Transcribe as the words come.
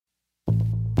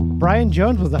Brian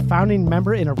Jones was a founding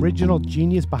member and original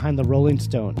genius behind the Rolling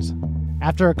Stones.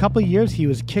 After a couple years, he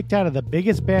was kicked out of the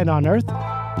biggest band on earth.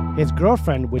 His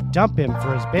girlfriend would dump him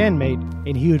for his bandmate,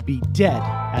 and he would be dead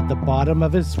at the bottom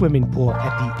of his swimming pool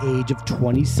at the age of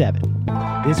 27.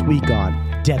 This week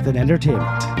on Death and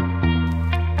Entertainment.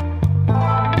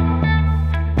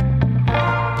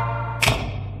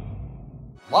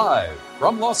 Live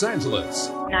from Los Angeles.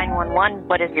 911,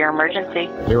 what is your emergency?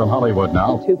 Here in Hollywood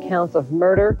now. 2 counts of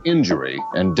murder, Injury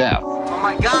and death. Oh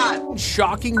my God!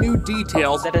 Shocking new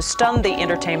details that has stunned the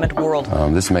entertainment world.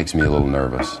 This makes me a little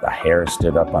nervous. The hair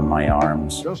stood up on my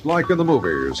arms. Just like in the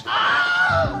movies.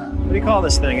 What do you call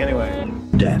this thing anyway?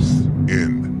 Death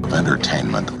In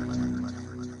entertainment.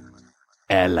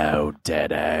 Hello,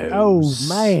 Deado. Oh,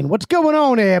 man. What's going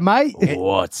on here, mate?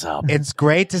 What's up? It's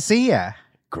great to see you.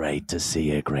 Great to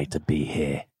see you. Great to be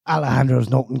here. Alejandro's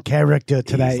not in character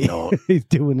today. He's not. He's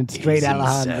doing it straight He's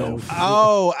Alejandro. himself.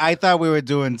 Oh, I thought we were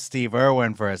doing Steve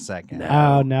Irwin for a second. No.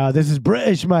 Oh, no. This is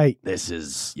British, mate. This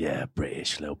is,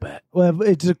 British a little bit. Well,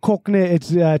 it's a Cockney. It's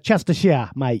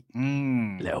Chestershire, mate.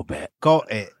 A little bit.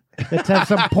 Got it. Let's have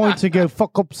some points to go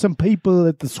fuck up some people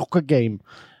at the soccer game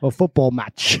or football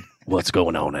match. What's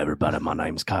going on, everybody? My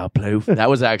name's Kyle Plouffe. That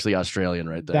was actually Australian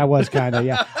right there. That was kind of,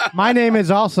 yeah. My name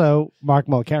is also Mark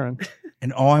Mulcairn.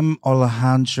 And I'm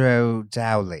Alejandro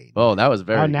Dowley. Oh, that was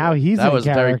very Oh, now good. he's That in was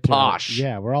very character. posh.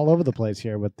 Yeah, we're all over the place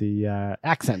here with the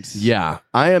accents. Yeah,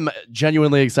 I am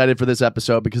genuinely excited for this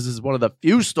episode because this is one of the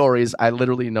few stories I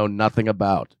literally know nothing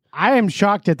about. I am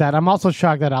shocked at that. I'm also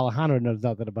shocked that Alejandro knows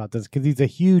nothing about this because he's a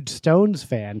huge Stones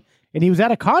fan. And he was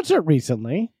at a concert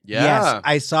recently. Yeah. Yes,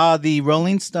 I saw the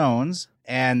Rolling Stones,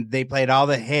 and they played all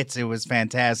the hits. It was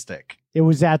fantastic. It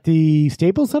was at the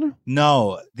Staples Center?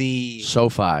 No, the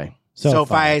SoFi.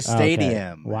 SoFi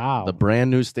Stadium. Okay. Wow. The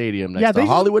brand new stadium next Yeah, to they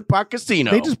just- Hollywood Park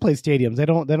Casino. They just play stadiums. They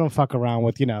don't fuck around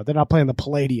with, they're not playing the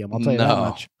Palladium. I'll tell you that No.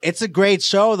 much. It's a great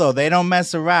show, though. They don't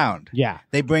mess around. Yeah.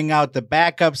 They bring out the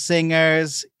backup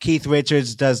singers. Keith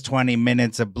Richards does 20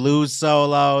 minutes of blues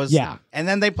solos. Yeah. And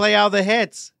then they play all the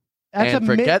hits. That's and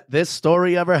forget this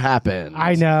story ever happened.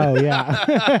 I know,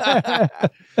 yeah.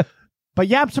 But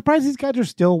yeah, I'm surprised these guys are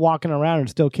still walking around and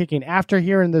still kicking. After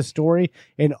hearing this story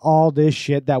and all this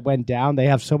shit that went down, they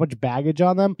have so much baggage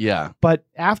on them. Yeah. But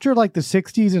after like the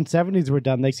 60s and 70s were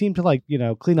done, they seem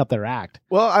to clean up their act.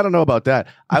 Well, I don't know about that.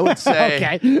 I would say,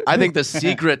 Okay. I think the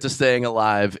secret to staying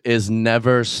alive is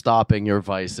never stopping your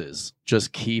vices.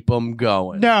 Just keep them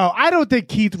going. No, I don't think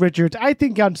Keith Richards. I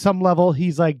think on some level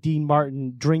he's like Dean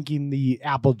Martin drinking the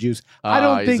apple juice. I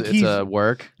don't think it's he's a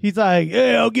work. He's like,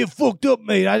 hey, I'll get fucked up,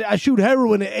 mate. I shoot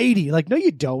heroin at 80. Like, no,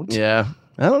 you don't. Yeah.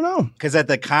 I don't know. Because at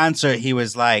the concert, he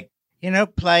was like,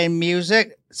 playing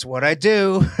music. It's what I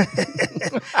do.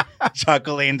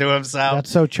 Chuckling to himself. That's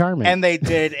so charming. And they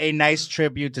did a nice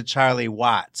tribute to Charlie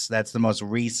Watts. That's the most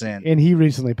recent. And he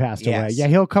recently passed away. Yes. Yeah,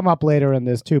 he'll come up later in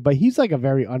this too. But he's like a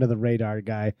very under the radar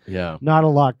guy. Yeah. Not a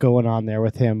lot going on there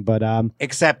with him. But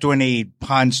Except when he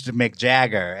punched Mick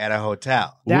Jagger at a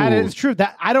hotel. that Ooh. is true.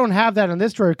 That I don't have that in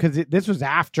this story because this was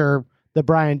after the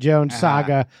Brian Jones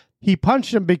saga. He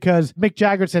punched him because Mick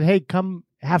Jagger said, hey, come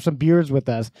have some beers with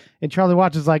us. And Charlie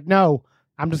Watts is like, no,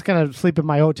 I'm just going to sleep in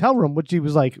my hotel room, which he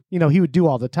was like, he would do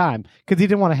all the time because he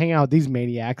didn't want to hang out with these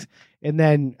maniacs. And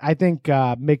then I think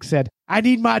Mick said, I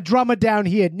need my drummer down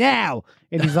here now.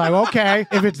 And he's like, okay,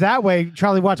 if it's that way,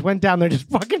 Charlie Watts went down there, just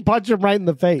fucking punched him right in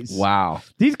the face. Wow.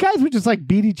 These guys would just like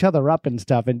beat each other up and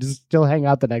stuff and just still hang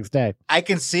out the next day. I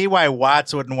can see why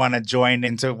Watts wouldn't want to join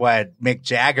into what Mick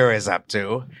Jagger is up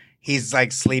to. He's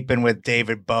like sleeping with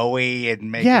David Bowie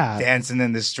and dancing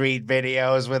in the street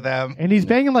videos with him. And he's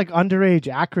banging like underage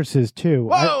actresses too.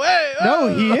 Whoa, hey, No,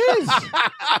 he is.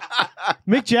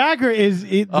 Mick Jagger is.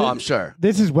 I'm sure.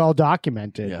 This is well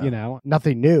documented. Yeah.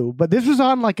 Nothing new. But this was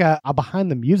on like a behind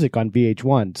the music on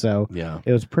VH1, so Yeah.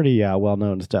 it was pretty well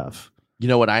known stuff. You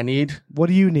know what I need? What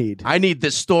do you need? I need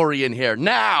this story in here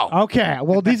now. Okay,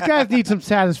 well these guys need some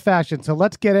satisfaction, so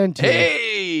let's get into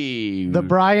Hey. the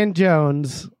Brian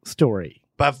Jones story.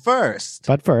 But first,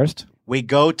 we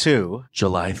go to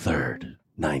July 3rd,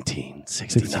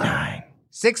 1969.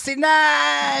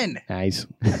 69. Nice.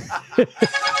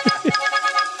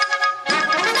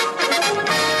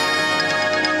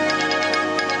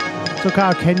 So,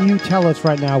 Kyle, can you tell us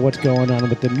right now what's going on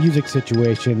with the music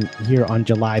situation here on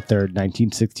July 3rd,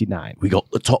 1969? We got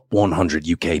the top 100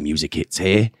 UK music hits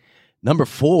here. Number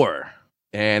 4.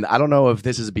 And I don't know if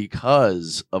this is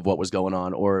because of what was going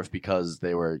on or if because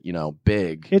they were,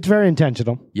 big. It's very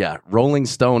intentional. Yeah. Rolling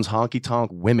Stones, Honky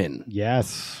Tonk Women.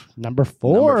 Yes. Number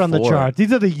 4 on the charts.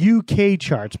 These are the UK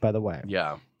charts, by the way.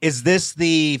 Yeah. Is this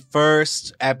the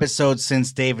first episode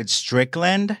since David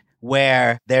Strickland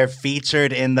where they're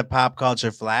featured in the Pop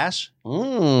Culture Flash?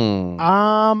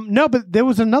 No, but there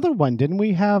was another one, didn't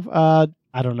we have? I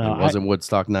don't know. It wasn't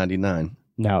Woodstock 99.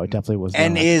 No, it definitely was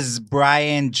And not. is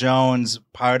Brian Jones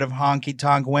part of Honky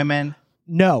Tonk Women?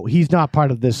 No, he's not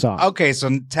part of this song. Okay, so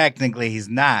technically he's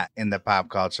not in the Pop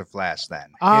Culture Flash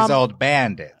then. His old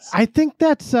band is. I think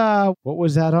that's what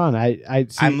was that on?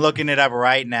 I'm looking it up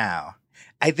right now.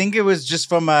 I think it was just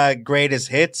from a Greatest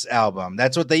Hits album.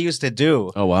 That's what they used to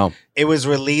do. Oh, wow. It was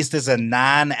released as a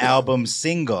non-album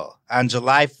single on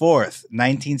July 4th,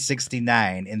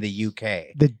 1969 in the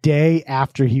UK. the day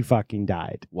after he fucking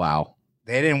died. Wow.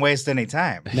 They didn't waste any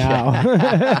time. No.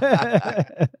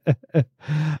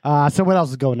 So what else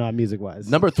is going on music-wise?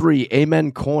 Number 3,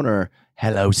 Amen Corner,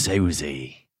 Hello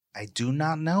Susie. I do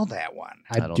not know that one.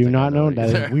 I don't do think not I know know that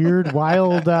either. is weird,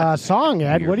 wild song,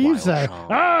 Ed. Weird, What do you wild say?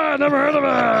 song. Never heard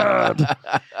of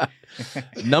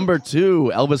it. Number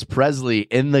 2, Elvis Presley,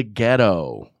 In the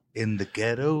Ghetto. In the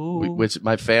Ghetto. Which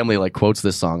my family like quotes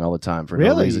this song all the time for no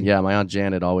Really? reason. Yeah, my Aunt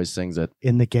Janet always sings it.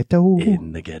 In the ghetto.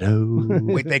 In the Ghetto.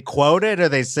 Wait, they quote it or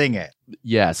they sing it?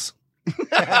 Yes.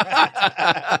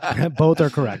 Both are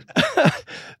correct.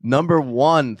 Number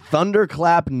 1,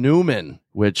 Thunderclap Newman,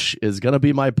 which is going to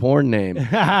be my porn name.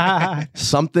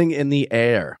 Something in the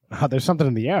Air. Oh, there's something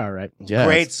in the air, right? Yeah,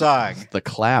 Great it's song. the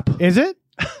clap. Is it?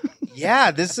 Yeah,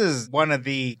 this is one of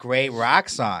the great rock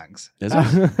songs. Is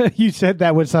it? You said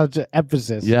that with such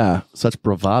emphasis. Yeah, such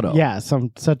bravado. Yeah,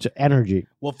 such energy.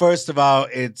 Well, first of all,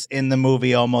 it's in the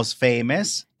movie Almost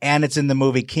Famous, and it's in the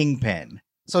movie Kingpin.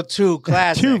 So two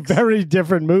classics. Two very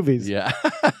different movies. Yeah.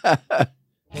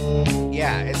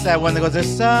 Yeah, it's that one that goes, there's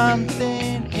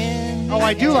something in Oh,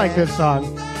 I do like this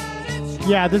song.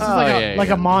 Yeah, this is Oh, like yeah, a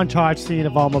yeah. montage scene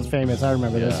of Almost Famous. I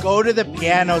remember this. Go to the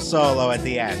piano solo at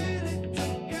the end.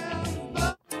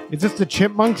 Is this the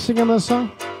Chipmunks singing this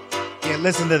song? Yeah,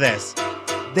 listen to this.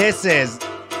 This is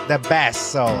the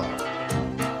best solo.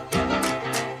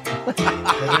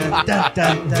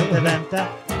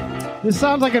 This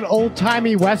sounds like an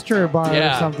old-timey Western bar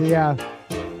Yeah. or something, yeah.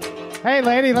 Hey,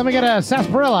 lady, let me get a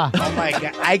sarsaparilla. Oh my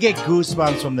God. I get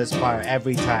goosebumps from this part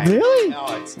every time. Really?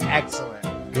 Oh, it's excellent.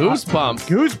 Goosebumps.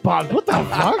 Goosebumps. What the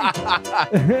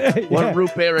fuck? What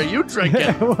root beer are you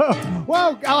drinking?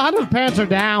 Whoa, Alejandro's pants are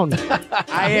down.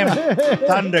 I am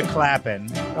thunderclapping.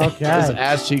 His Okay.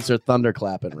 ass cheeks are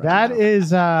thunderclapping right That now.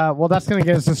 is, well, that's going to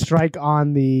get us a strike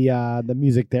on the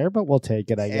music there, but we'll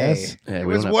take it, I guess. Hey, Hey, it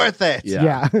we was don't have- worth it.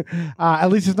 Yeah. Yeah. At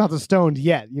least it's not the Stones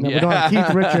yet. You know, we don't have Yeah.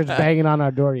 Keith Richards banging on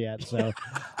our door yet. So,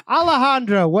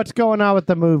 Alejandro, what's going on with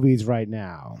the movies right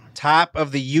now? Top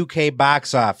of the UK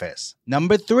box office.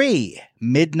 Number 3,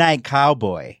 Midnight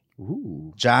Cowboy.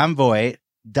 Ooh. John Voight,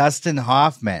 Dustin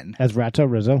Hoffman. As Ratto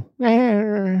Rizzo.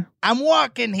 I'm I'm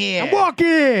walking here.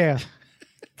 walking.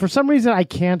 For some reason, I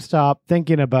can't stop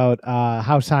thinking about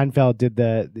how Seinfeld did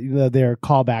their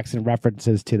callbacks and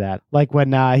references to that. Like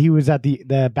when he was at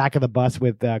the back of the bus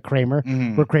with Kramer,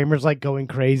 Mhm. where Kramer's like going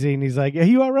crazy, and he's like, "Are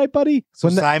you all right, buddy?" So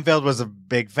When the- Seinfeld was a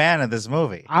big fan of this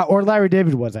movie. or Larry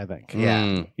David was, I think. Yeah.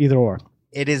 Mm. Either or.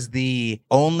 It is the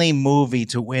only movie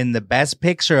to win the Best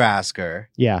Picture Oscar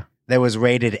Yeah. that was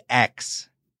rated X.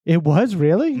 It was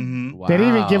really? Mhm. Wow. They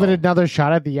didn't even give it another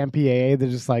shot at the MPAA. They're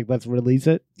just like, let's release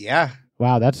it. Yeah.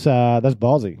 Wow, that's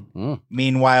ballsy. Mm.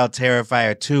 Meanwhile,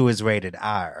 Terrifier 2 is rated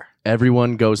R.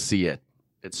 Everyone go see it.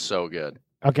 It's so good.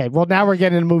 Okay, well now we're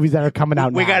getting into movies that are coming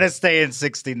out. We now. got to stay in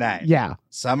 69. Yeah,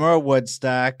 Summer of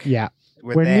Woodstock. yeah.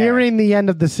 We're We're there. nearing the end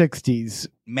of the '60s.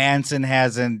 Manson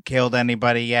hasn't killed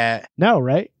anybody yet. No,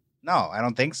 right? No, I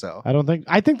don't think so. I don't think.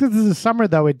 I think this is the summer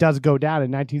though. It does go down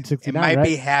in It 1969. might right?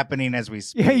 be happening as we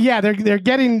speak. Yeah, yeah. They're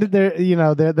getting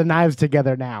the knives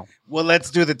together now. Well,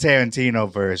 let's do the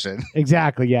Tarantino version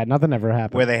Exactly. Yeah. Nothing ever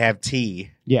happened. where they have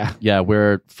tea. Yeah. Yeah,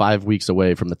 we're 5 weeks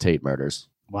away from the Tate murders.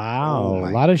 Wow. Oh a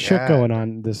my lot of shit God. going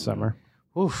on this summer.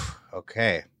 Oof.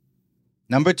 Okay.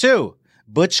 Number 2,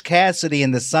 Butch Cassidy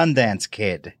and the Sundance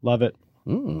Kid. Love it.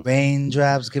 Mm.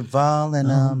 Raindrops keep falling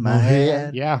on my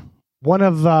head. Yeah. One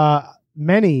of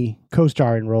many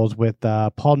co-starring roles with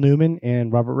Paul Newman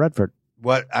and Robert Redford.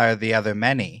 What are the other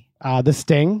many? The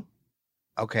Sting,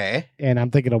 Okay. and I'm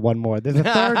thinking of one more. There's a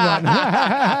third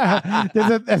one.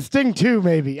 There's a Sting 2,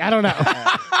 maybe. I don't know.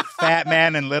 Fat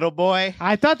Man and Little Boy.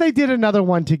 I thought they did another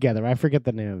one together. I forget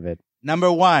the name of it.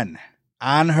 Number 1,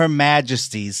 On Her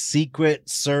Majesty's Secret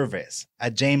Service, a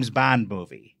James Bond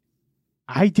movie.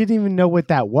 I didn't even know what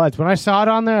that was. When I saw it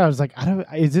on there, I was like,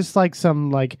 is this like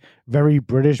some like very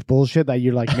British bullshit that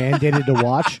you're like mandated to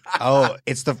watch? Oh,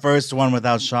 it's the first one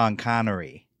without Sean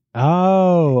Connery.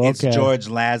 Oh, okay. It's George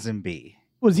Lazenby.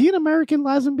 Was he an American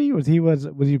Lazenby? Was he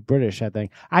British? I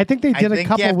think they did a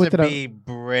couple you have with to it. be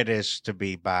British to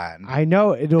be Bond. I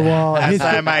know. Well, Last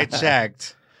time I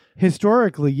checked.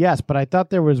 Historically, yes, but I thought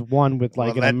there was one with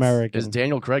like an American. Is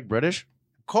Daniel Craig British?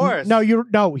 Of course.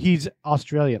 No, he's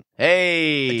Australian.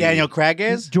 Hey, Daniel Craig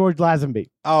is? George Lazenby.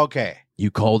 Oh, okay.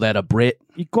 You call that a Brit?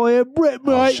 You call it a Brit,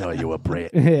 mate? I'll show you a Brit.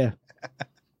 Yeah.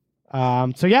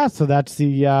 So that's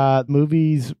the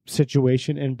movie's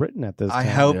situation in Britain at this time. I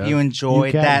hope you enjoyed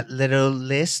You can. that little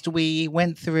list we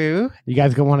went through. You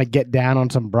guys gonna want to get down on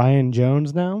some Brian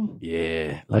Jones now?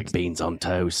 Yeah, like beans on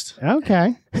toast.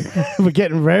 Okay. We're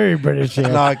getting very British here.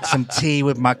 Like some tea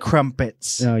with my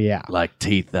crumpets. Oh, yeah. Like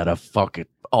teeth that are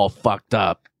all fucked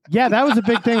up. Yeah, that was a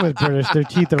big thing with British. Their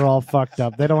teeth are all fucked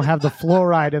up. They don't have the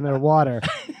fluoride in their water.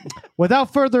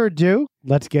 Without further ado,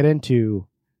 let's get into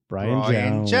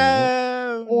Brian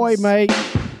Jones. Oi, mate.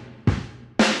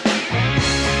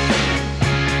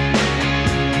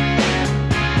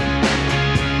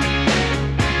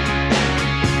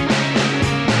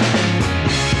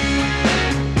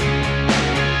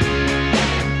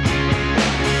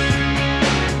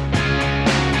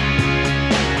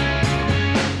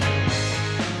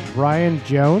 Brian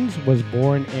Jones was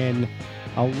born in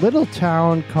a little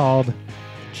town called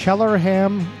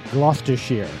Chellarham,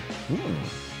 Gloucestershire.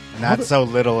 Not so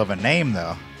little of a name,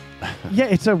 though. Yeah,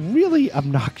 it's a really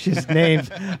obnoxious name.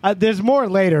 There's more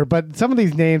later, but some of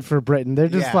these names for Britain, they're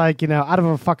just like, out of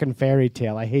a fucking fairy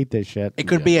tale. I hate this shit. It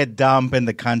could be a dump in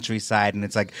the countryside, and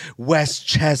it's like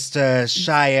Westchester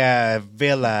Shire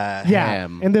Villa. Yeah,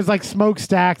 and there's like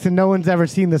smokestacks, and no one's ever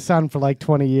seen the sun for like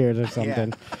 20 years or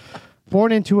something.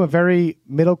 Born into a very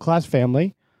middle-class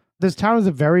family. This town is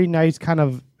a very nice kind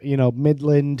of,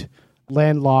 Midland,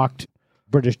 landlocked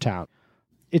British town.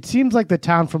 It seems like the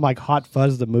town from like Hot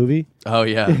Fuzz, the movie. Oh,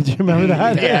 yeah. Do you remember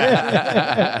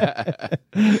that?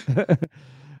 Yeah.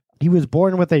 He was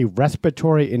born with a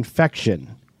respiratory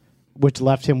infection, which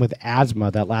left him with asthma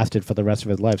that lasted for the rest of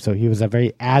his life. So he was a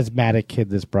very asthmatic kid,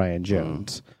 this Brian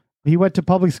Jones. He went to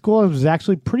public school and was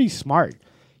actually pretty smart.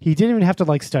 He didn't even have to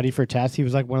like study for tests. He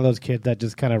was like one of those kids that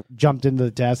just kind of jumped into the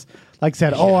test, like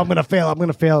said, "Oh, I'm gonna fail,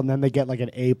 and then they get like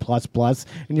an A++,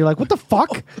 and you're like, "What the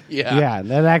fuck?" Yeah. And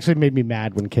that actually made me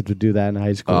mad when kids would do that in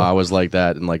high school. I was like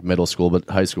that in like middle school, but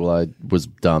high school I was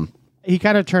dumb. He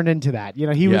kind of turned into that.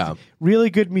 He was really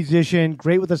good musician,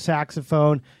 great with a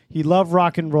saxophone. He loved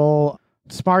rock and roll,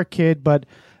 smart kid, but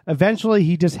eventually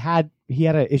he had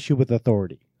an issue with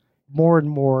authority. More and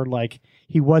more, like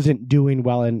he wasn't doing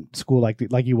well in school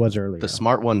like he was earlier. The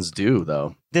smart ones do,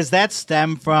 though. Does that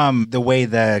stem from the way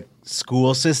the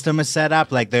school system is set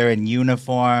up? Like they're in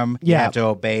uniform, you have to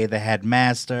obey the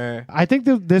headmaster. I think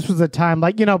that this was a time,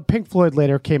 like, Pink Floyd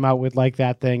later came out with like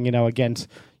that thing, against,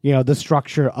 the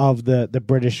structure of the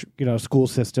British, school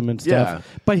system and stuff. Yeah.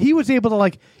 But he was able to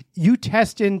like, you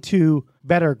test into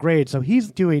better grades. So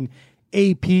he's doing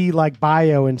AP like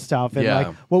bio and stuff and like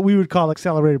what we would call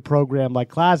accelerated program like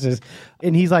classes,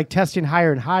 and he's like testing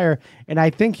higher and higher, and I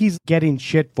think he's getting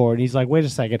shit for it. And he's like, wait a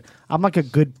second, I'm like a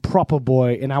good proper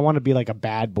boy and I want to be like a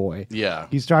bad boy.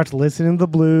 He starts listening to the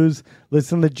blues,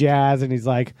 listening to jazz, and he's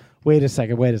like, wait a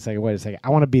second, I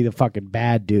want to be the fucking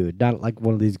bad dude, not like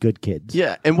one of these good kids.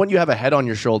 Yeah, and when you have a head on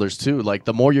your shoulders too, like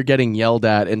the more you're getting yelled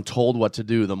at and told what to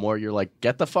do, the more you're like,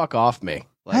 get the fuck off me.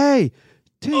 Like, hey,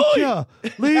 teacher,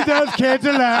 leave those kids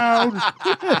alone.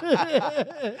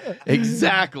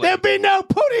 Exactly. There'll be no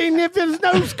pudding if there's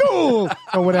no school.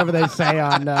 Or whatever they say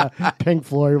on Pink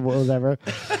Floyd or whatever.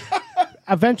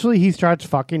 Eventually, he starts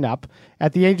fucking up.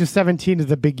 At the age of 17 is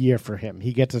a big year for him.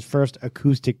 He gets his first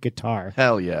acoustic guitar.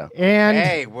 Hell yeah. And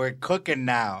hey, we're cooking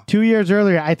now. 2 years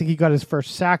earlier, I think he got his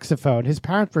first saxophone. His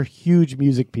parents were huge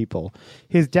music people.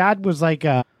 His dad was like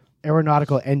a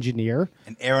aeronautical engineer.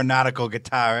 An aeronautical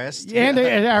guitarist. And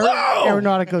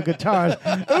aeronautical guitars.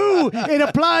 Ooh, it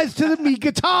applies to the me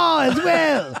guitar as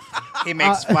well. He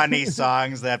makes funny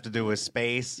songs that have to do with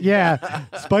space. Yeah.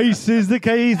 Space is the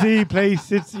crazy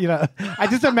place. It's, I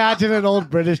just imagine an old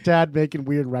British dad making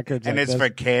weird records. And like it's this. for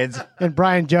kids. And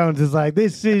Brian Jones is like,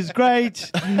 this is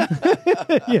great.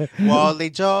 Yeah.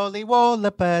 Wally jolly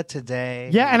wallapa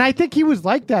today. Yeah, and I think he was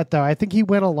like that, though. I think he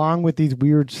went along with these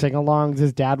weird sing-alongs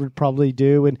his dad would probably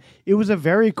do, and it was a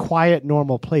very quiet,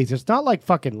 normal place. It's not like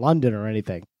fucking London or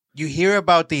anything. You hear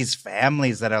about these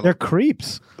families that are... They're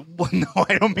creeps. Well, no,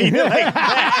 I don't mean it like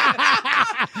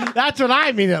that. That's what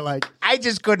I mean it like. I I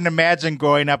just couldn't imagine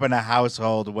growing up in a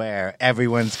household where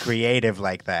everyone's creative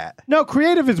like that. No,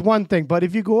 creative is one thing, but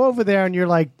if you go over there and you're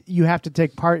like, you have to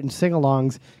take part in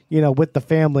sing-alongs, with the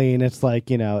family, and it's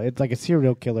like, it's like a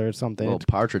serial killer or something. Little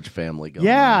Partridge Family going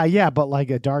Yeah, on. yeah, but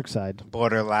like a dark side.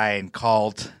 Borderline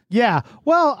cult. Yeah,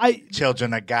 well,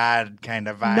 Children of God kind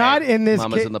of vibe. not in this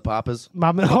Mamas and the Papas.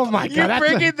 Mama, oh my God. You're that's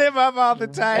bringing them up all the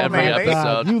time, Every baby.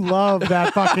 episode. You love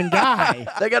that fucking guy.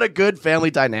 They got a good family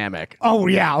dynamic. Oh,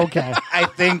 yeah, okay. I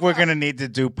think we're going to need to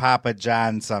do Papa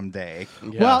John someday.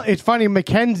 Yeah. Well, it's funny.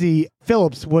 Mackenzie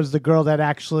Phillips was the girl that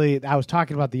actually, I was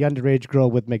talking about the underage girl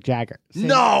with Mick Jagger. Same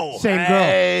girl.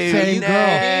 Hey, Same girl.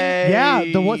 nay. Yeah,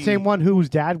 the same one whose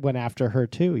dad went after her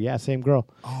too. Yeah, same girl.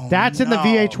 That's in the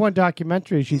VH1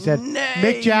 documentary. She said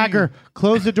Mick Jagger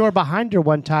closed the door behind her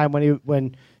one time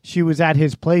when she was at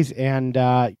his place, and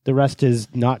the rest is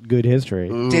not good history.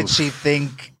 Did she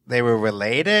think they were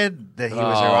related? That he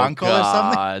was her uncle or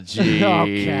something? Geez.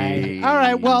 Okay. All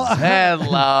right. Well,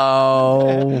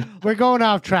 Hello. we're going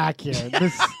off track here.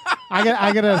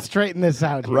 I gotta straighten this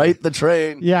out here. Right the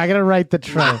train. Yeah, I gotta write the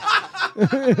train.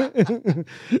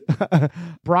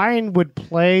 Brian would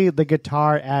play the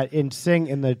guitar and sing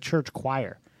in the church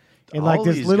choir in like All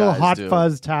this these little guys hot do.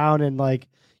 fuzz town, and like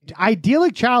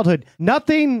idyllic childhood.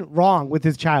 Nothing wrong with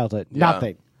his childhood. Yeah.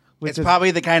 Nothing. It's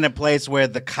probably the kind of place where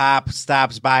the cop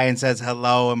stops by and says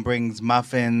hello and brings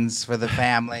muffins for the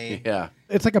family. Yeah.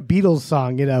 It's like a Beatles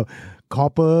song,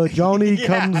 Copper Johnny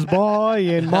comes by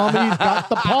and Mommy's got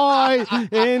the pie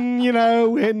in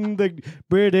the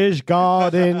British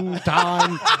garden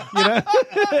time.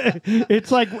 It's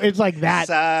like that.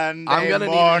 Sunday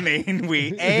morning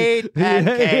we ate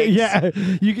pancakes. Yeah,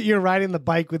 you're riding the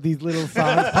bike with these little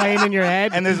songs playing in your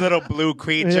head. And there's little blue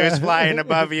creatures flying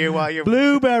above you while you're...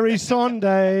 Blueberry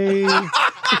Sunday.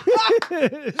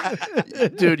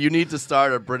 Dude, you need to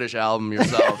start a British album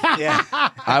yourself. Yeah.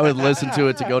 I would listen to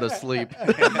it to go to sleep.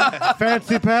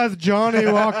 Fancy pants Johnny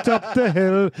walked up the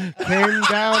hill, came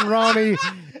down Ronnie,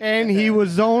 and he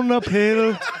was on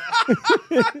uphill.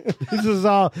 This is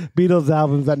all Beatles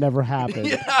albums that never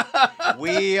happened.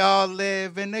 We all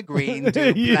live in a green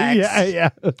duplex. Yeah.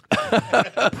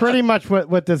 Pretty much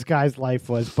what this guy's life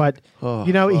was. But,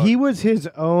 he was his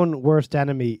own worst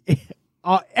enemy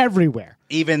everywhere.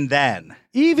 Even then,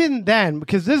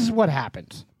 because this is what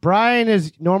happens. Brian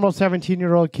is normal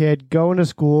 17-year-old kid going to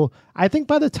school. I think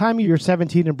by the time you're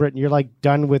 17 in Britain, you're like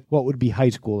done with what would be high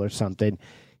school or something.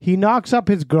 He knocks up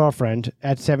his girlfriend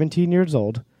at 17 years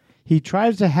old. He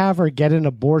tries to have her get an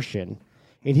abortion,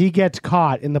 and he gets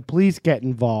caught, and the police get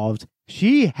involved.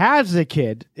 She has the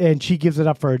kid, and she gives it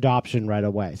up for adoption right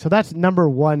away. So that's number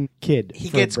one kid. he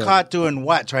gets caught doing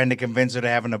what? Trying to convince her to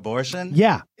have an abortion?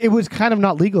 Yeah, it was kind of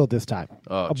not legal at this time.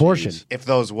 Abortion. Geez. If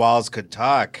those walls could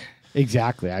talk.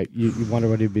 Exactly. You wonder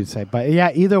what he'd be saying. But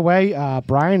yeah, either way,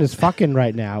 Brian is fucking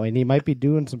right now, and he might be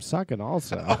doing some sucking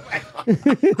also.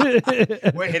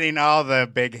 We're hitting all the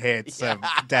big hits of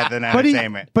Death and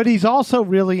Entertainment. But he's also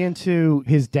really into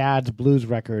his dad's blues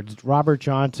records, Robert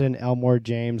Johnson, Elmore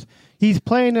James. He's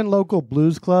playing in local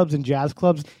blues clubs and jazz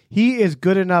clubs. He is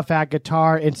good enough at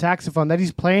guitar and saxophone that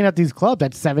he's playing at these clubs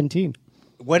at 17.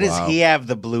 What does he have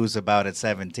the blues about at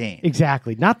 17?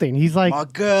 Exactly. Nothing. He's like, My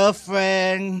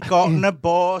girlfriend got an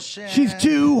abortion. she's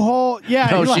too hot. Yeah.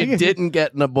 No, he's she like- didn't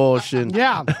get an abortion.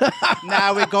 Yeah.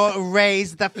 Now we got to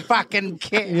raise the fucking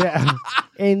kid. Yeah.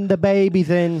 And the baby's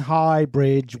in High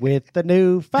Bridge with the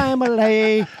new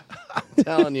family. I'm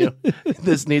telling you,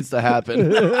 this needs to happen.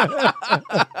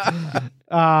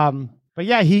 But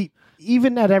yeah, he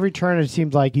even at every turn it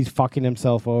seems like he's fucking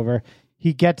himself over.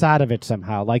 He gets out of it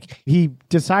somehow. Like he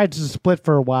decides to split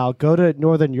for a while, go to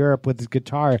Northern Europe with his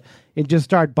guitar, and just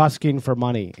start busking for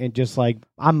money. And just like,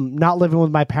 I'm not living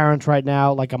with my parents right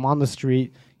now. Like I'm on the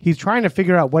street. He's trying to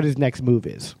figure out what his next move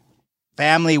is.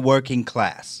 Family working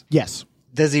class. Yes.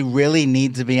 Does he really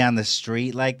need to be on the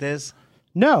street like this?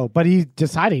 No, but he's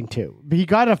deciding to. But he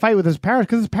got in a fight with his parents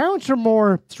because his parents are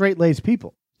more straight-laced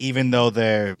people. Even though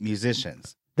they're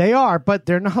musicians. They are, but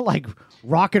they're not like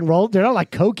rock and roll. They're not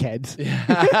like cokeheads.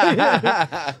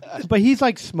 But he's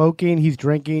like smoking, he's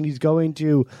drinking, he's going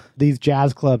to these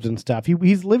jazz clubs and stuff.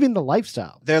 He's living the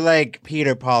lifestyle. They're like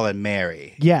Peter, Paul, and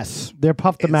Mary. Yes, they're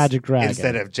Puff the Magic Dragon.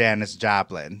 Instead of Janis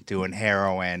Joplin doing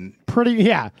heroin pretty,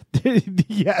 yeah.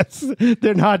 Yes.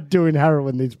 They're not doing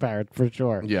heroin, these parents, for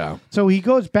sure. Yeah. So he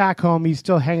goes back home. He's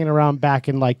still hanging around back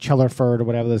in like Chellerford or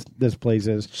whatever this place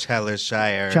is.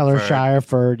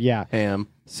 Chellershire. Yeah. Ham.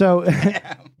 So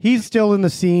he's still in the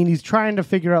scene. He's trying to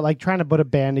figure out, like, trying to put a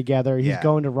band together. He's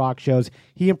going to rock shows.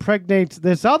 He impregnates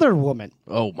this other woman.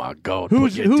 Oh, my God.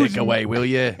 Put your dick away, will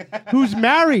you? Who's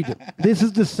married. This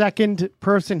is the second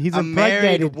person he's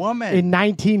impregnated married woman. in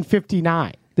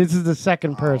 1959. This is the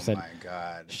second person. Oh, my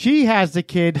God. She has the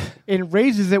kid and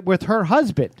raises it with her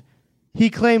husband. He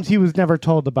claims he was never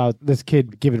told about this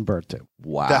kid giving birth to.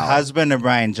 Wow. The husband of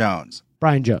Brian Jones.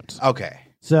 Brian Jones. Okay.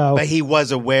 So, But he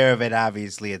was aware of it,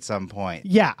 obviously, at some point.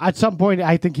 yeah, at some point,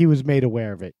 I think he was made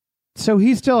aware of it. So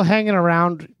he's still hanging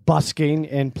around, busking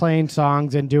and playing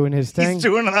songs and doing his thing. He's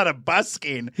doing a lot of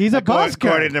busking. He's a busker.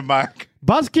 According to Mark.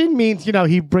 Busking means,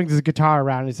 he brings his guitar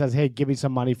around and he says, hey, give me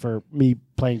some money for me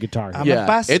playing guitar. I'm a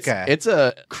busker. It's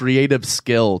a creative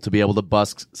skill to be able to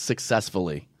busk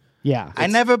successfully. Yeah. I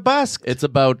never busked. It's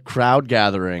about crowd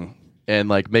gathering and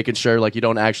like making sure like you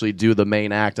don't actually do the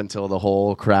main act until the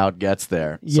whole crowd gets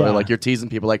there. So Yeah. like you're teasing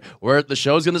people like, the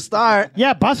show's gonna start.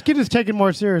 Yeah, busking is taken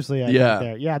more seriously. I think, Yeah.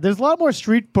 there. Yeah, there's a lot more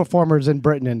street performers in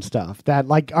Britain and stuff that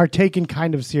like are taken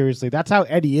kind of seriously. That's how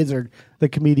Eddie Izzard, the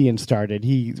comedian, started.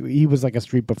 He was like a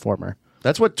street performer.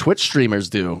 That's what Twitch streamers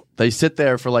do. They sit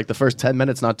there for like the first 10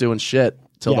 minutes not doing shit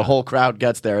till Yeah. the whole crowd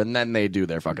gets there and then they do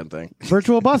their fucking thing.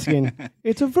 Virtual busking.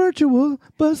 It's a virtual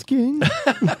busking.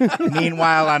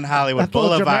 Meanwhile, on Hollywood That's a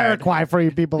little Boulevard. Jamiroquai for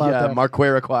you people out Yeah, there.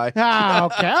 Marquariquai. Ah,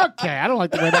 okay. I don't like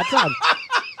the way that sounds.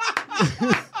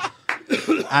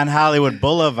 On Hollywood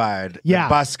Boulevard, Yeah.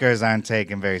 the buskers aren't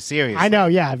taken very seriously. I know,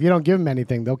 yeah. If you don't give them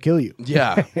anything, they'll kill you.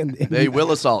 Yeah, And they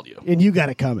will assault you. And you got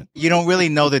it coming. You don't really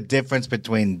know the difference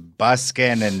between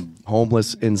busking and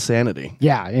Homeless insanity.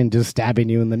 Yeah, and just stabbing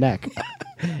you in the neck.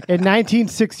 In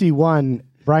 1961,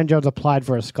 Brian Jones applied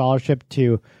for a scholarship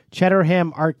to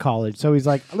Cheddarham Art College. So he's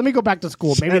like, let me go back to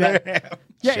school. Maybe that.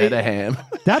 Yeah, Cheddar ham.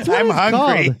 that's what I'm it's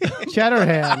hungry. called.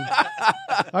 Cheddarham.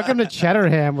 Welcome to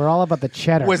Cheddarham. We're all about the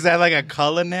cheddar. Was that like a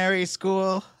culinary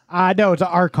school? No, it's an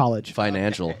art college.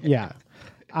 Financial. Yeah.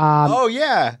 Oh,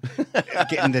 yeah.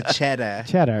 Getting the cheddar.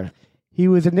 Cheddar. He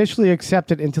was initially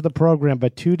accepted into the program,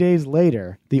 but 2 days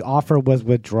later, the offer was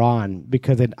withdrawn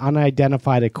because an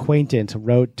unidentified acquaintance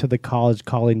wrote to the college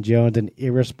calling Jones an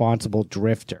irresponsible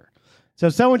drifter. So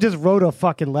someone just wrote a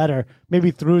fucking letter,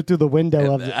 maybe threw it through the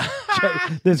window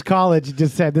of this college and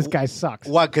just said, this guy sucks.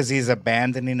 What, because he's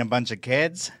abandoning a bunch of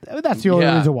kids? That's the only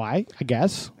Yeah. reason why, I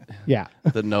guess. Yeah.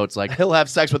 The note's like, he'll have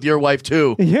sex with your wife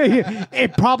too. Yeah.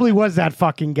 It probably was that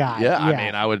fucking guy. Yeah, I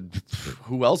mean, I would.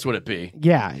 Who else would it be?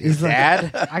 Yeah. He's like,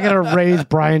 Dad? I got to raise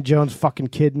Brian Jones' fucking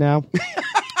kid now.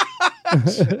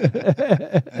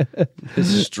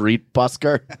 This street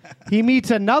busker. He meets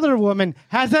another woman,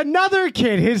 has another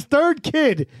kid, his third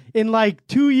kid in like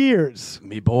 2 years.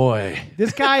 Me boy.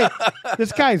 This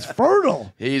guy's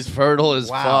fertile. He's fertile as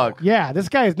Wow. fuck. Yeah, this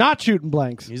guy is not shooting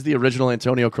blanks. He's the original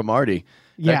Antonio Cromartie.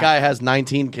 Yeah. That guy has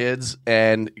 19 kids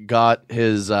and got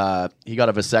his he got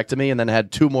a vasectomy and then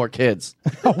had 2 more kids.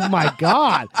 Oh my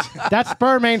God. That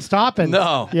sperm ain't stopping.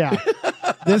 No. Yeah.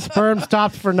 This sperm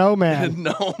stops for no man.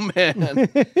 No man.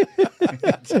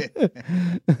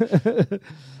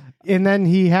 And then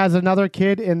he has another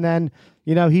kid, and then,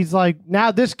 he's like,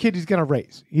 now this kid he's going to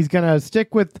raise. He's going to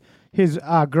stick with his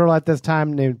girl at this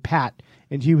time named Pat,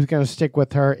 and he was going to stick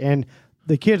with her. And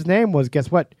the kid's name was,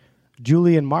 guess what?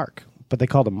 Julian Mark, but they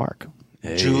called him Mark.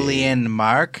 Hey. Julian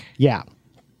Mark? Yeah.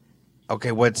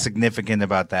 Okay, what's significant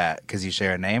about that? Because you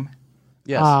share a name?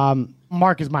 Yes.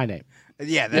 Mark is my name.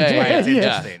 Yeah, that's Yeah, why yeah, it's yeah.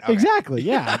 interesting. Okay. Exactly.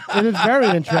 Yeah. It is very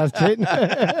interesting.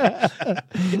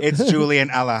 It's Julian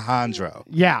Alejandro.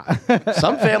 Yeah.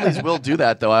 Some families will do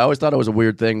that though. I always thought it was a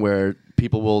weird thing where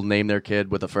people will name their kid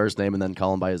with a first name and then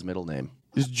call him by his middle name.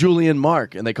 It's Julian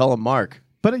Mark, and they call him Mark.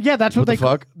 But yeah, that's what the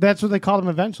fuck? That's what they called him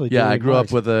eventually. Yeah, I Julian grew Mark.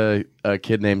 up with a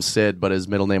kid named Sid, but his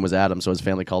middle name was Adam, so his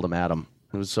family called him Adam.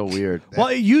 It was so weird.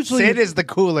 Well, usually Sid is the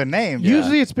cooler name.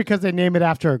 Usually it's because they name it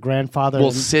after a grandfather. Well,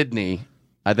 and- Sydney,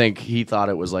 I think he thought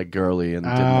it was like girly and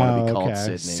didn't want to be called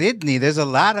okay. Sydney. Sydney, there's a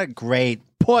lot of great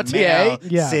Portier. male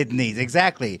Yeah. Sydneys.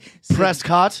 Exactly.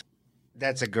 Prescott.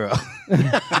 That's a girl.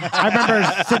 I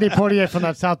remember Sidney Poitier from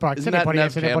that South Park. Isn't Sidney that Poitier,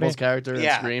 Nev Sidney Campbell's Poitier. character in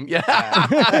Yeah. Scream? Yeah.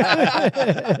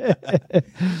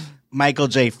 Michael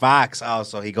J. Fox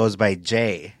also, he goes by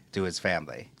J to his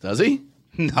family. Does he?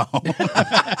 No.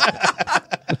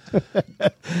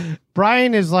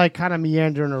 Brian is like kind of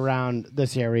meandering around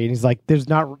this area, and he's like,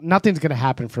 nothing's going to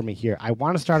happen for me here. I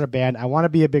want to start a band. I want to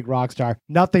be a big rock star.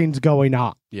 Nothing's going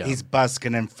on. Yeah. He's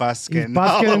busking and fusking. He's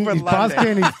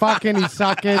busking, he's fucking, he's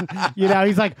sucking. You know,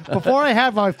 he's like, before I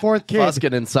have my fourth kid.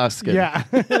 Busking and susking.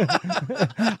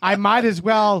 Yeah. I might as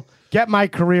well get my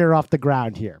career off the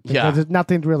ground here because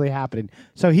nothing's really happening.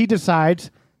 So he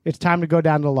decides it's time to go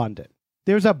down to London.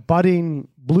 There's a budding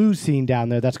blues scene down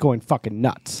there that's going fucking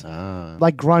nuts.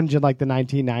 Like grunge in like the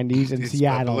 1990s in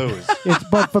Seattle. Blues. It's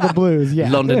but for the blues, yeah.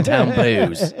 London town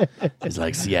blues. It's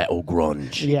like Seattle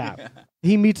grunge. Yeah.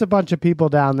 He meets a bunch of people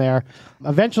down there.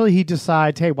 Eventually he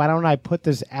decides, hey, why don't I put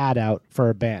this ad out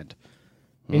for a band?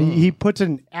 And he puts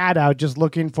an ad out just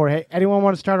looking for, hey, anyone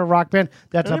want to start a rock band?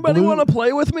 That's Anybody want to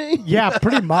play with me? Yeah,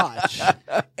 pretty much.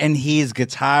 And he's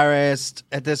guitarist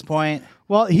at this point?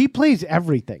 Well, he plays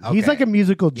everything. Okay. He's like a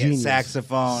musical genius.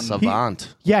 Saxophone.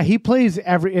 Savant. He plays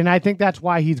and I think that's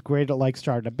why he's great at like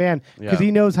starting a band, because he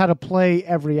knows how to play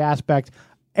every aspect,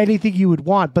 anything you would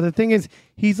want. But the thing is,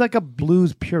 he's like a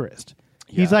blues purist.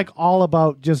 He's like all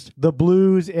about just the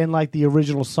blues and like the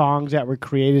original songs that were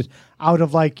created out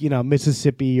of like, you know,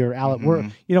 Mississippi or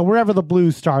wherever the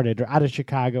blues started, or out of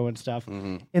Chicago and stuff.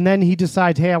 And then he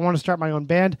decides, hey, I want to start my own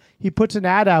band. He puts an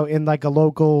ad out in like a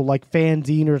local like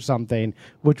fanzine or something,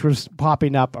 which was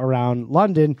popping up around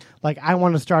London. Like, I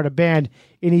want to start a band.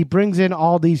 And he brings in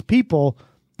all these people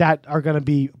that are going to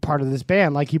be part of this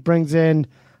band. Like, he brings in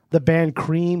the band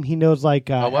Cream. He knows like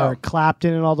Eric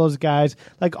Clapton and all those guys.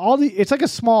 Like it's like a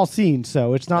small scene,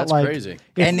 so it's not That's like crazy.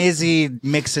 And is he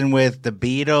mixing with the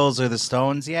Beatles or the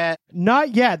Stones yet?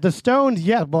 Not yet. The Stones,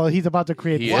 yeah. Well, he's about to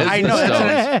create. I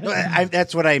know.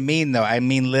 That's what I mean, though. I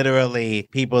mean, literally,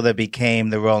 people that became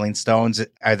the Rolling Stones.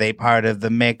 Are they part of the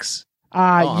mix?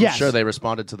 I'm yes. sure they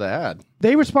responded to the ad.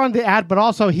 They responded to the ad, but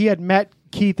also he had met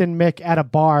Keith and Mick at a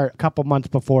bar a couple months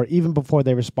before, even before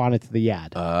they responded to the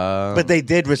ad. But they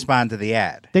did respond to the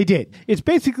ad. They did. It's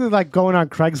basically like going on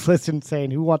Craigslist and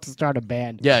saying, who wants to start a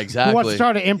band? Yeah, exactly. Who wants to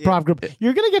start an improv group?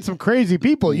 You're going to get some crazy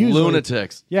people, usually.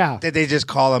 Lunatics. Yeah. Did they just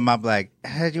call him up like,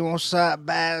 hey, you want to start a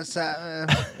band?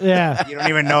 Yeah. You don't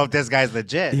even know if this guy's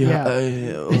legit. Yeah.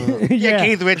 Yeah,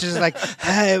 Keith Richards is like,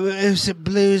 hey, it's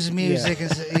blues music.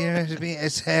 Yeah.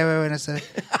 It's heroin.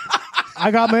 I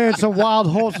got me and some wild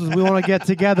horses. We want to get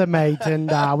together, mate, and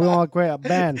we want to create a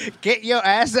band. Get your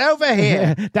ass over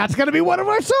here. That's going to be one of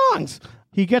our songs.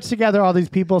 He gets together all these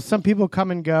people. Some people come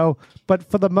and go, but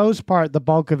for the most part, the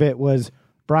bulk of it was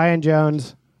Brian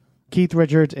Jones, Keith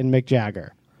Richards, and Mick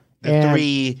Jagger. The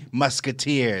three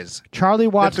musketeers. Charlie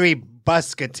Watts. The three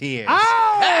busketeers.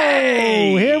 Oh,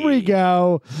 hey! Here we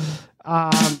go.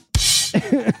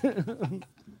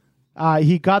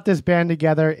 He got this band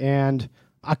together, and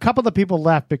a couple of the people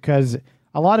left because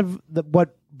a lot of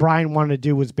what Brian wanted to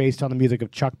do was based on the music of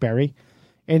Chuck Berry.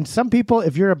 And some people,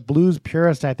 if you're a blues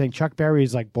purist, I think Chuck Berry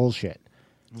is like bullshit.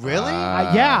 Really?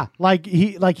 Yeah,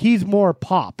 he's more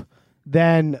pop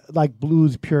than like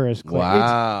blues purist.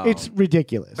 Wow. It's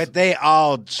ridiculous. But they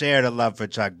all shared a love for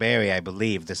Chuck Berry, I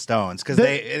believe, the Stones, because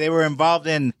they were involved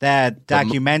in that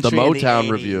documentary. The Motown in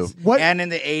the 80s. Review. And in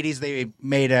the 80s, they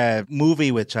made a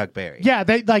movie with Chuck Berry. Yeah,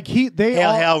 they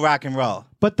Hail Rock and Roll.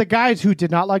 But the guys who did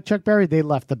not like Chuck Berry, they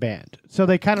left the band. So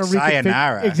they kind of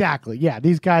Sayonara. Exactly. Yeah,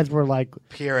 these guys were like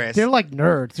purists. They're like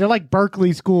nerds. They're like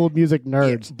Berkeley School music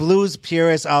nerds. Yeah, blues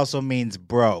purist also means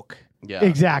broke. Yeah.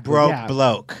 Exactly. Broke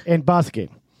bloke. And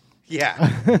busking.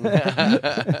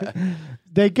 Yeah.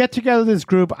 They get together this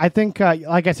group. I think,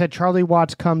 like I said, Charlie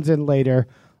Watts comes in later.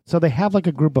 So they have like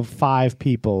a group of 5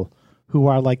 people who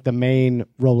are like the main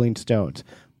Rolling Stones.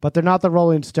 But they're not the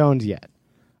Rolling Stones yet.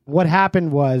 What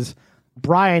happened was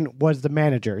Brian was the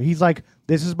manager. He's like,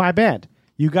 this is my band.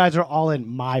 You guys are all in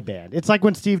my band. It's like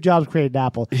when Steve Jobs created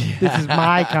Apple. Yeah. This is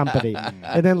my company.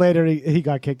 And then later he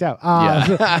got kicked out.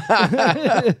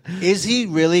 Is he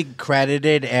really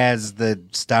credited as the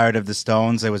start of the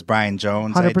Stones? It was Brian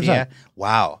Jones' 100%. idea?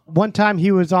 Wow. One time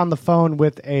he was on the phone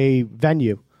with a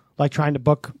venue, like trying to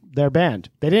book their band.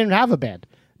 They didn't have a band.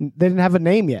 They didn't have a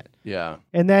name yet. Yeah.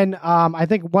 And then I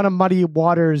think one of Muddy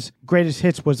Waters' greatest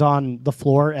hits was on the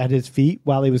floor at his feet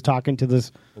while he was talking to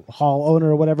this hall owner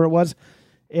or whatever it was.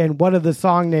 And one of the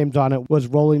song names on it was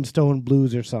Rolling Stone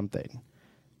Blues or something.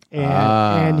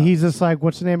 And he's just like,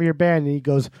 what's the name of your band? And he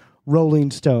goes,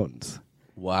 Rolling Stones.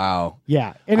 Wow.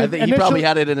 Yeah. And I think he probably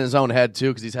had it in his own head,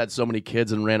 too, because he's had so many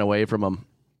kids and ran away from him.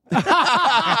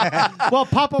 Well,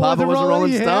 Papa was a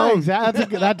Rolling Stone. Yeah,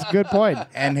 that's a good point.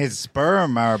 And his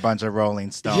sperm are a bunch of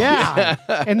Rolling Stones. Yeah.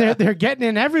 And they're getting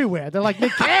in everywhere. They're like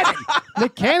Nick Cannon.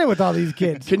 Nick Cannon with all these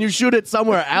kids. Can you shoot it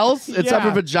somewhere else? It's up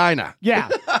your vagina. Yeah.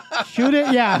 Shoot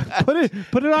it, yeah.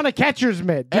 Put it on a catcher's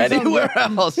mitt. Do something. Anywhere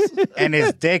else. And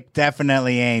his dick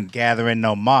definitely ain't gathering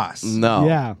no moss. No.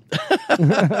 Yeah.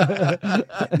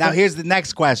 Now, here's the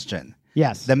next question.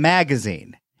 Yes. The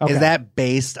magazine, Okay. is that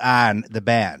based on the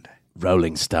band?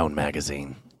 Rolling Stone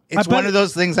magazine. It's bet one of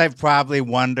those things I've probably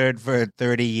wondered for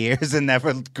 30 years and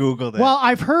never Googled it. Well,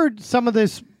 I've heard some of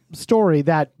this story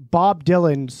that Bob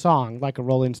Dylan's song, like a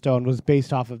Rolling Stone, was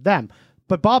based off of them.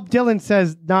 But Bob Dylan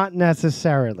says not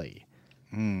necessarily.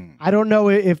 I don't know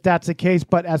if that's the case,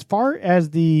 but as far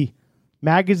as the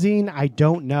magazine, I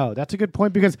don't know. That's a good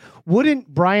point, because wouldn't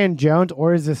Brian Jones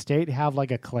or his estate have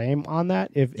like a claim on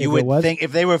that if you it would was? think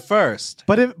if they were first.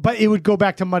 But it would go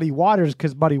back to Muddy Waters,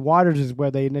 because Muddy Waters is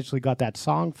where they initially got that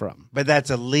song from. But that's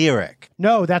a lyric.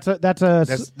 No, that's That's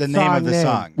the name of the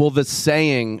song. Well, the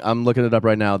saying, I'm looking it up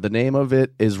right now. The name of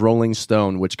it is Rolling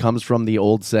Stone, which comes from the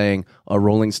old saying, "A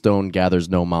Rolling Stone gathers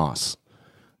no moss."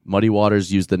 Muddy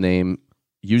Waters used that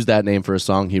name for a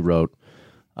song he wrote.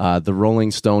 The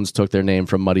Rolling Stones took their name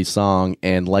from Muddy's song,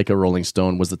 and "Like a Rolling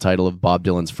Stone" was the title of Bob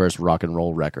Dylan's first rock and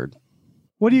roll record.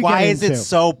 What do you? Why get is into? it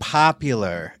so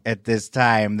popular at this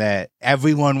time that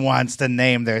everyone wants to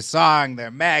name their song,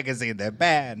 their magazine, their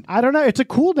band? I don't know. It's a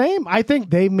cool name. I think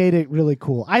they made it really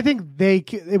cool. I think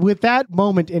with that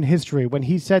moment in history, when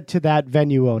he said to that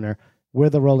venue owner, "We're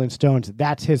the Rolling Stones,"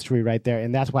 that's history right there.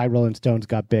 And that's why Rolling Stones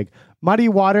got big. Muddy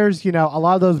Waters, a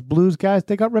lot of those blues guys,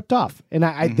 they got ripped off. And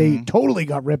they totally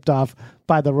got ripped off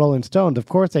by the Rolling Stones. Of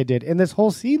course they did. And this whole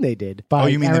scene they did. By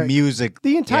You mean the music?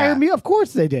 The entire of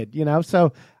course they did,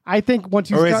 So I think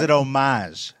once you Or start, is it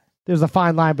homage? there's a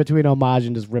fine line between homage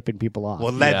and just ripping people off.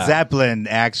 Well, Led Zeppelin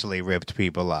actually ripped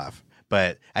people off.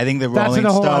 But I think the That's Rolling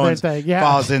a whole other Stones thing, yeah.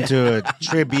 falls into a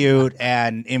tribute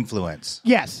and influence.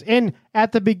 Yes, and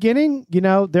at the beginning,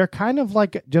 they're kind of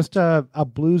like just a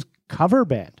blues cover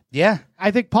band. Yeah.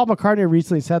 I think Paul McCartney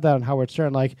recently said that on Howard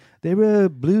Stern, like, they were a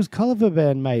blues cover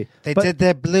band, mate. They did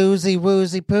their bluesy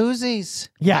woozy poozies.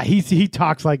 Yeah, he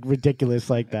talks like ridiculous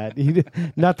like that.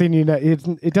 Nothing,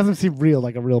 it doesn't seem real,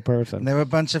 like a real person. They're a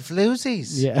bunch of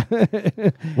floozies. Yeah.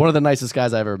 One of the nicest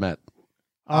guys I ever met.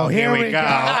 Oh, here we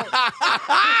go.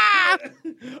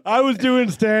 I was doing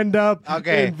stand-up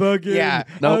Okay. in fucking Yeah.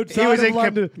 outside He was of in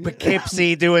London.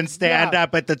 Poughkeepsie doing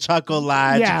stand-up at the Chuckle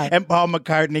Lodge. Yeah. And Paul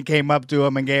McCartney came up to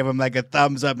him and gave him like a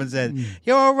thumbs up and said,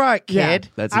 "You're all right, kid."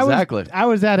 That's I exactly.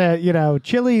 was at a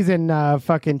Chili's in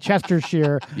fucking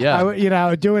Chestershire.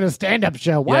 Yeah. Doing a stand-up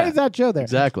show. Why Yeah, is that show there?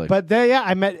 exactly. But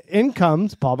I met In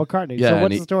Comes Paul McCartney. Yeah, So and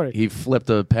what's the story? He flipped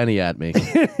a penny at me.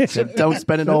 Said, "Don't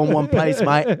spend it all in one place,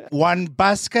 mate." One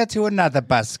busker to another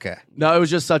busker. No, it was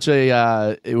just such a.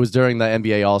 It was during the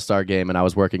NBA All-Star game, and I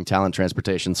was working talent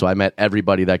transportation, so I met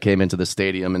everybody that came into the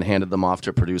stadium and handed them off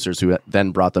to producers, who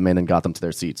then brought them in and got them to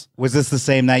their seats. Was this the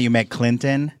same night you met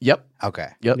Clinton? Yep. Okay.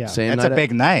 Yep. Yeah. Same That's night. a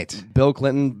big night. Bill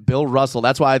Clinton, Bill Russell.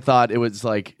 That's why I thought it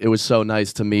was so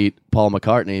nice to meet Paul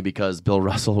McCartney, because Bill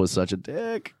Russell was such a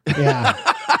dick. Yeah.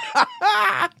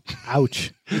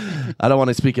 Ouch. I don't want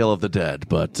to speak ill of the dead,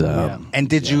 but And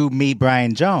did you meet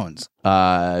Brian Jones?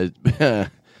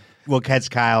 We'll catch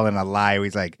Kyle in a lie.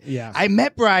 He's like, Yeah. I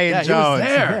met Brian yeah, he Jones was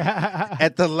there.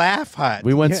 at the Laugh Hut.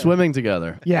 We went swimming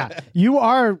together. Yeah. You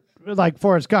are like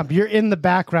Forrest Gump. You're in the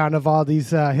background of all these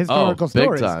historical big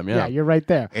stories. time, yeah. You're right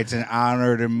there. It's an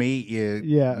honor to meet you,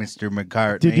 Yeah. Mr.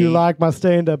 McCartney. Did you like my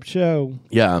stand-up show?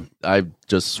 Yeah, I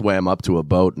just swam up to a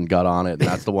boat and got on it, and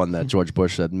that's the one that George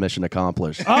Bush said, "Mission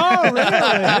accomplished." Oh,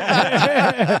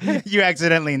 really? You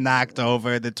accidentally knocked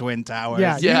over the Twin Towers.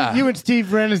 Yeah. Yeah. You and Steve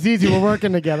Renazizi were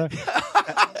working together.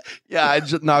 Yeah, I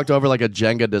just knocked over like a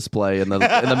Jenga display in the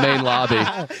main lobby.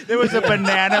 There was a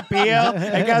banana peel,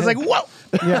 and guy's like, "Whoa!"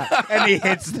 Yeah. And he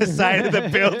hits the side of the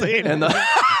building, And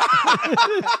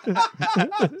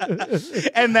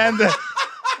and then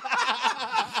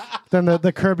Then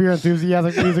the Curb Your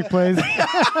Enthusiasm music plays.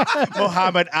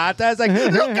 Muhammad Atta is like,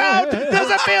 "Look out! There's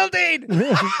a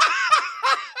building!"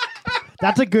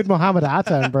 That's a good Muhammad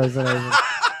Atta impersonation.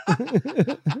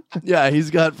 yeah, he's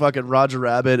got fucking Roger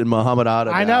Rabbit and Muhammad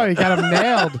Atta. I now. know, he got him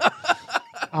nailed.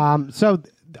 So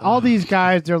all these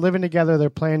guys, they're living together, they're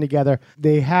playing together.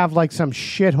 They have like some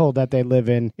shithole that they live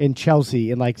in Chelsea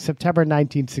in like September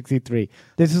 1963.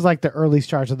 This is like the early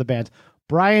starts of the band.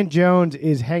 Brian Jones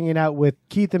is hanging out with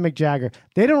Keith and Mick Jagger.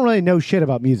 They don't really know shit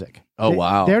about music. Oh,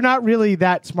 wow. They're not really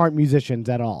that smart musicians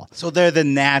at all. So they're the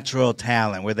natural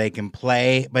talent where they can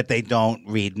play, but they don't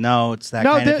read notes, that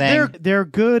kind of thing. They're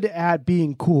good at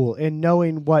being cool and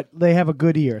knowing what they have a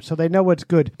good ear, so they know what's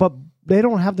good. But they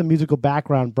don't have the musical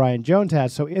background Brian Jones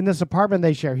has. So in this apartment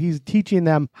they share, he's teaching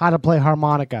them how to play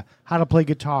harmonica, how to play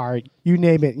guitar, you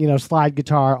name it, slide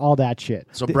guitar, all that shit.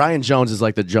 So Brian Jones is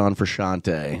like the John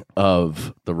Frusciante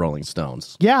of the Rolling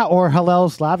Stones. Yeah, or Hillel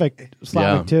Slavic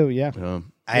too, yeah.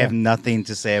 I have nothing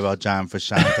to say about John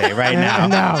Frusciante right now.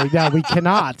 No, we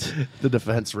cannot. The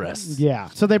defense rests. Yeah.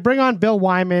 So they bring on Bill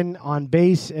Wyman on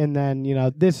bass, and then,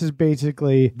 this is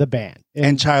basically the band.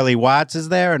 And Charlie Watts is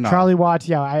there or no? Charlie Watts,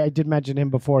 yeah, I did mention him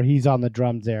before. He's on the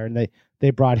drums there, and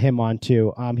they brought him on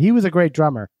too. He was a great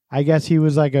drummer. I guess he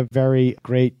was like a very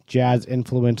great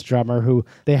jazz-influenced drummer who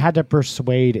they had to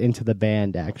persuade into the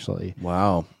band, actually.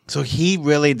 Wow. So he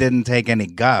really didn't take any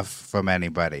guff from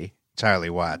anybody. Charlie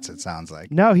Watts, it sounds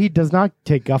like. No, he does not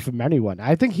take guff from anyone.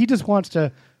 I think he just wants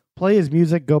to play his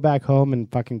music, go back home,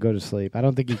 and fucking go to sleep. I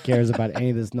don't think he cares about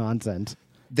any of this nonsense.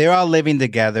 They're all living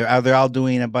together. Are they all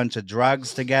doing a bunch of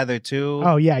drugs together too?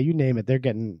 Oh, yeah, you name it. They're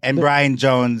getting... And Brian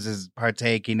Jones is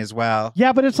partaking as well.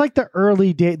 Yeah, but it's like the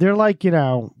early day. They're like,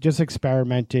 just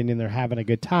experimenting and they're having a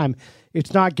good time.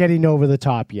 It's not getting over the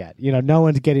top yet. No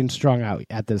one's getting strung out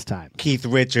at this time. Keith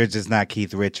Richards is not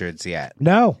Keith Richards yet.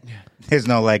 No. There's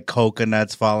no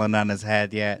coconuts falling on his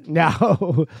head yet.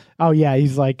 No. Oh, yeah,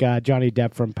 he's like Johnny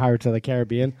Depp from Pirates of the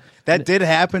Caribbean. That did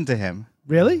happen to him.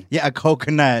 Really? Yeah, a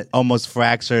coconut almost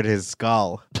fractured his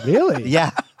skull. Really?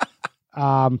 Yeah.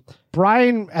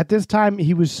 Brian, at this time,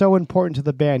 he was so important to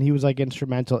the band. He was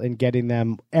instrumental in getting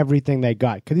them everything they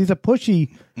got because he's a pushy,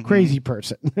 crazy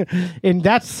person. And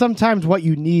that's sometimes what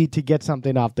you need to get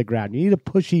something off the ground. You need a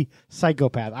pushy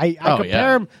psychopath. I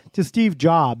compare him to Steve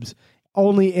Jobs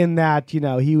only in that,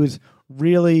 he was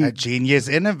really... a genius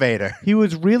innovator. He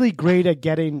was really great at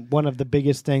getting one of the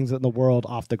biggest things in the world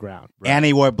off the ground. Right? And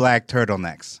he wore black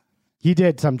turtlenecks. He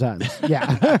did sometimes,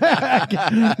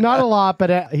 yeah. Not a lot,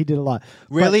 but he did a lot.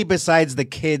 Really, besides the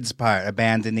kids part,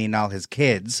 abandoning all his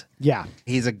kids, yeah,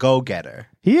 he's a go-getter.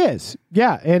 He is,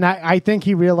 yeah. And I think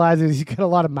he realizes he's got a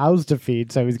lot of mouths to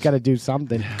feed, so he's got to do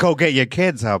something. Go get your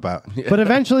kids, how about? But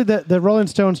eventually the Rolling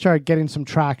Stones started getting some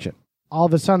traction. All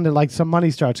of a sudden, some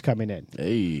money starts coming in.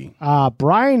 Hey.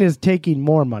 Brian is taking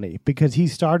more money because he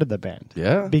started the band.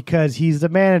 Yeah. Because he's the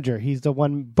manager. He's the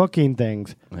one booking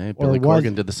things. Hey, Billy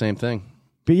Corgan did the same thing.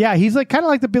 But yeah, he's kind of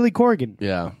like the Billy Corgan.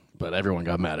 Yeah, but everyone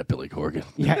got mad at Billy Corgan.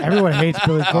 Yeah, everyone hates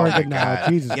Billy Corgan now.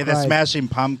 Jesus Christ. The Smashing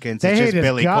Pumpkins. They it's just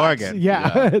Billy guts. Corgan.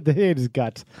 Yeah. They hate his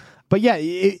guts. But yeah,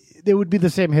 it would be the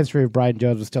same history if Brian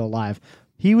Jones was still alive.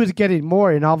 He was getting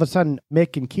more, and all of a sudden,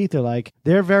 Mick and Keith are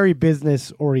they're very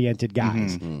business-oriented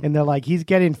guys. Mm-hmm. And they're he's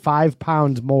getting 5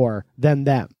 pounds more than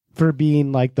them for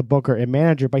being the booker and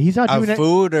manager, but he's not doing it.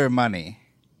 Food or money?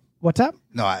 What's up?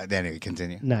 No, anyway,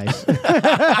 continue. Nice.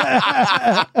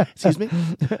 Excuse me?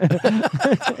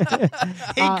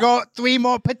 He got 3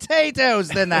 more potatoes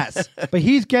than us. But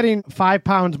he's getting 5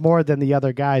 pounds more than the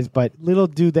other guys, but little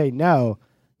do they know,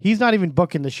 he's not even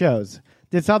booking the shows.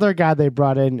 This other guy they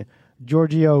brought in,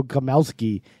 Giorgio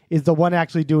Gomelski, is the one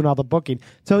actually doing all the booking.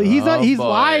 So he's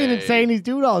lying and saying he's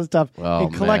doing all this stuff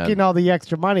and collecting all the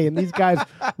extra money. And these guys,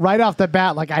 right off the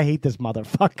bat, I hate this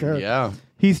motherfucker. Yeah.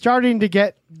 He's starting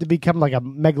to become a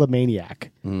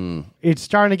megalomaniac. Mm. It's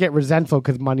starting to get resentful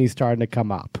because money's starting to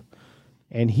come up.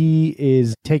 And he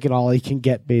is taking all he can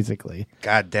get, basically.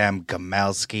 Goddamn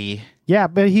Gomelski. Yeah,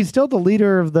 but he's still the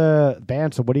leader of the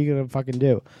band, so what are you going to fucking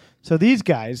do? So these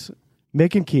guys,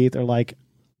 Mick and Keith, are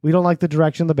we don't like the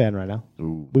direction of the band right now.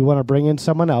 Ooh. We want to bring in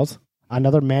someone else,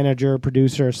 another manager,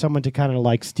 producer, someone to kind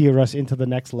of steer us into the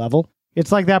next level.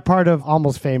 It's like that part of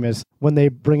Almost Famous when they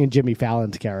bring in Jimmy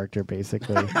Fallon's character,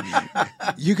 basically.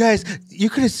 You guys, you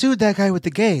could have sued that guy with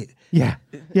the gate. Yeah.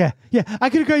 I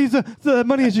could have got you the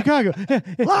money in Chicago.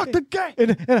 Lock the gate.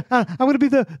 And I'm going to be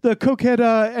the cokehead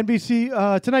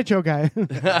NBC Tonight Show guy.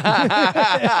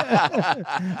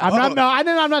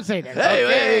 I'm not saying that.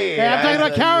 Hey, I'm talking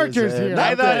about characters here.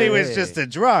 I thought he was just a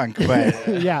drunk,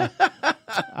 but yeah.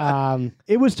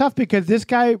 It was tough because this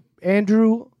guy,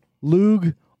 Andrew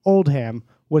Loog Oldham,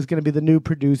 was going to be the new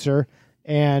producer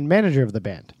and manager of the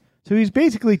band. So he's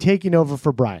basically taking over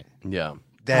for Brian. Yeah.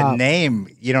 That name,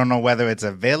 you don't know whether it's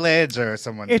a village or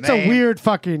someone's name. It's a weird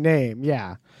fucking name,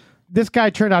 yeah. This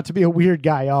guy turned out to be a weird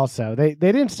guy also. They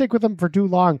didn't stick with him for too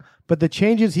long, but the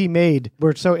changes he made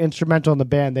were so instrumental in the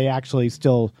band, they actually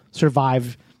still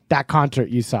survived that concert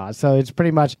you saw. So it's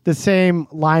pretty much the same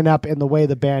lineup in the way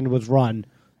the band was run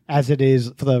as it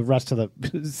is for the rest of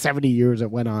the 70 years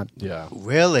it went on. Yeah.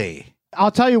 Really?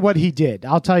 I'll tell you what he did.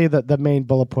 I'll tell you the main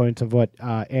bullet points of what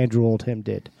Andrew Oldham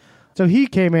did. So he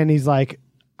came in, he's like,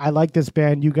 I like this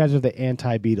band. You guys are the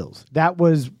anti-Beatles. That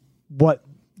was what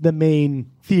the main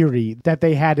theory that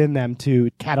they had in them to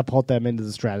catapult them into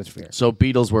the stratosphere. So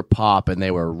Beatles were pop and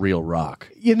they were real rock.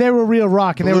 And they were real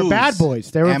rock, and they were Blues bad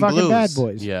boys. They were and fucking blues. bad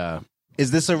boys. Yeah.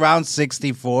 Is this around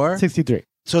 64? 63.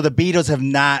 So the Beatles have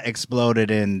not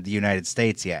exploded in the United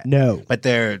States yet. No. But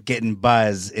they're getting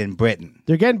buzz in Britain.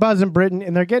 They're getting buzz in Britain,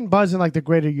 and they're getting buzz in like the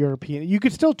greater European. You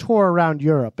could still tour around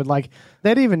Europe, and like they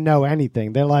didn't even know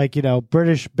anything. They're like,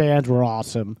 British bands were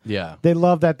awesome. Yeah. They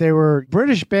loved that they were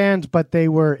British bands, but they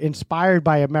were inspired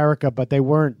by America, but they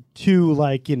weren't too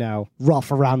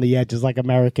rough around the edges like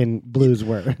American blues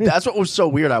were. That's what was so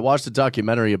weird. I watched a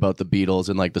documentary about the Beatles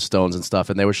and like the Stones and stuff,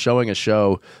 and they were showing a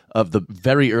show of the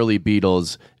very early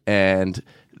Beatles, and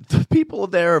the people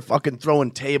there are fucking throwing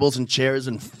tables and chairs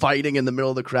and fighting in the middle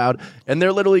of the crowd, and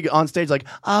they're literally on stage like,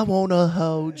 I wanna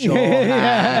hold your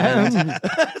hand.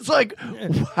 It's like,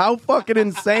 how fucking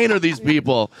insane are these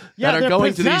people that are they're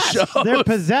going to these possessed. shows? They're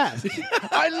possessed.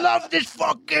 I love this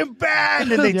fucking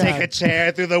band. And they take a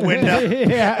chair through the window.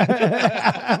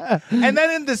 Yeah. And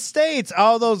then in the States,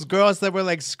 all those girls that were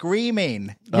like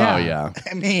screaming. Oh, yeah.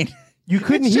 I mean, You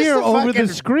couldn't it's just hear a over the fucking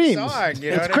screams. song,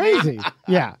 you know It's what I mean? crazy.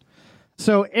 Yeah.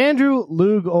 So Andrew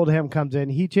Loog Oldham comes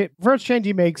in. First change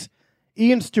he makes,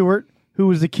 Ian Stewart, who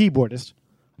was the keyboardist,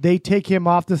 they take him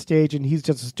off the stage, and he's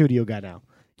just a studio guy now.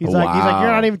 He's like,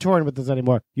 you're not even touring with us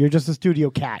anymore. You're just a studio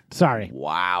cat. Sorry.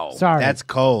 Wow. Sorry. That's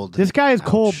cold. This guy is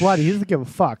cold-blooded. He doesn't give a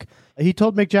fuck. He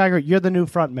told Mick Jagger, you're the new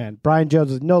front man. Brian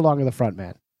Jones is no longer the front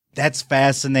man. That's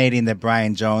fascinating that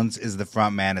Brian Jones is the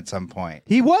front man at some point.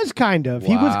 He was kind of.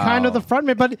 He was kind of the front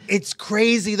man, but It's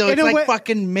crazy, though. In It's a like way-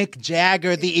 fucking Mick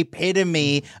Jagger, the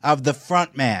epitome of the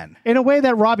front man. in a way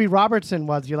that Robbie Robertson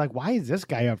was, you're like, why is this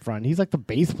guy up front? He's like the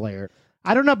bass player.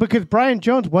 I don't know, because Brian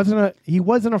Jones wasn't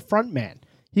a front man.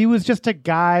 He was just a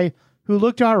guy who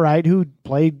looked all right, who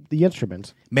played the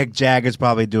instruments. Mick Jagger's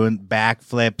probably doing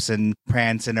backflips and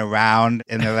prancing around,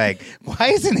 and they're like, why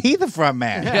isn't he the front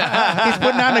man? He's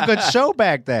putting on a good show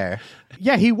back there.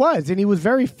 Yeah, he was, and he was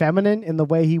very feminine in the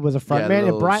way he was a front man.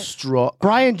 And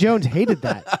Brian Jones hated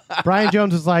that. Brian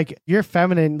Jones was like, "You're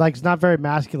feminine, like it's not very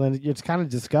masculine. It's kind of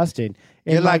disgusting."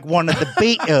 And You're like one of the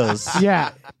Beatles.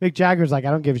 yeah, Mick Jagger's like,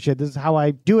 "I don't give a shit. This is how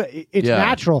I do it. It's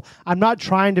natural. I'm not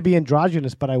trying to be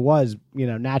androgynous, but I was,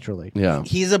 naturally." Yeah.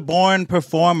 He's a born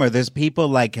performer. There's people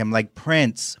like him, like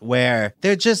Prince, where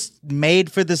they're just made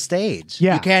for the stage.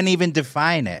 Yeah. You can't even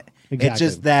define it. Exactly. It's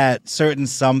just that certain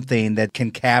something that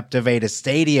can captivate a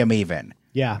stadium even.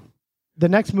 Yeah. The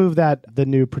next move that the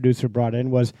new producer brought in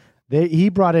was he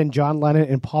brought in John Lennon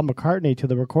and Paul McCartney to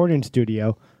the recording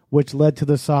studio, which led to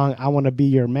the song I Want to Be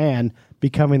Your Man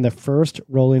becoming the first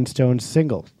Rolling Stones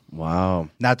single. Wow.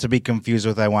 Not to be confused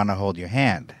with I Want to Hold Your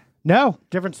Hand. No,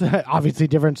 obviously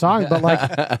different song, but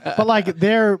like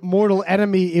their mortal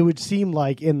enemy, it would seem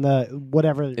like in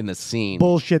the scene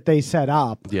bullshit they set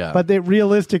up. Yeah. But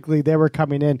realistically, they were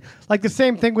coming in like the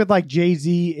same thing with like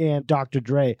Jay-Z and Dr.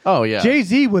 Dre. Oh, yeah.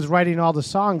 Jay-Z was writing all the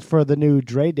songs for the new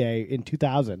Dre Day in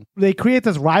 2000. They create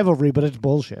this rivalry, but it's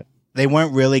bullshit. They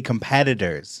weren't really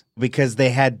competitors because they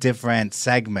had different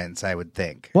segments, I would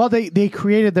think. Well, they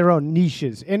created their own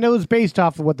niches, and it was based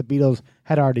off of what the Beatles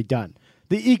had already done.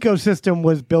 The ecosystem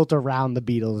was built around the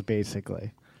Beatles,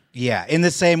 basically. Yeah, in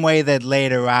the same way that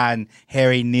later on,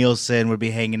 Harry Nilsson would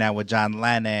be hanging out with John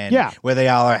Lennon. Yeah. Where they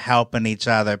all are helping each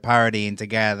other, partying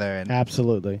together. And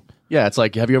Absolutely. Yeah, it's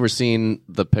like, have you ever seen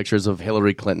the pictures of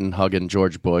Hillary Clinton hugging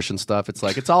George Bush and stuff? It's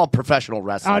like, it's all professional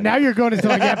wrestling. Oh, now you're going into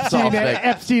like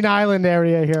Epstein Island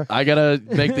area here. I got to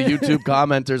make the YouTube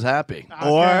commenters happy.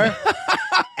 Or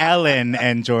Ellen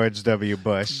and George W.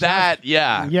 Bush. That,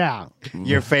 yeah. Yeah.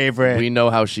 Your favorite. We know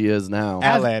how she is now.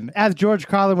 Ellen. As George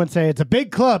Carlin would say, it's a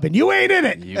big club and you ain't in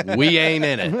it. We ain't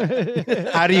in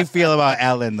it. How do you feel about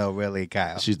Ellen, though, really,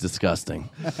 Kyle? She's disgusting.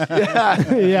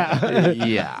 Yeah.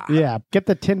 Yeah. Yeah. Get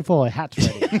the tin full of hats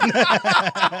ready. Get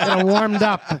them warmed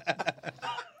up.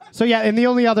 So yeah, and the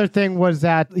only other thing was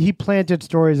that he planted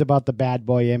stories about the bad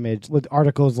boy image with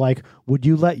articles like, "Would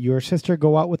you let your sister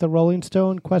go out with a Rolling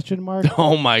Stone?" ?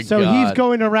 Oh my God. So he's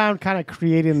going around kind of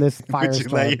creating this Would you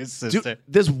let firestorm. your sister? Dude,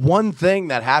 there's one thing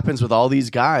that happens with all these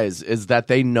guys is that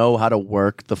they know how to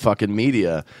work the fucking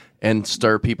media and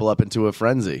stir people up into a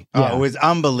frenzy. Oh, it was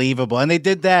unbelievable. And they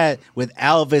did that with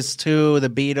Elvis, too, the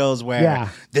Beatles, where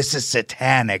this is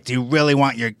satanic. Do you really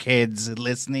want your kids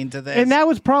listening to this? And that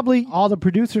was probably all the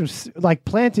producers like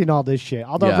planting all this shit.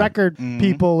 All the record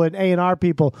people and A&R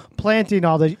people planting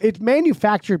all this. It's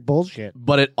manufactured bullshit.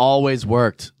 But it always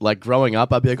worked. Like growing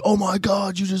up, I'd be like, oh my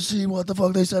God, you just see what the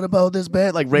fuck they said about this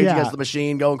band? Like Rage Against the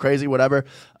Machine, going crazy, whatever.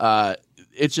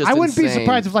 it's just I wouldn't be insane.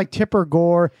 surprised if like Tipper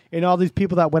Gore and all these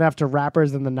people that went after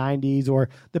rappers in the 90s, or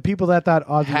the people that thought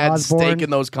Ozzy had Osbourne stake in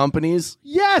those companies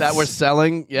yes that were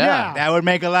selling. Yeah. That would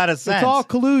make a lot of sense. it's all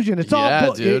collusion. It's Yeah,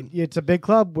 all dude. it's a big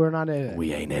club. We're not in it.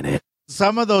 We ain't in it.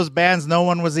 Some of those bands no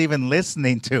one was even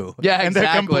listening to. Yeah, And they're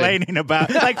exactly. complaining about,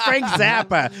 like Frank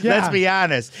Zappa. Yeah. Let's be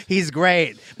honest. He's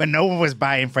great, but no one was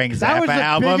buying Frank That Zappa was the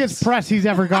albums. biggest press he's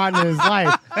ever gotten in his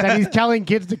life. That he's telling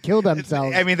kids to kill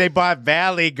themselves. I mean, they bought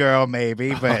Valley Girl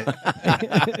maybe, but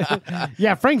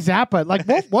Yeah, Frank Zappa. Like,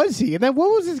 what was he? And then what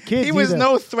was his kid? he was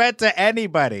no threat to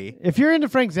anybody. If you're into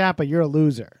Frank Zappa, you're a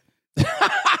loser.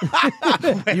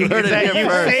 You heard Is it that here you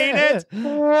first. saying it?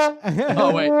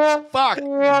 Oh, wait. Fuck.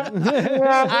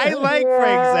 I like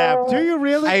Frank Zappa. Do you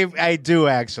really? I do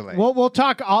actually. We'll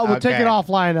talk. We'll take Okay. it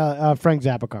offline. Frank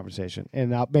Zappa conversation,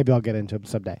 and maybe I'll get into him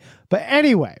someday. But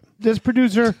anyway, this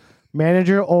producer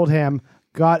manager Oldham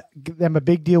got them a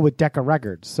big deal with Decca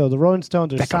Records. So the Rolling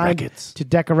Stones are Decca signed Records. to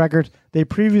Decca Records. They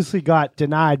previously got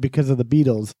denied because of the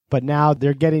Beatles, but now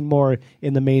they're getting more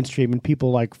in the mainstream, and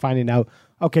people like finding out.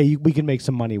 Okay, we can make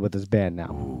some money with this band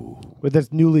now, with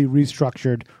this newly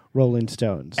restructured Rolling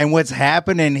Stones. And what's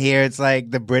happening here, it's like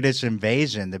the British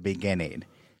invasion, the beginning.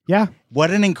 Yeah.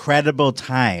 What an incredible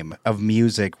time of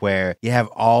music where you have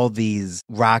all these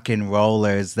rock and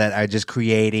rollers that are just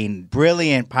creating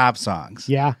brilliant pop songs.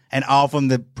 Yeah. And all from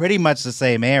the pretty much the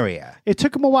same area. It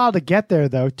took them a while to get there,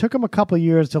 though. It took them a couple of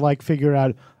years to like figure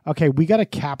out, okay, we got to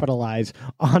capitalize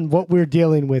on what we're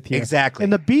dealing with here. Exactly.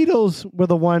 And the Beatles were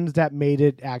the ones that made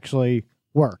it actually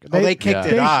work. They kicked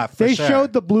it off, for They sure.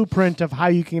 showed the blueprint of how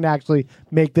you can actually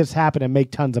make this happen and make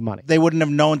tons of money. They wouldn't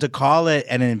have known to call it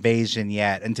an invasion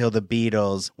yet until the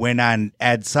Beatles went on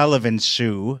Ed Sullivan's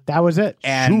shoe. That was it.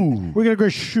 And We're going to go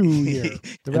shoe here.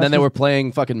 And then they were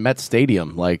playing fucking Met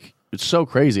Stadium. Like, it's so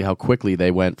crazy how quickly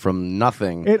they went from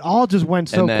nothing. It all just went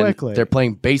so and then quickly. They're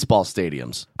playing baseball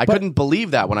stadiums. I couldn't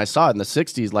believe that when I saw it in the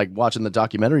 60s, like watching the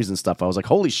documentaries and stuff. I was like,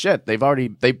 holy shit, they've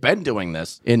been doing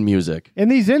this in music.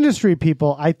 And these industry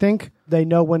people, I think they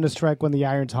know when to strike when the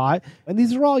iron's hot. And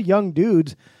these are all young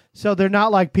dudes, so they're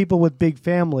not like people with big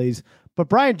families. But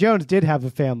Brian Jones did have a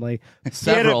family. he had a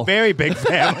Several. very big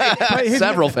family. But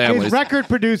Several families. His record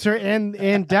producer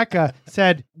and Decca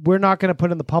said, we're not going to put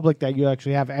in the public that you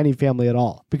actually have any family at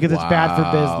all because it's bad for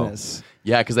Wow. business.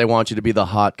 Yeah, because they want you to be the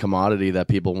hot commodity that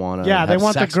people want to Yeah, they have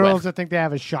want the sex girls with. to think they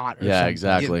have a shot. Or Yeah, something.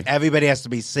 exactly. Everybody has to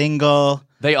be single.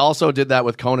 They also did that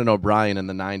with Conan O'Brien in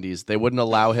the 90s. They wouldn't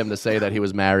allow him to say that he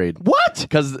was married. What?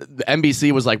 Because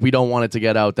NBC was like, we don't want it to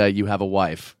get out that you have a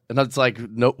wife. And that's like,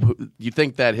 no, you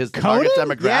think that his target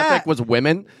Conan? demographic Yeah. was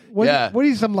women? What, yeah. what are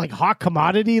you, some like hot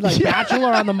commodity, like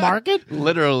bachelor on the market?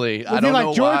 Literally. I Was he don't like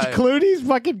know George why. Clooney's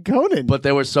fucking Conan? But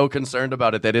they were so concerned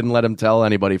about it, they didn't let him tell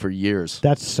anybody for years.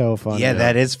 That's so funny. Yeah,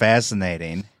 that is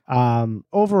fascinating.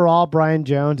 Overall, Brian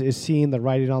Jones is seeing the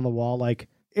writing on the wall. Like,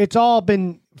 it's all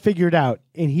been figured out,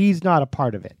 and he's not a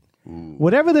part of it.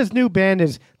 Whatever this new band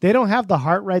is, they don't have the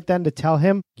heart right then to tell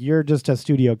him, you're just a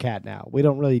studio cat now. We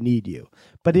don't really need you.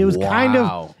 But it was kind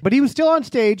Wow. of, but he was still on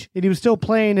stage, and he was still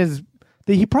playing his,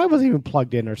 he probably wasn't even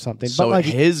plugged in or something. So but like,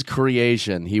 his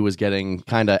creation, he was getting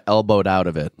kind of elbowed out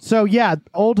of it. so yeah,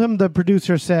 Oldham, the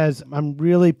producer, says, I'm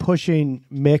really pushing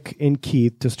Mick and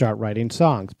Keith to start writing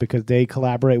songs because they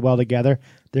collaborate well together.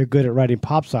 They're good at writing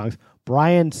pop songs.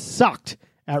 Brian sucked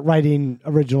at writing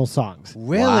original songs.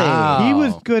 Really? Wow. He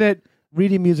was good at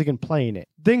reading music and playing it.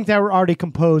 Things that were already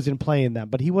composed and playing them,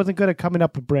 but he wasn't good at coming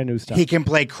up with brand new stuff. He can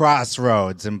play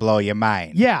Crossroads and blow your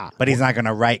mind. Yeah. But he's not going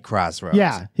to write Crossroads.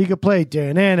 Yeah, he could play. This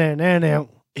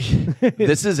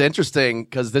is interesting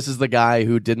because this is the guy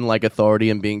who didn't like authority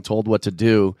and being told what to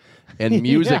do. And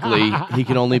musically, he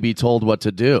can only be told what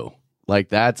to do. Like,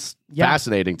 that's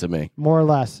fascinating to me. More or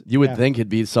less. You would Yeah. think he'd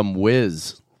be some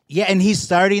whiz. Yeah, and he's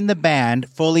starting the band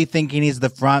fully thinking he's the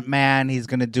front man. He's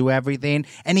going to do everything.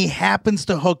 And he happens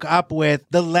to hook up with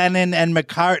the Lennon and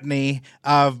McCartney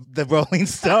of the Rolling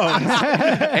Stones.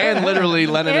 And literally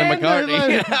Lennon and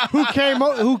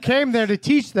McCartney. who came there to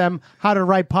teach them how to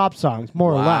write pop songs,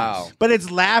 more or Wow. less. But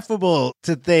it's laughable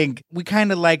to think we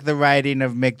kind of like the writing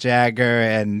of Mick Jagger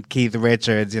and Keith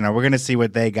Richards. You know, we're going to see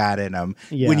what they got in them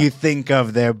Yeah. when you think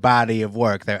of their body of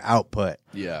work, their output.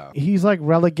 Yeah. He's like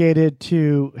relegated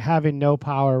to having no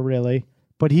power, really.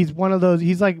 But he's one of those.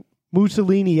 He's like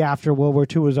Mussolini after World War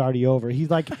II was already over. He's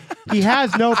like he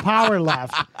has no power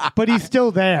left, but he's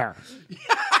still there.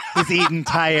 He's eating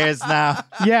tires now.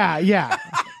 Yeah.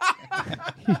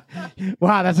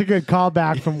 Wow, that's a good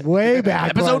callback from way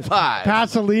back. Episode when. 5.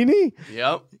 Pasolini?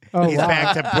 Yep. Oh, He's wow.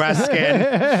 back to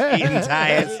Bruskin, eating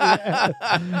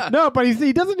tires. No, but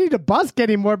he doesn't need to busk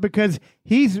anymore because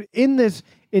he's in this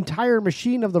entire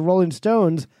machine of the Rolling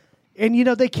Stones. And,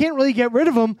 they can't really get rid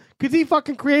of him because he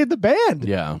fucking created the band.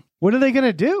 Yeah. What are they going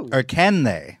to do? Or can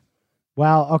they?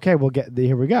 Well, okay,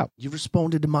 here we go. You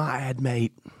responded to my ad,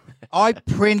 mate. I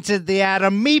printed the ad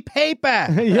on me paper.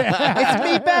 Yeah. It's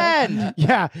me band.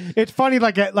 Yeah, it's funny,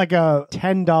 like a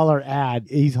 $10 ad.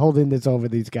 He's holding this over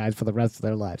these guys for the rest of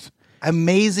their lives.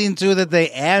 Amazing, too, that they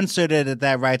answered it at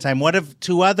that right time. What if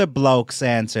 2 other blokes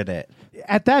answered it?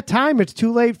 At that time, it's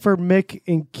too late for Mick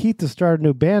and Keith to start a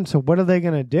new band, so what are they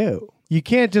going to do? You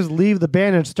can't just leave the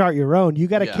band and start your own. You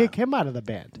got to kick him out of the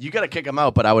band. You got to kick him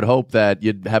out, but I would hope that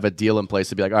you'd have a deal in place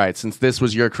to be like, all right, since this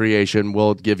was your creation,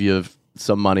 we'll give you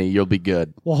some money. You'll be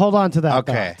good. Well, hold on to that.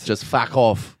 Okay. Just fuck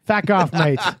off. Fuck off,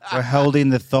 mates. We're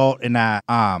holding the thought in our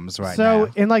arms right now.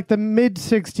 So in like the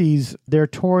mid-'60s, they're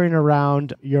touring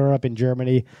around Europe and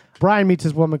Germany. Brian meets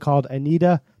this woman called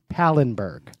Anita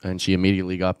Pallenberg. And she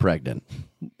immediately got pregnant.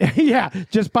 Yeah,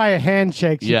 just by a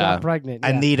handshake, she got pregnant.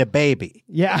 I need a baby.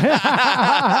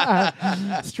 Yeah.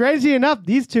 Strangely enough,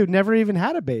 these two never even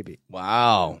had a baby.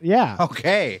 Wow. Yeah.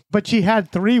 Okay. But she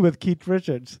had 3 with Keith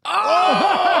Richards.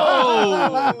 Oh!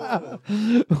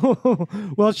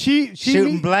 Well, she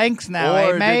shooting blanks now,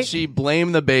 or mate? did she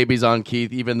blame the babies on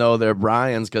Keith even though they're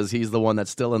Brian's because he's the one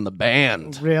that's still in the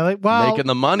band? Really? Well, making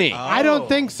the money. I don't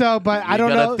think so, but I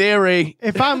don't got know. a theory.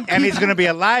 If I'm and he's going to be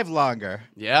alive longer.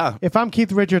 Yeah. If I'm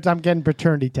Keith Richards, I'm getting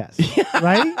paternity tests,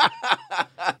 right?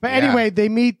 But anyway, they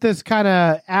meet this kind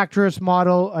of actress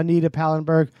model, Anita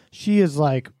Pallenberg. She is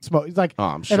like,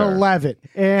 I'm sure. an 11,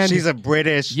 and She's a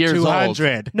British Years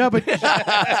 200. no, but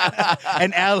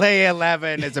An LA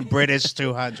 11 is a British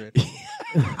 200.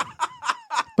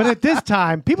 but at this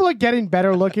time, people are getting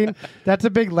better looking. That's a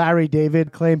big Larry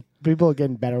David claim. People are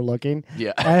getting better looking.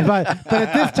 Yeah. But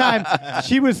at this time,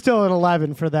 she was still an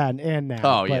 11 for then and now.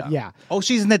 Oh, But yeah. Oh,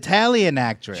 she's an Italian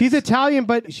actress. She's Italian,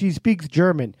 but she speaks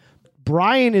German.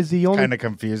 Brian is the only kind of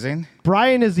confusing.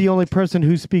 Brian is the only person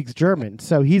who speaks German,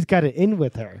 so he's got it in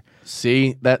with her.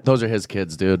 See, those are his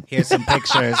kids, dude. Here's some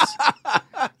pictures.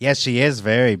 Yes, she is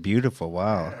very beautiful.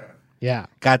 Wow. Yeah.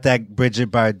 Got that Bridget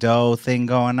Bardot thing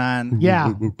going on.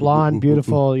 Yeah. Blonde,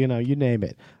 beautiful, you name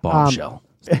it. Bombshell.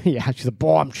 Yeah, she's a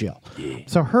bombshell. Yeah.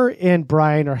 So her and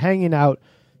Brian are hanging out.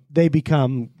 They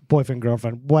become boyfriend,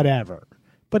 girlfriend, whatever.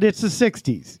 But it's the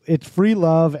 60s. It's free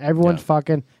love. Everyone's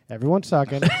fucking. Everyone's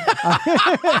sucking.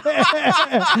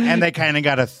 And they kind of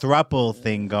got a thruple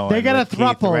thing going. They got a with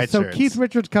thruple. Keith So Richards. Keith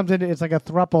Richards comes in. It's like a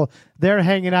thruple. They're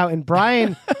hanging out. And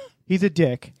Brian, he's a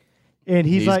dick. And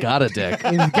he's like, got a dick.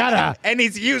 And he's got a. And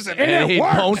he's using it. And he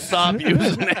works. won't stop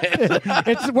using it.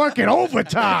 It's working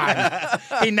overtime.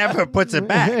 He never puts it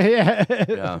back.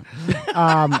 Yeah.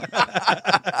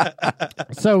 Yeah.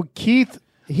 So Keith,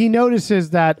 he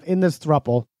notices that in this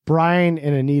throuple, Brian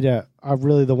and Anita are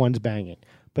really the ones banging.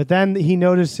 But then he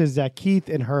notices that Keith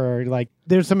and her,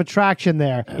 there's some attraction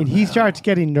there. And he starts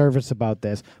getting nervous about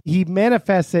this. He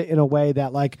manifests it in a way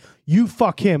that, you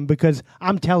fuck him because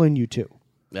I'm telling you to.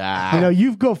 Ah.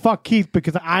 You go fuck Keith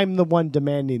because I'm the one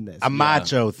demanding this. A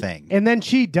macho thing. And then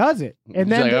she does it. And He's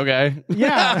then like, okay.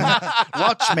 Yeah.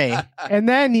 Watch me. And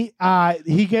then he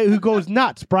goes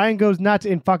nuts. Brian goes nuts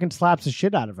and fucking slaps the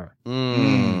shit out of her.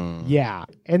 Yeah.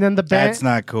 And then the band. That's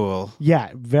not cool. Yeah,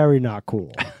 very not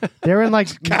cool. They're in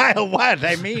Kyle, what?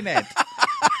 I mean it.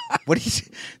 What do you?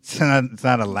 It's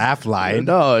not a laugh line.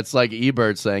 No, it's like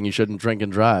Ebert saying you shouldn't drink and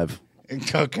drive.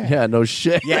 Okay. Yeah, no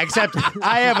shit. Yeah, except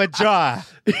I have a jaw.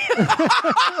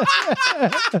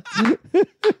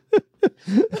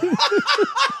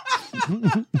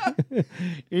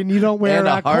 And you don't wear And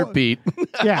a heartbeat.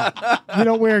 Yeah. You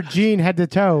don't wear jean head to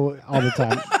toe all the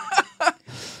time.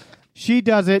 She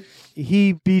does it.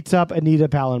 He beats up Anita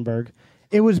Pallenberg.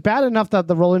 It was bad enough that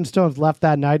the Rolling Stones left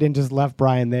that night and just left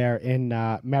Brian there in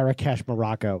Marrakesh,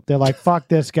 Morocco. They're like, fuck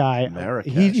this guy.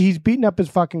 Marrakesh. He's beating up his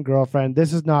fucking girlfriend.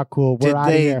 This is not cool. We're Did out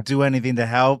of they here. do anything to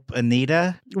help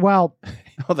Anita? Well,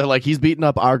 Oh, they're like, he's beating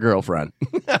up our girlfriend.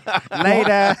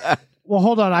 Later. well,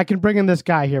 hold on. I can bring in this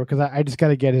guy here because I just got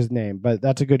to get his name. But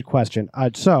that's a good question.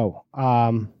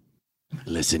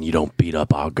 Listen, you don't beat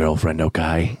up our girlfriend,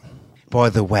 okay? By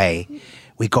the way,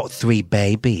 we got 3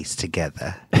 babies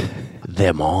together.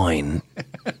 They're mine.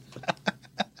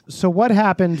 So what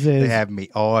happens is They have me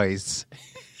eyes.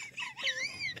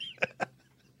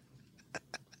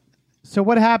 So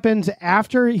what happens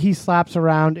after he slaps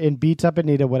around and beats up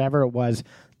Anita, whatever it was,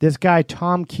 this guy,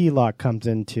 Tom Keylock, comes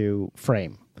into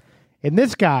frame. And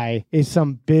this guy is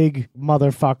some big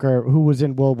motherfucker who was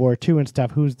in World War II and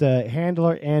stuff, who's the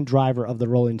handler and driver of the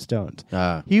Rolling Stones.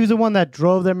 He was the one that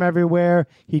drove them everywhere.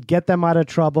 He'd get them out of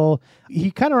trouble.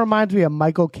 He kind of reminds me of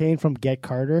Michael Caine from Get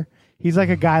Carter. He's like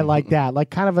a guy like that, like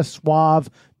kind of a suave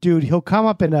dude. He'll come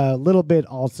up in a little bit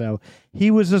also.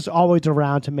 He was just always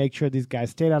around to make sure these guys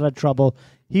stayed out of trouble.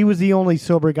 He was the only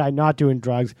sober guy not doing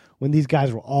drugs when these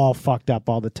guys were all fucked up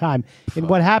all the time. And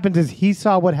what happens is he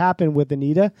saw what happened with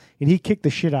Anita, and he kicked the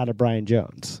shit out of Brian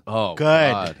Jones. Oh,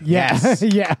 Good. God. Yes.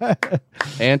 Yeah.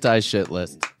 Anti-shit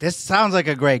list. This sounds like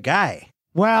a great guy.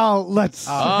 Well, let's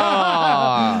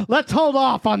let's hold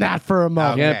off on that for a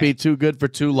moment. Okay. Can't be too good for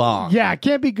too long. Yeah,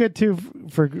 can't be good too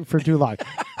for too long.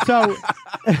 So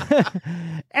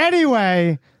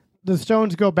anyway, the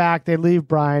Stones go back. They leave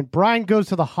Brian. Brian goes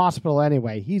to the hospital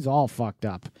anyway. He's all fucked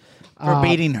up. For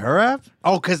beating her up?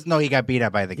 Oh, because he got beat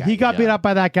up by the guy. He got beat up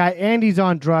by that guy, and he's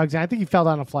on drugs. And I think he fell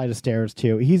down a flight of stairs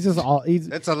too. He's just all.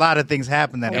 That's a lot of things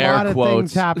happen that a Air lot of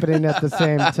quotes. things happening at the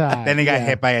same time. Then he got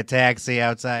hit by a taxi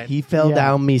outside. He fell Yeah.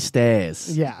 down me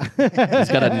stairs. Yeah. He's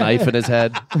got a knife in his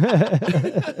head.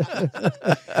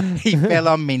 He fell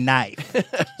on me knife.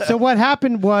 So what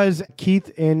happened was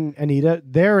Keith and Anita,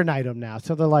 they're an item now.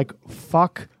 So they're like,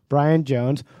 fuck Brian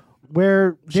Jones.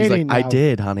 We're She's dating like, now. I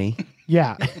did, honey.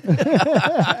 Yeah. He's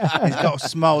got a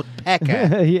small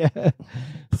pecker. Yeah.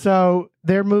 So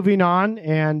they're moving on.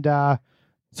 And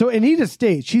so Anita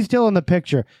stays. She's still in the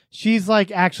picture. She's like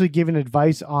actually giving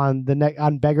advice on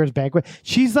on Beggar's Banquet.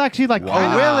 She's actually like,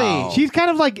 Wow. Really? She's kind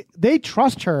of like, they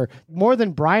trust her more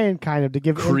than Brian kind of to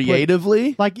give input.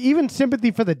 Creatively? Like even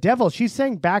Sympathy for the Devil. She's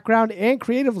saying background and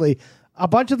creatively. A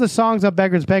bunch of the songs on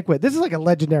Beggar's Banquet. This is like a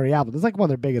legendary album. This is like one of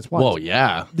their biggest ones. Whoa,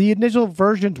 yeah. The initial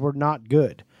versions were not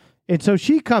good. And so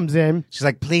she comes in. She's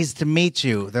like, pleased to meet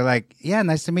you. They're like, yeah,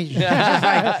 nice to meet you. She's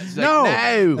like, no,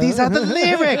 no. these are the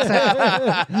lyrics.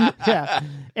 Yeah.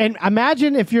 And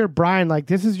imagine if you're Brian, like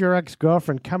this is your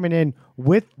ex-girlfriend coming in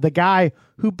with the guy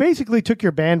who basically took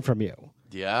your band from you.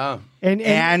 Yeah.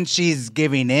 And she's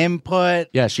giving input.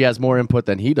 Yeah, she has more input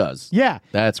than he does. Yeah.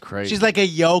 That's crazy. She's like a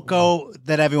Yoko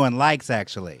that everyone likes,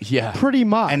 actually. yeah. Pretty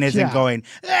much. And isn't going,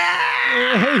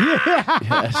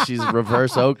 Yeah, she's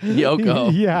reverse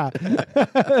Yoko. Yeah.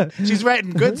 she's writing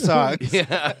good songs.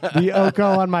 The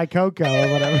Oko on my Coco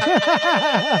or whatever.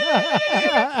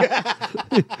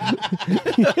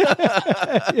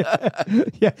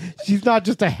 Yeah. She's not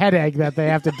just a headache that they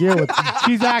have to deal with.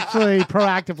 She's actually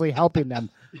proactively helping them.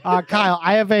 Kyle,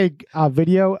 I have a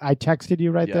video I texted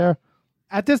you right there.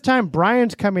 At this time,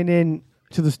 Brian's coming in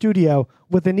to the studio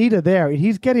with Anita there, and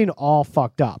he's getting all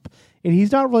fucked up. And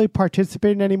he's not really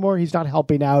participating anymore. He's not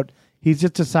helping out. He's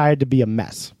just decided to be a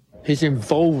mess. His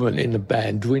involvement in the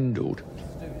band dwindled.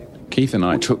 Keith and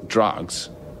I took drugs.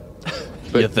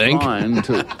 But You think? Brian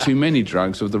took too many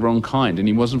drugs of the wrong kind, and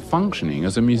he wasn't functioning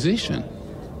as a musician.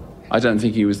 I don't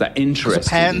think he was that interested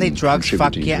apparently in drugs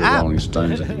fuck contributing you to the up. Rolling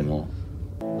Stones anymore.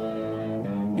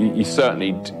 He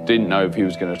certainly didn't know if he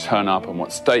was going to turn up and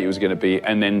what state he was going to be,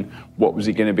 and then what was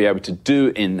he going to be able to do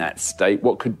in that state?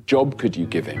 What job could you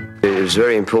give him? It was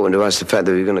very important to us, the fact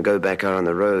that we were going to go back out on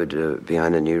the road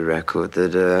behind a new record,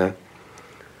 that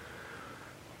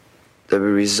we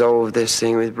resolved this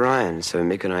thing with Brian. So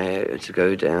Mick and I had to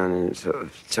go down and sort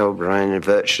of tell Brian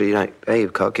virtually, like, hey,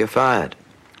 Cock, you're fired.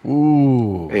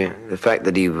 Ooh. Yeah, the fact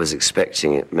that he was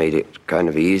expecting it made it kind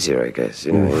of easier, I guess.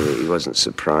 You know, he wasn't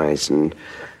surprised, and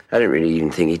I didn't really even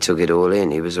think he took it all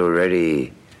in. He was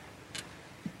already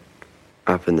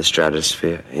up in the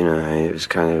stratosphere. You know, it was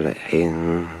kind of like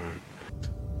him.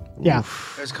 Yeah.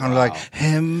 It was kind of like,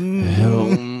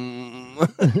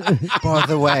 by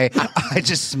the way, I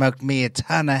just smoked me a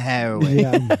ton of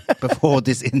heroin before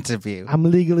this interview. I'm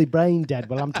legally brain dead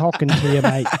while I'm talking to you,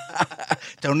 mate.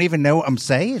 Don't even know what I'm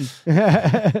saying.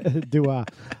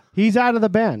 He's out of the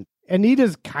band.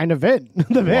 Anita's kind of in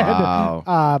the band.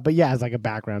 Wow. But yeah, as like a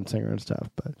background singer and stuff.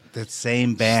 But The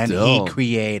same band Still. he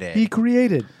created. he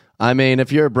created. I mean,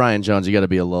 if you're Brian Jones, you got to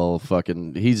be a little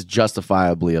fucking. He's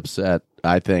justifiably upset.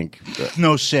 I think.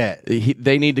 No shit.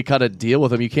 They need to cut a deal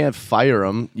with him. You can't fire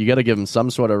him. You got to give him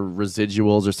some sort of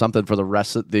residuals or something for the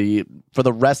rest of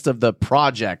the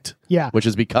project. Yeah. Which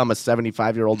has become a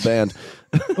 75-year-old band.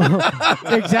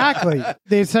 Exactly.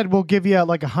 They said we'll give you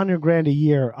like $100,000 a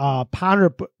year,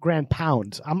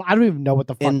 £100,000. I don't even know what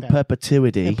the fuck In that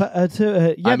perpetuity.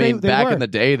 yeah, I mean, they back were. in the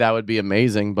day, that would be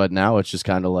amazing, but now it's just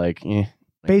kind of like, eh.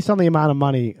 Based on the amount of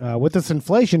money with this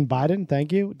inflation, Biden.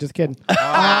 Thank you. Just kidding.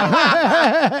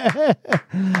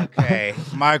 Okay.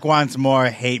 Mark wants more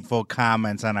hateful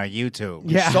comments on our YouTube.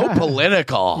 Yeah. So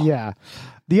political. Yeah.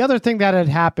 The other thing that had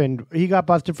happened, he got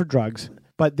busted for drugs,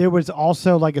 but there was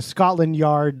also like a Scotland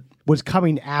Yard was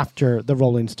coming after the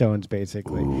Rolling Stones,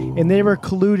 basically. And they were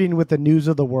colluding with the News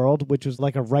of the World, which was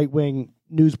like a right-wing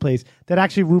news place that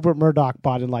actually Rupert Murdoch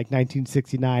bought in like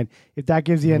 1969. If that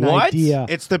gives you an idea.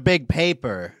 It's the big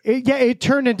paper. It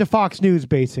turned into Fox News,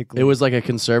 basically. It was like a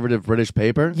conservative British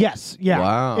paper? Yes, yeah.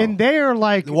 Wow. And they are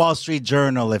like... The Wall Street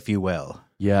Journal, if you will.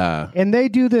 Yeah. And they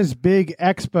do this big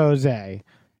expose. It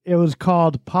was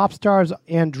called Pop Stars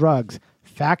and Drugs,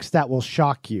 Facts That Will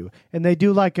Shock You. And they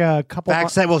do like a couple...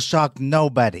 Facts that will shock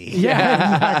nobody.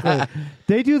 Yeah, exactly.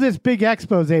 They do this big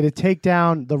expose to take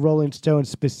down the Rolling Stones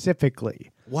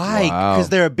specifically. Why? Because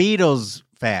they're a Beatles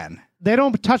fan. They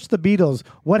don't touch the Beatles.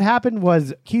 What happened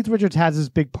was Keith Richards has this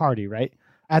big party, right?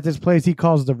 At this place he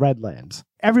calls the Redlands.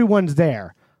 Everyone's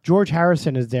there. George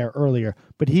Harrison is there earlier,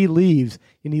 but he leaves,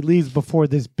 and he leaves before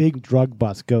this big drug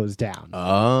bust goes down.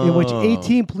 Oh. In which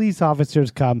 18 police officers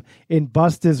come and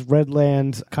bust this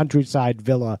Redlands countryside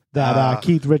villa that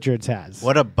Keith Richards has.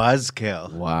 What a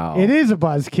buzzkill. Wow. It is a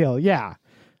buzzkill, yeah.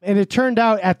 And it turned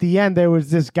out at the end there was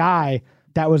this guy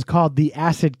that was called the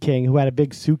Acid King who had a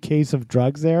big suitcase of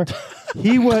drugs there.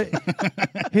 He was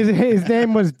his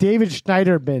name was David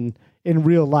Schneiderman in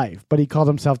real life, but he called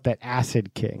himself the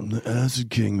Acid King. The Acid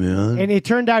King, man. And it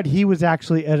turned out he was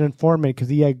actually an informant because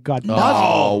he had got busted.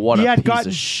 Oh, what he a had piece gotten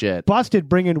of shit. busted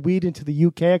bringing weed into the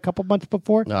UK a couple months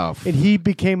before. Oh, and he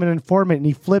became an informant, and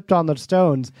he flipped on the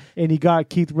Stones, and he got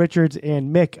Keith Richards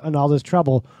and Mick in all this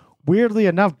trouble. Weirdly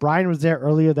enough, Brian was there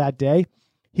earlier that day.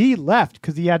 He left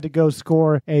because he had to go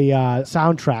score a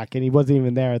soundtrack, and he wasn't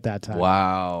even there at that time.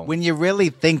 Wow. When you really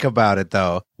think about it,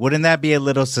 though, wouldn't that be a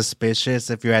little suspicious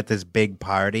if you're at this big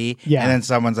party Yeah. and then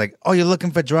someone's like, oh, you're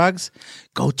looking for drugs?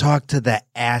 Go talk to the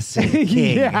Acid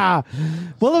King. Yeah.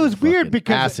 Well, it was weird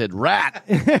because... Acid rat.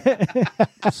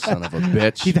 Son of a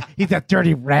bitch. He's a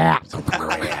dirty rat.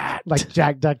 Like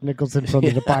Jack Nicholson from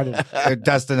The Departed.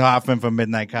 Dustin Hoffman from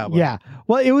Midnight Cowboy. Yeah.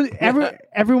 Well, it was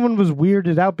everyone was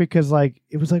weirded out because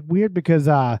it was weird because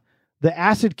the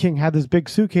Acid King had this big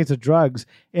suitcase of drugs,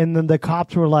 and then the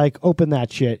cops were like, "Open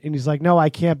that shit," and he's like, "No, I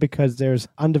can't because there's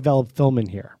undeveloped film in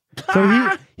here."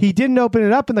 So he didn't open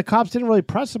it up, and the cops didn't really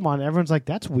press him on it. Everyone's like,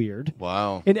 "That's weird."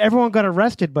 Wow. And everyone got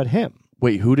arrested, but him.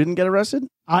 Wait, who didn't get arrested?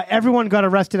 Everyone got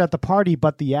arrested at the party,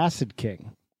 but the Acid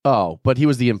King. Oh, but he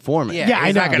was the informant. Yeah,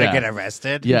 he's not going to Yeah. get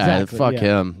arrested. Yeah, Exactly, fuck yeah.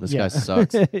 him. This guy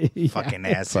sucks. Fucking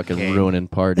Acid Fucking King. ruining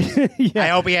parties. I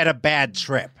hope he had a bad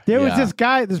trip. There was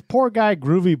Yeah. this poor guy,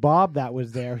 Groovy Bob, that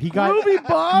was there. He got Groovy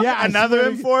Bob? Yeah, I Another swear-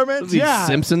 informant? Was he Yeah.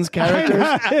 Simpsons characters?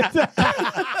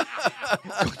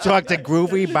 Talk to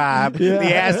Groovy Bob,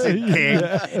 the Acid King,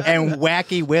 and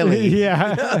Wacky Willie.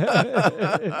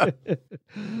 Yeah.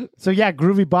 So yeah,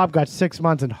 Groovy Bob got 6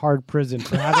 months in hard prison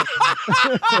for having.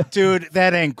 Dude,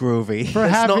 that ain't groovy. For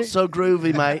It's having not so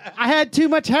groovy, mate. I had too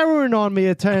much heroin on me.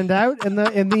 It turned out in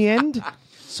the end.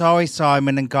 Sorry,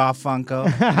 Simon and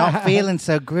Garfunkel. Not feeling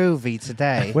so groovy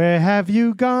today. Where have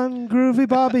you gone, Groovy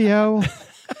Bobbio?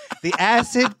 The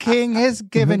Acid King has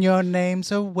given your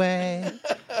names away.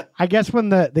 I guess when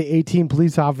the 18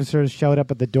 police officers showed up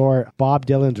at the door, Bob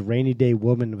Dylan's "Rainy Day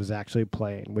Woman" was actually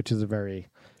playing, which is a very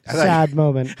sad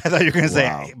moment. I thought you were going to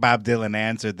say Bob Dylan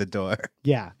answered the door.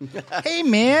 Yeah. Hey,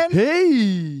 man.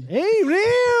 Hey,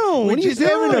 Real. What are you just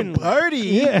having doing? a party.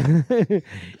 Yeah.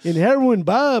 And Heroin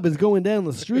Bob is going down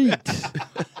the street.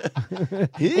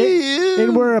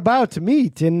 and we're about to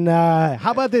meet. And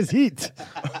how about this heat?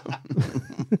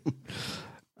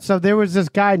 So there was this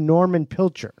guy, Norman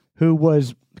Pilcher, who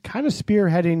was kind of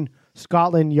spearheading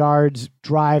Scotland Yard's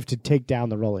drive to take down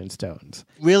the Rolling Stones.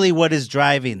 Really, what is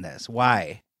driving this?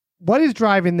 Why? What is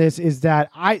driving this is that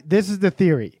this is the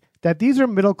theory, that these are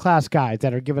middle-class guys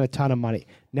that are given a ton of money.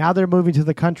 Now they're moving to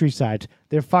the countryside.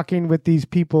 They're fucking with these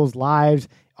people's lives.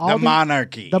 The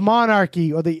monarchy. The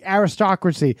monarchy or the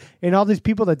aristocracy. And all these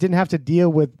people that didn't have to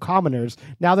deal with commoners,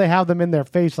 now they have them in their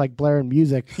face like blaring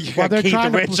music. You got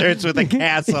Keith Richards with a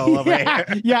castle over here.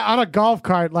 Yeah, on a golf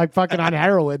cart, like fucking on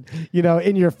heroin,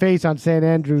 in your face on St.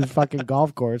 Andrews fucking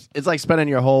golf course. It's like spending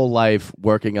your whole life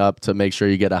working up to make sure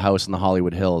you get a house in the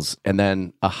Hollywood Hills, and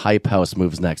then a hype house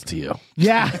moves next to you.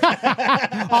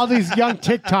 Yeah. All these young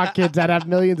TikTok kids that have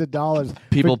millions of dollars.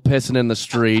 People pissing in the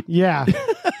street. Yeah.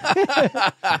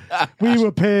 We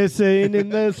were pissing in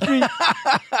the street.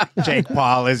 Jake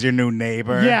Paul is your new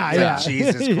neighbor. Yeah, It's like,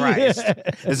 yeah. Jesus Christ.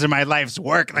 This is my life's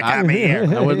work that got me here.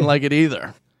 I wouldn't like it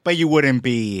either. But you wouldn't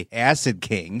be Acid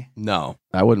King. No,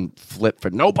 I wouldn't flip for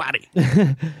nobody.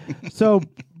 So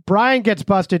Brian gets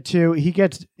busted too.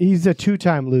 He's a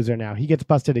 2-time loser now. He gets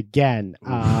busted again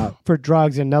for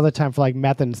drugs, and another time for like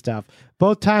meth and stuff.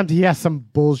 Both times he has some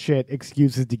bullshit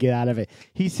excuses to get out of it.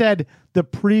 He said the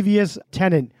previous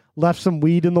tenant left some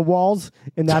weed in the walls,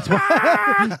 and that's where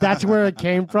that's where it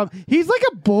came from. He's like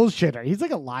a bullshitter. He's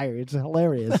like a liar. It's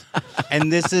hilarious.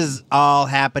 And this is all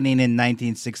happening in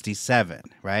 1967,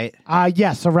 right?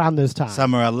 Yes, around this time.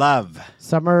 Summer of Love.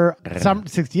 Summer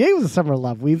 68 was a Summer of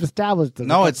Love. We've established this.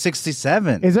 No, it's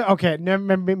 67. Is it? Okay,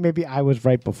 maybe I was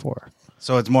right before.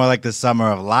 So it's more like the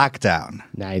summer of lockdown.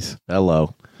 Nice.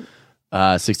 Hello.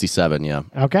 67, yeah.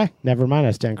 Okay, never mind.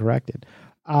 I stand corrected.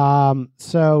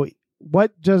 So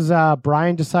what does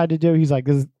Brian decide to do? He's like,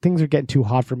 things are getting too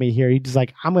hot for me here. He's just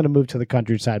like, I'm going to move to the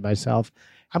countryside myself.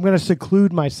 I'm going to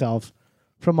seclude myself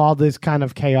from all this kind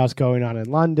of chaos going on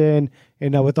in London,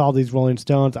 with all these Rolling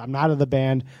Stones. I'm not in the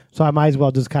band, so I might as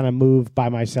well just kind of move by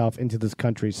myself into this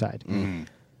countryside.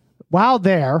 While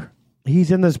there, he's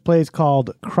in this place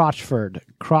called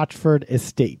Crotchford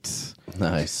Estates.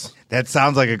 Nice. That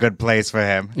sounds like a good place for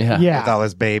him. Yeah. With all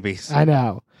his babies. I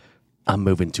know. I'm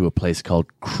moving to a place called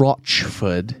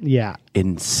Crotchford. Yeah.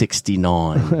 In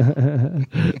 69.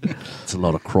 It's a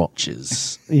lot of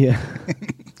crotches. Yeah.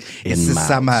 It's the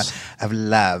summer of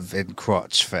love in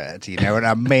Crotchford. You know what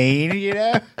I mean?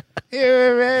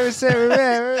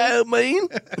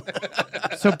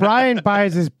 So Brian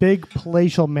buys this big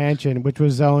palatial mansion, which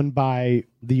was owned by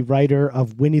the writer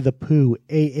of Winnie the Pooh,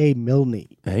 A.A. Milne.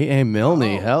 A.A.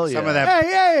 Milne, hell yeah. Some of that.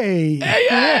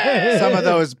 Hey! Some of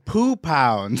those poo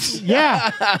pounds.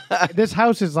 Yeah. This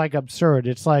house is like absurd.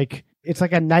 It's like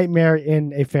a nightmare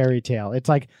in a fairy tale. It's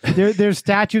like there's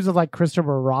statues of like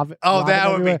Christopher Robin. Oh,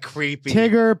 that would be creepy.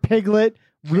 Tigger, Piglet,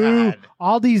 Roo,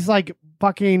 all these like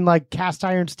fucking like cast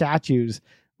iron statues,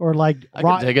 or like I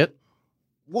can dig it.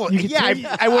 Well,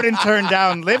 yeah, I wouldn't turn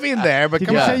down living there, but Did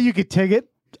come you on. say you could tig it?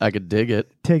 I could dig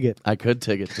it. Tig it. I could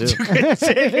tig it too.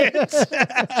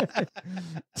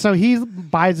 So he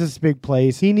buys this big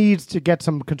place. He needs to get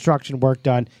some construction work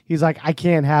done. He's like, I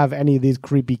can't have any of these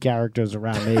creepy characters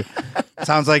around me.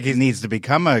 Sounds like he needs to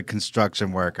become a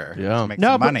construction worker. Yeah. To make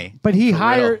some money. But he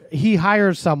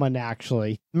hires someone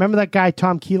actually. Remember that guy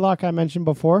Tom Keelock I mentioned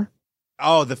before?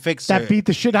 Oh, the fixer. That beat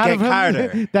the shit out of him.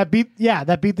 Carter. that beat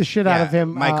the shit out of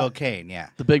him. Michael Caine, yeah.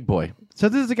 The big boy. So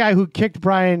this is the guy who kicked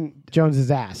Brian Jones's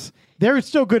ass. They're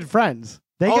still good friends.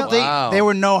 They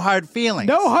were no hard feelings.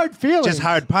 No hard feelings. Just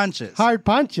hard punches. Hard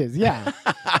punches, yeah.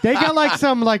 They got like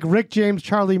some like Rick James,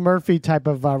 Charlie Murphy type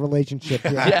of relationship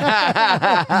here.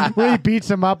 Where he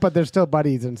beats him up, but they're still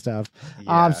buddies and stuff.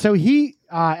 Yeah. So he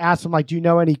asked him, like, do you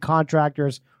know any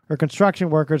contractors or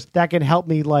construction workers that can help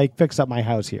me like fix up my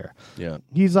house here? Yeah.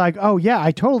 He's like, oh yeah,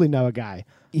 I totally know a guy.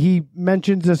 He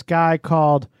mentions this guy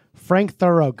called Frank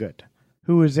Thorogood,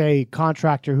 who is a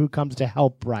contractor who comes to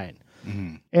help Brian.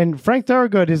 Mm-hmm. And Frank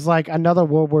Thorogood is like another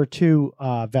World War II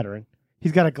veteran.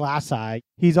 He's got a glass eye.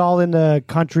 He's all in the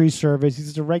country service.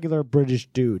 He's a regular British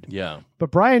dude. Yeah. But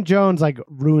Brian Jones like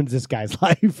ruins this guy's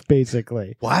life,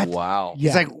 basically. What? Wow.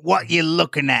 He's like, what you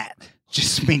looking at?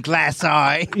 Just me glass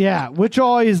eye. Yeah. Which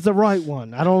eye is the right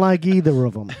one? I don't like either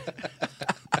of them.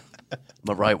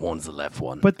 The right one's the left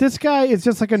one. But this guy is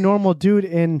just like a normal dude,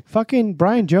 and fucking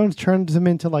Brian Jones turns him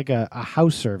into like a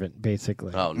house servant,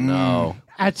 basically. Oh, no.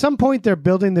 At some point, they're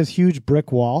building this huge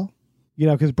brick wall,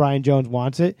 because Brian Jones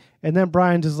wants it. And then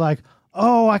Brian's just like,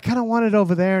 oh, I kind of want it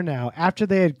over there now. After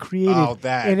they had created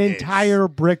an entire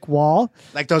brick wall.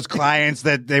 Like those clients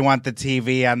that they want the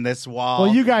TV on this wall.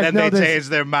 Well, you guys then know they this. change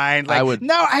their mind. Like,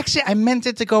 no, actually, I meant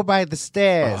it to go by the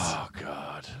stairs. Oh,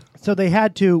 God. So they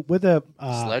had to, with a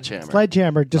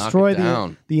sledgehammer, destroy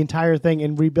the entire thing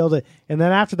and rebuild it. And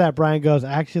then after that, Brian goes,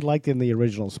 I actually liked it in the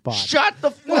original spot. Shut the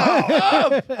fuck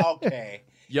up. Okay.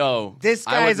 Yo. This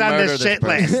guy's on the shit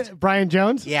list. Brian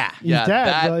Jones? Yeah. He's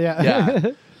dead.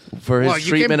 Yeah. For his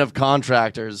treatment of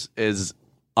contractors is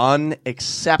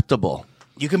unacceptable.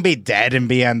 You can be dead and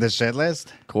be on the shit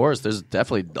list? Of course. There's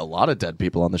definitely a lot of dead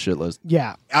people on the shit list.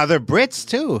 Yeah. Other Brits,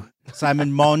 too.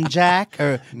 Simon Monjack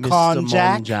or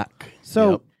Conjack.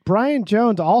 So Brian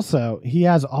Jones also, he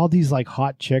has all these like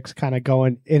hot chicks kind of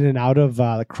going in and out of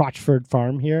the Crotchford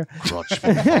farm here.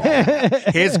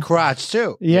 His crotch,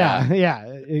 too. Yeah,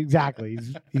 exactly.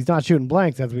 He's not shooting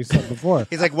blanks, as we said before.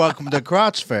 He's like, welcome to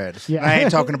Crotchford. Yeah. I ain't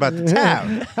talking about the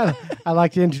town. I'd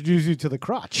like to introduce you to the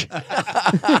crotch.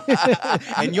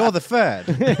 And you're the third.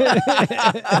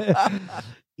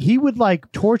 He would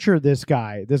like torture this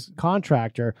guy, this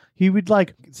contractor. He would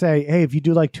like say, hey, if you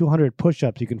do like 200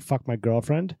 push-ups, you can fuck my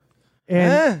girlfriend.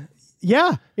 And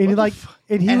yeah. And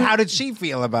and how did she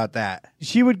feel about that?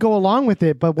 She would go along with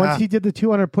it. But once he did the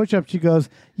 200 push-ups, she goes,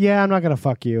 yeah, I'm not going to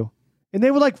fuck you. And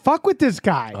they would like fuck with this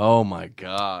guy. Oh my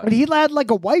God. And he had like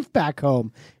a wife back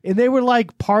home. And they were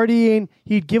like partying.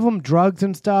 He'd give him drugs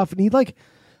and stuff. And he'd like,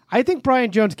 I think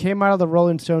Brian Jones came out of the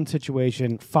Rolling Stone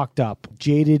situation fucked up,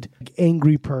 jaded,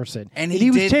 angry person. And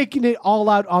he was taking it all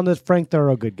out on this Frank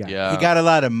Thorogood guy. Yeah. He got a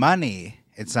lot of money,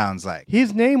 it sounds like.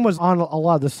 His name was on a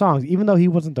lot of the songs, even though he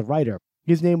wasn't the writer.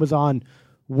 His name was on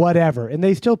whatever. And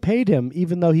they still paid him,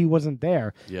 even though he wasn't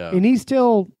there. Yeah. And he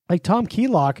still, like Tom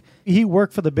Keelock, he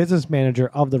worked for the business manager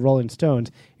of the Rolling Stones,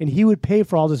 and he would pay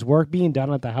for all this work being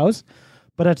done at the house.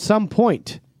 But at some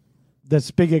point, the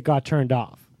spigot got turned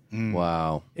off.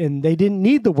 Wow. And they didn't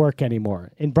need the work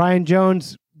anymore. And Brian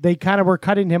Jones, they kind of were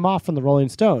cutting him off from the Rolling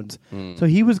Stones. So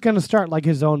he was going to start like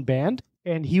his own band,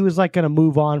 and he was like going to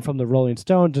move on from the Rolling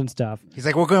Stones and stuff. He's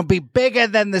like, we're going to be bigger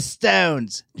than the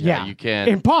Stones. Yeah. You can't.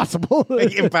 Impossible.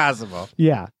 Impossible.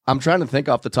 Yeah. I'm trying to think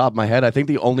off the top of my head. I think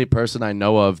the only person I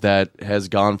know of that has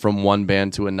gone from one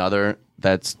band to another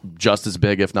that's just as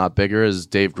big, if not bigger, is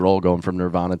Dave Grohl going from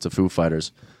Nirvana to Foo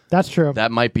Fighters. That's true.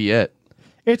 That might be it.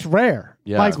 It's rare.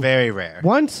 Yeah. Like, It's very rare.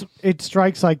 once it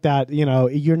strikes like that,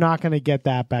 you're not going to get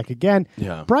that back again.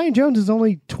 Yeah. Brian Jones is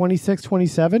only 26,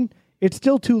 27. It's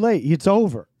still too late. It's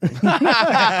over. He's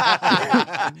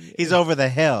over the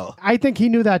hill. I think he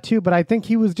knew that too, but I think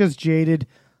he was just jaded.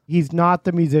 He's not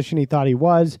the musician he thought he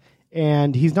was,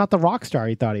 and he's not the rock star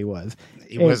he thought he was.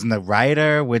 He wasn't a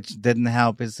writer, which didn't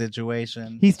help his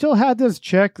situation. He still had this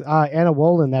chick, Anna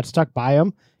Wolin, that stuck by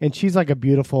him, and she's like a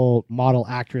beautiful model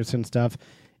actress and stuff,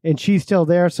 and she's still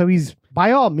there. So he's,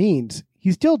 by all means,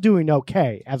 he's still doing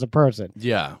okay as a person.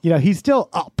 Yeah. He's still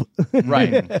up.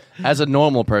 Right. As a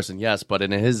normal person, yes, but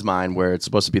in his mind, where it's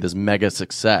supposed to be this mega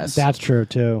success, That's true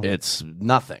too. it's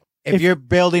nothing. If you're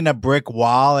building a brick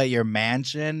wall at your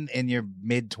mansion in your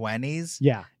mid-20s,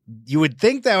 Yeah. you would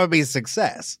think that would be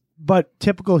success. But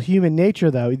typical human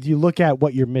nature, though, you look at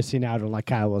what you're missing out on, like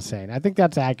Kyle was saying. I think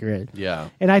that's accurate. Yeah.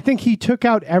 And I think he took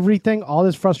out everything, all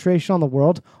this frustration on the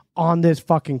world, on this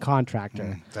fucking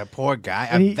contractor. That poor guy.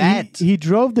 And A vet. he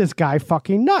drove this guy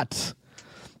fucking nuts.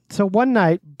 So one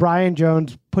night, Brian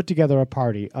Jones put together a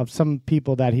party of some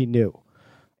people that he knew.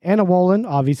 Anna Wolin,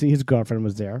 obviously his girlfriend,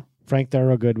 was there. Frank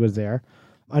Thorogood was there.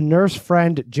 A nurse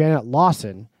friend, Janet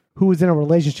Lawson, who was in a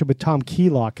relationship with Tom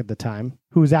Keelock at the time,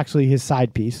 who was actually his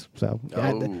side piece. So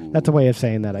that's a way of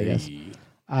saying that, I guess.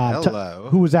 Hello.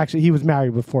 Who was actually, he was married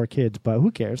with 4 kids, but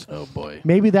who cares? Oh, boy.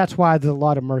 Maybe that's why there's a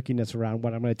lot of murkiness around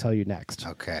what I'm going to tell you next.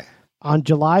 Okay. On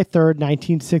July 3rd,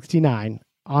 1969,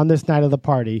 on this night of the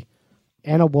party,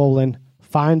 Anna Wolin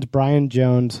finds Brian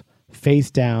Jones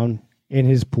face down in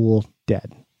his pool,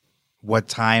 dead. What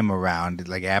time around?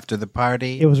 Like after the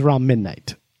party? It was around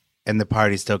midnight. And the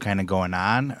party's still kind of going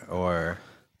on? Or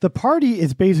The party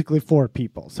is basically 4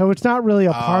 people, so it's not really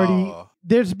a party.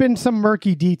 There's been some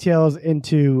murky details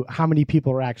into how many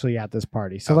people are actually at this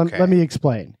party. So let me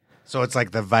explain. So it's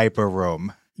like the Viper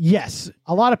Room. Yes,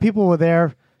 a lot of people were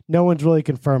there. No one's really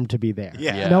confirmed to be there.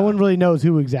 Yeah. No one really knows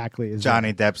who exactly is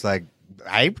Johnny Depp's like,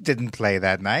 I didn't play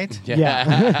that night.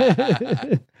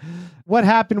 Yeah. What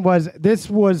happened was, this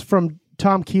was from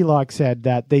Tom Keelock said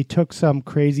that they took some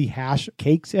crazy hash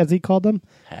cakes, as he called them.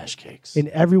 Hash cakes. And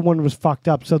everyone was fucked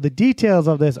up. So the details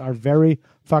of this are very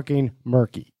fucking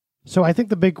murky. So I think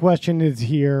the big question is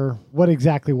here, what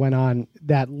exactly went on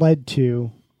that led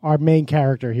to our main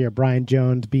character here, Brian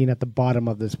Jones, being at the bottom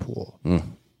of this pool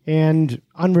and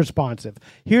unresponsive.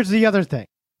 Here's the other thing.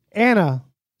 Anna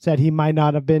said he might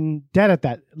not have been dead at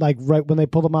that, like right when they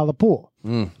pulled him out of the pool.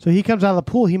 So he comes out of the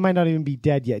pool, he might not even be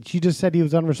dead yet. She just said he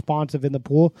was unresponsive in the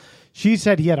pool. She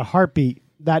said he had a heartbeat.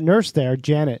 That nurse there,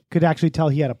 Janet, could actually tell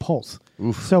he had a pulse.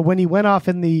 So when he went off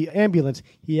in the ambulance,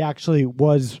 he actually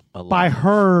was, by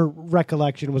her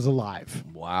recollection, was alive.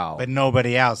 Wow. But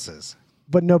nobody else's.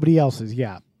 But nobody else's,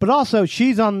 yeah. But also,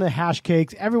 she's on the hash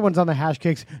cakes. Everyone's on the hash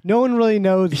cakes. No one really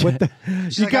knows what the...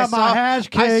 She like, got my hash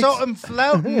cakes. I saw him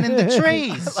floating in the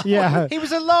trees. Yeah. He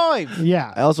was alive.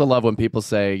 Yeah. I also love when people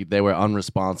say they were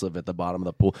unresponsive at the bottom of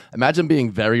the pool. Imagine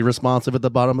being very responsive at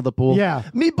the bottom of the pool. Yeah.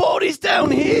 Me body's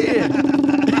down here.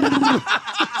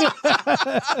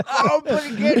 Oh,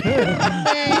 but get him.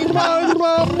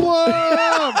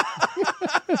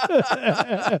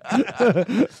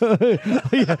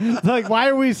 Like, why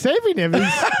are we saving him?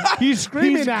 He's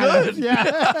screaming at us.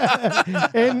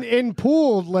 Yeah. In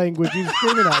pool language, he's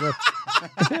screaming at us.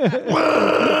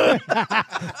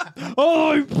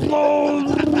 Oh,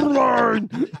 blown.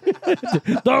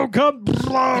 Don't come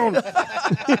blown. I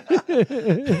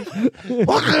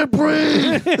can't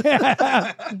breathe.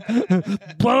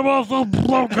 But I'm also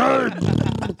blockade.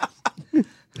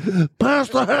 Pass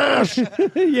the hash.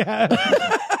 Yeah.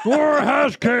 More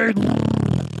hash cake.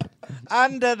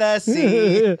 under the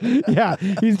sea. Yeah,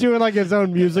 he's doing like his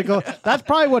own musical. That's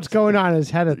probably what's going on in his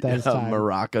head at that time.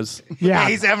 Maracas. Yeah.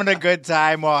 He's having a good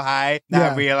time while high,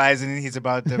 not realizing he's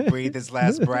about to breathe his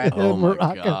last breath. Oh my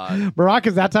God.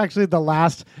 Maracas, that's actually the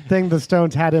last thing the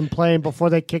Stones had him playing before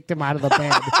they kicked him out of the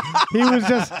band. He was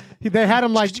just, they had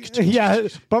him like,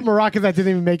 but maracas that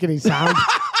didn't even make any sound.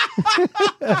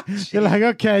 They're like,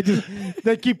 okay,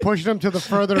 they keep pushing him to the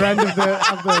further end of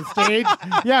the stage.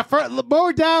 Yeah,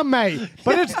 more down, mate.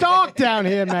 But it's dark down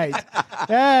here, mate.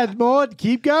 Yeah, more.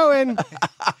 Keep going.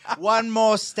 One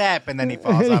more step, and then he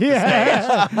falls off the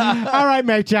stage. All right,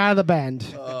 mate, you're out of the band.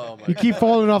 Oh, you keep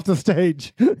falling off the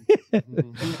stage.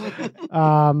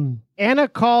 Anna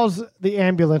calls the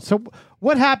ambulance. So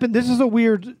what happened? This is a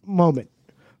weird moment.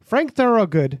 Frank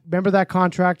Thorogood, remember that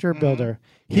contractor builder?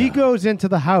 He goes into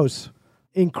the house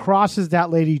and crosses that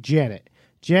lady, Janet.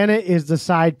 Janet is the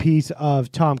side piece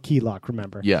of Tom Keylock,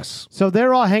 remember? Yes. So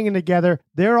they're all hanging together.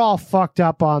 They're all fucked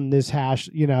up on this hash,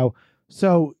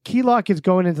 So Keylock is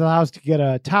going into the house to get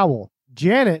a towel.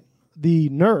 Janet, the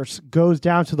nurse, goes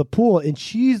down to the pool, and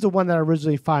she's the one that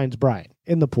originally finds Brian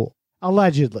in the pool,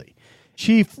 allegedly.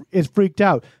 She is freaked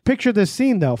out. Picture this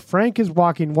scene, though. Frank is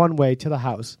walking one way to the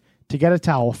house to get a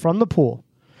towel from the pool,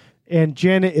 and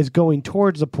Janet is going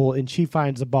towards the pool, and she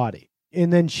finds the body.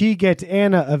 And then she gets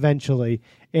Anna eventually,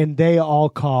 and they all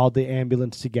call the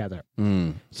ambulance together.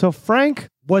 So Frank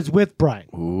was with Brian.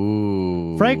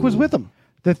 Ooh. Frank was with him.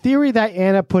 The theory that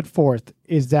Anna put forth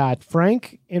is that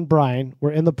Frank and Brian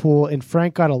were in the pool, and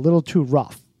Frank got a little too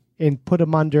rough and put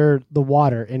him under the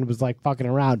water and was like fucking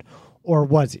around. Or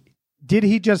was he? Did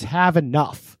he just have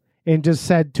enough and just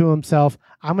said to himself,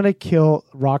 I'm going to kill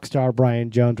rock star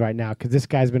Brian Jones right now because this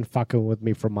guy's been fucking with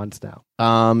me for months now?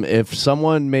 If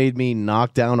someone made me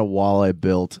knock down a wall I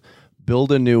build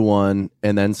a new one,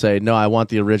 and then say, no, I want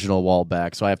the original wall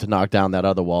back, so I have to knock down that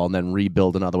other wall and then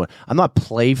rebuild another one. I'm not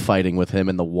play fighting with him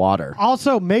in the water.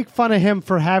 Also, make fun of him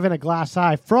for having a glass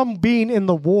eye from being in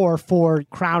the war for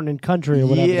Crown and Country or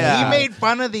whatever. Yeah. He made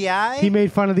fun of the eye? He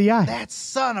made fun of the eye. That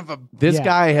son of a... This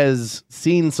guy has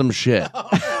seen some shit.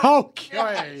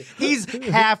 Okay. He's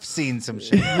half seen some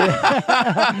shit.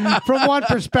 From one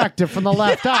perspective, from the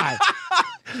left eye.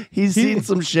 He's seen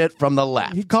some shit from the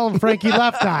left. He called him Frankie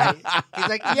Left Eye. He's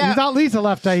like, yeah. He's not Lisa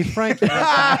Left Eye. He's Frankie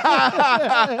Left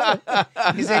Eye.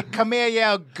 He's like, come here,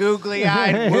 you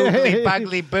googly-eyed, woogly,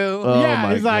 bugly boo.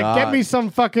 Yeah, he's like, get me some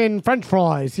fucking French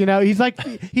fries. He's like,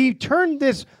 he turned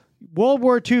this World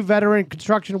War II veteran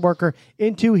construction worker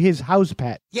into his house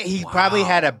pet. Yeah, he probably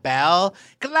had a bell.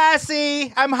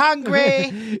 Glassy, I'm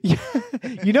hungry.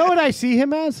 You know what I see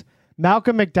him as?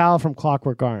 Malcolm McDowell from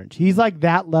Clockwork Orange. He's like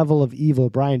that level of evil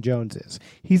Brian Jones is.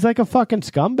 He's like a fucking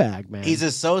scumbag, man. He's a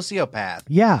sociopath.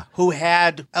 Yeah. Who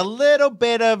had a little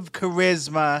bit of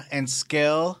charisma and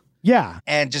skill. Yeah.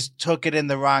 And just took it in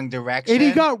the wrong direction. And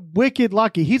he got wicked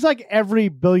lucky. He's like every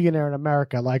billionaire in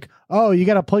America. Like, oh, you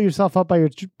got to pull yourself up by your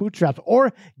bootstraps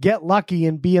or get lucky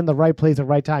and be in the right place at the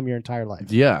right time your entire life.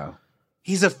 Yeah.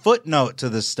 He's a footnote to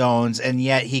the Stones, and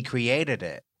yet he created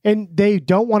it. And they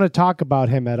don't want to talk about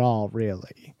him at all,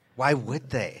 really. Why would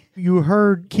they? You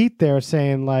heard Keith there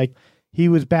saying, like, he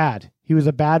was bad. He was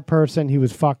a bad person. He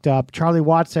was fucked up. Charlie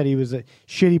Watts said he was a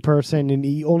shitty person, and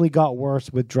he only got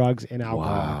worse with drugs and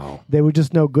alcohol. Wow. They were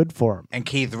just no good for him. And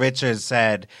Keith Richards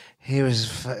said he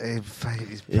was...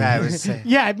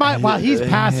 Yeah, while he's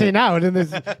passing out in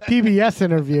this PBS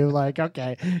interview, like,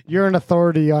 okay, you're an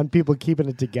authority on people keeping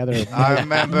it together. I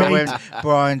remember when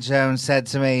Brian Jones said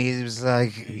to me, he was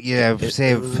like, and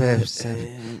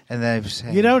then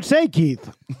you don't say, Keith.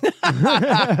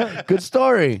 Good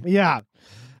story. Yeah.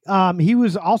 He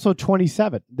was also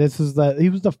 27. He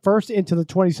was the first into the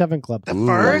 27 club. The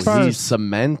first? He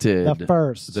cemented. The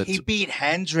first. He beat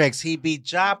Hendrix. He beat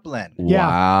Joplin. Yeah.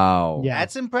 Wow. Yeah.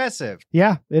 That's impressive.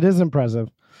 Yeah, it is impressive.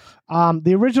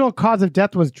 The original cause of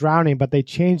death was drowning, but they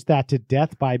changed that to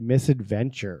death by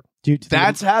misadventure.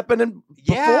 That's happening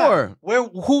before. Yeah.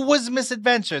 Who was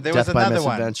Misadventure? There Death was by another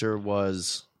one. Misadventure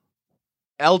was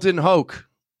Eldon Hoke,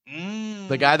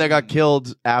 the guy that got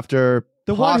killed after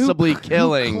possibly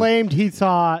killing. Who claimed he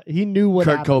knew what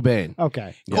Kurt happened. Cobain.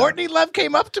 Okay. Yeah. Courtney Love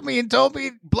came up to me and told me,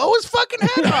 blow his fucking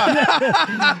head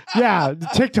off. Yeah,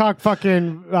 TikTok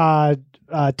fucking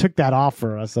took that off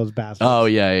for us, those bastards. Oh,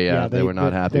 yeah. They were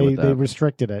not happy with that. They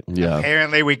restricted it. Yeah.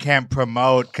 Apparently, we can't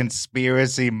promote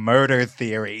conspiracy murder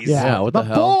theories. Yeah, what the the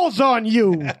hell? balls on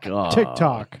you, God.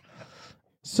 TikTok.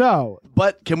 So,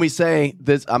 but can we say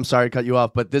this? I'm sorry to cut you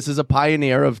off, but this is a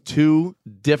pioneer of two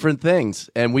different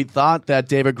things. And we thought that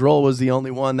David Grohl was the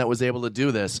only one that was able to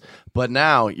do this. But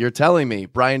now you're telling me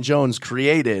Brian Jones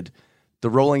created the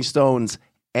Rolling Stones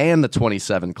and the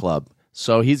 27 Club.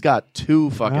 So he's got 2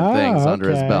 fucking things under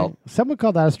his belt. Someone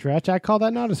called that a stretch. I call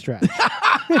that not a stretch.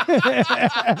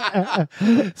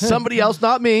 Somebody else,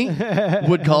 not me,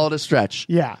 would call it a stretch.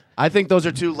 Yeah. I think those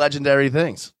are 2 legendary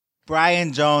things.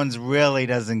 Brian Jones really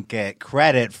doesn't get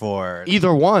credit for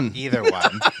Either one.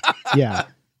 Yeah.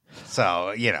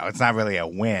 So, it's not really a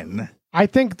win. I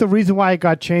think the reason why it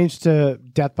got changed to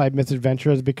Death by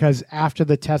Misadventure is because after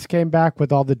the test came back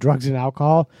with all the drugs and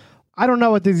alcohol, I don't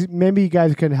know what these, maybe you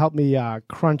guys can help me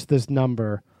crunch this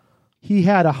number. He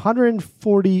had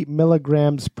 140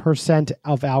 milligrams %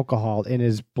 of alcohol in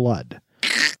his blood.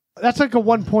 That's like a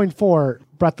 1.4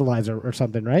 breathalyzer or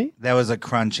something, right? That was a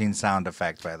crunching sound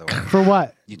effect, by the way. For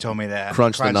what? You told me that.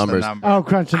 Crunch the numbers. Oh,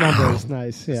 crunch the numbers.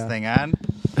 Nice. Yeah. This thing on?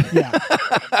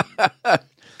 Yeah.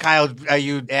 Kyle, are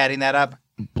you adding that up?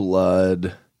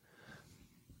 Blood.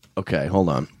 Okay, hold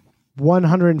on.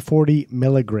 140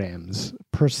 milligrams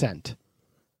 %.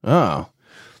 Oh.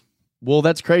 Well,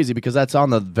 that's crazy because that's on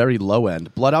the very low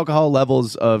end. Blood alcohol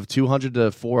levels of 200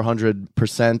 to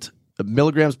 400%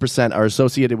 milligrams % are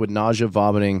associated with nausea,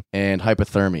 vomiting, and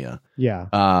hypothermia. Yeah.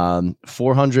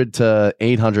 400 to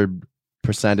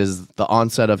 800% is the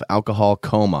onset of alcohol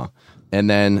coma. And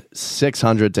then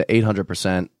 600 to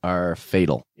 800% are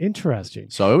fatal. Interesting.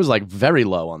 So it was like very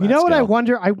low on that. You know what scale. I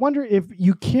wonder? I wonder if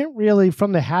you can't really,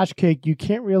 from the hash cake, you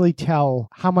can't really tell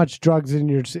how much drugs in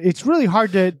your. It's really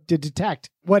hard to detect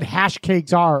what hash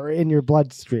cakes are in your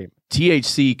bloodstream.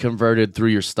 THC converted through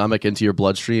your stomach into your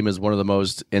bloodstream is one of the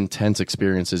most intense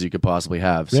experiences you could possibly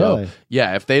have. Really? So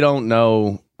yeah, if they don't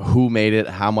know who made it,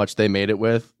 how much they made it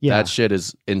with, Yeah. that shit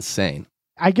is insane.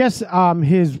 I guess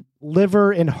his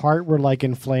liver and heart were like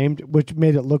inflamed, which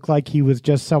made it look like he was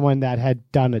just someone that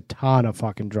had done a ton of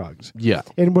fucking drugs. Yeah.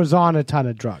 And was on a ton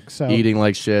of drugs. So Eating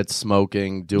like shit,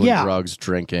 smoking, doing Yeah. drugs,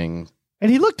 drinking.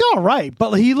 And he looked all right,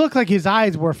 but he looked like his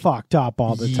eyes were fucked up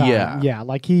all the time. Yeah. Yeah,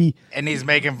 like he... And he's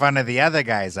making fun of the other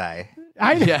guy's eye.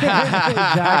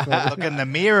 Exactly. Look in the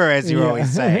mirror, as you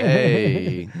always say.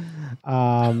 Hey.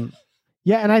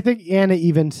 Yeah, and I think Anna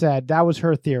even said that was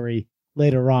her theory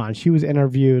later on. She was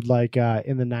interviewed like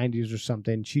in the 90s or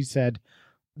something. She said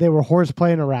they were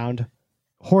horseplaying around.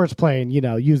 Horseplaying,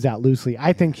 use that loosely.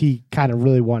 I think he kind of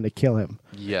really wanted to kill him.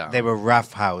 Yeah. They were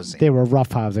roughhousing. They were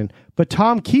roughhousing. But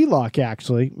Tom Keylock,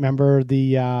 actually, remember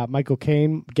the Michael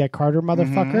Caine Get Carter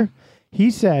motherfucker?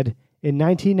 He said in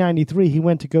 1993 he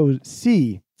went to go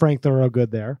see Frank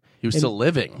Thorogood there. He was still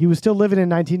living. He was still living in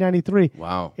 1993.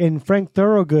 Wow. And Frank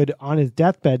Thorogood on his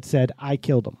deathbed said, I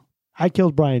killed him. I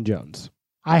killed Brian Jones.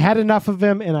 I had enough of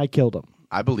him and I killed him.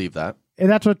 I believe that. And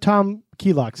that's what Tom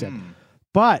Keylock said.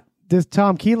 But this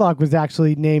Tom Keylock was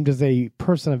actually named as a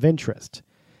person of interest.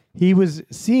 He was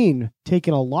seen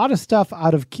taking a lot of stuff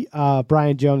out of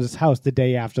Brian Jones's house the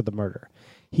day after the murder.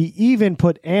 He even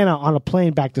put Anna on a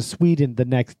plane back to Sweden the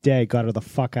next day, got her the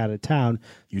fuck out of town.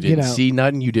 You didn't see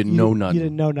nothing. You didn't know nothing. You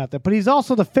didn't know nothing. But he's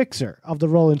also the fixer of the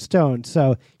Rolling Stones.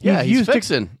 So he's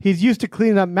fixing. He's used to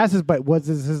cleaning up messes, but was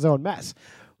this his own mess?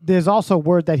 There's also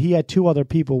word that he had 2 other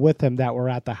people with him that were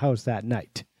at the house that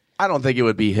night. I don't think it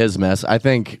would be his mess. I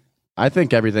think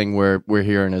everything we're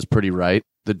hearing is pretty right.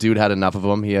 The dude had enough of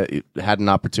them. He had an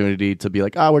opportunity to be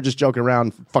like, we're just joking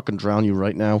around, fucking drown you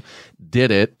right now.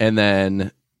 Did it. And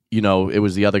then, it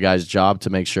was the other guy's job to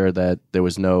make sure that there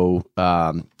was no,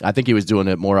 I think he was doing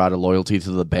it more out of loyalty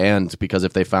to the band, because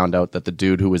if they found out that the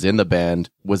dude who was in the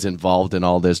band was involved in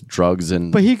all this drugs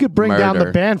and But he could bring down the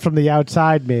murder. band from the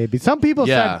outside, maybe. Some people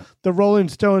Yeah. said the Rolling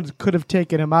Stones could have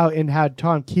taken him out and had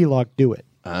Tom Keylock do it.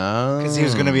 Because he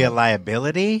was going to be a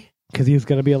liability? Because he was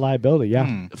going to be a liability,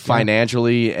 yeah.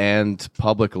 Financially and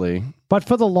publicly. But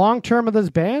for the long term of this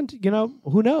band,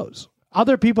 who knows?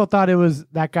 Other people thought it was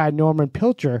that guy, Norman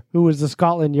Pilcher, who was the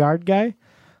Scotland Yard guy.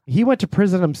 He went to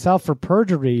prison himself for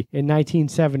perjury in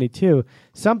 1972.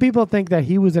 Some people think that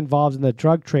he was involved in the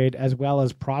drug trade as well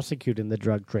as prosecuting the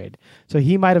drug trade. So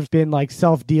he might have been like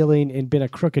self-dealing and been a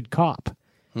crooked cop.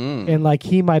 And like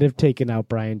he might have taken out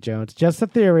Brian Jones. Just a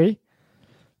theory.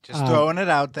 Just throwing it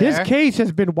out there. This case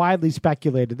has been widely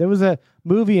speculated. There was a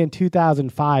movie in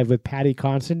 2005 with Patty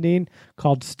Considine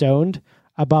called Stoned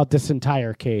about this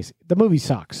entire case. The movie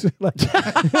sucks.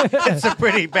 It's a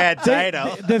pretty bad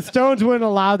title. The Stones wouldn't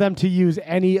allow them to use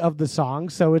any of the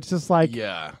songs, so it's just like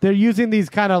they're using these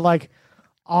kind of like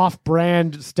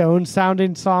off-brand Stone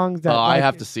sounding songs. That, I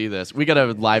have to see this. We got to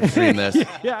live stream this.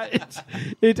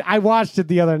 I watched it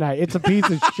the other night. It's a piece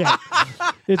of shit.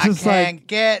 It's just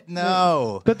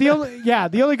But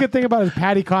the only good thing about it is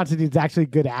Patty Considine's actually a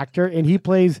good actor, and he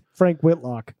plays Frank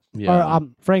Whitlock. Yeah. Or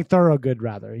Frank Thorogood,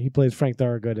 rather. He plays Frank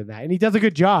Thorogood in that. And he does a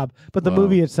good job, but the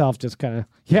movie itself just kind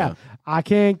of, I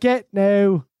can't get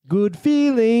no good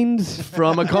feelings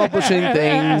from accomplishing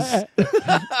things.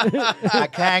 I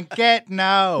can't get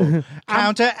no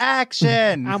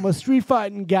counteraction. I'm a street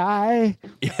fighting guy.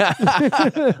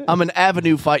 I'm an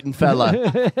avenue fighting fella.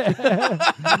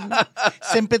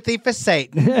 Sympathy for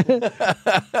Satan.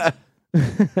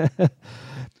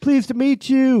 Pleased to meet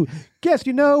you. Guess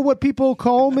you know what people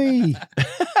call me.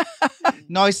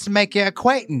 Nice to make your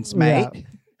acquaintance, mate. Yeah.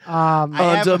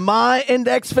 Under my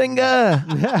index finger.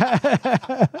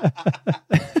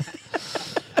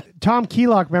 Tom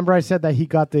Keelock, remember I said that he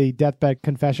got the deathbed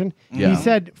confession? Yeah. He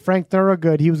said Frank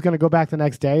Thorogood, he was going to go back the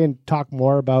next day and talk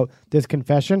more about this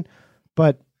confession,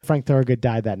 but Frank Thorogood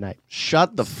died that night.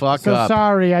 Shut the fuck So up.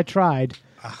 sorry, I tried.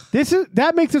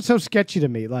 That makes it so sketchy to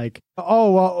me. Like,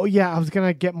 oh, well, yeah, I was going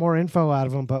to get more info out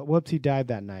of him, but whoops, he died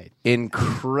that night.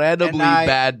 Incredibly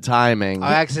bad timing.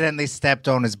 I accidentally stepped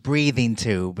on his breathing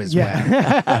tube as well.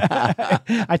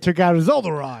 I took out his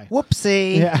other eye.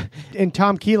 Whoopsie. Yeah. And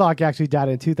Tom Keelock actually died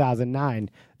in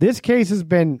 2009. This case has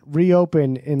been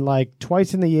reopened in like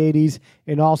twice in the 80s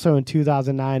and also in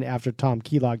 2009 after Tom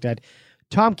Keelock died.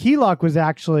 Tom Keelock was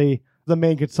actually the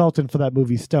main consultant for that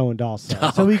movie Stoned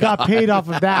also. So he got paid off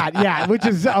of that. Yeah, which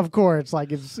is, of course,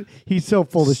 like he's so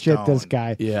full of shit, this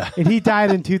guy. Yeah. And he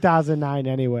died in 2009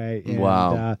 anyway. And,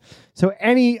 Wow. So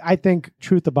I think,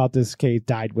 truth about this case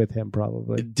died with him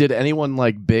probably. Did anyone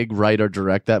like big write or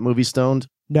direct that movie Stoned?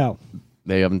 No.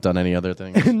 They haven't done any other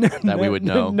things that we would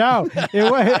know. No.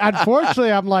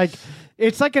 Unfortunately, I'm like,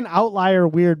 it's like an outlier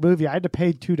weird movie. I had to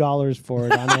pay $2 for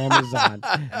it on Amazon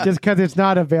just because it's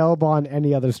not available on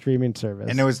any other streaming service.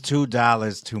 And it was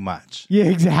 $2 too much. Yeah,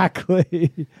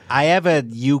 exactly. I have a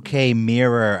UK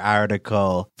Mirror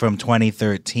article from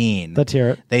 2013. Let's hear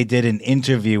it. They did an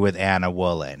interview with Anna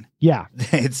Woolen. Yeah.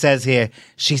 It says here,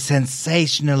 she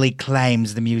sensationally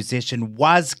claims the musician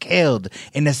was killed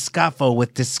in a scuffle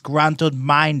with disgruntled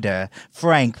minder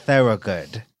Frank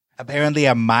Thorogood. Apparently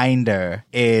a minder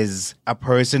is a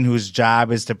person whose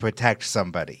job is to protect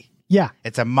somebody. Yeah.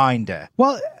 It's a minder.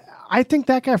 Well, I think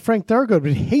that guy Frank Thorogood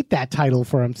would hate that title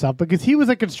for himself because he was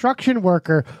a construction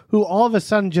worker who all of a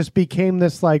sudden just became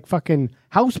this like fucking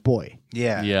houseboy.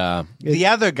 Yeah. Yeah. The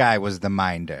other guy was the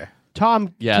minder.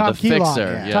 Tom the Keelock.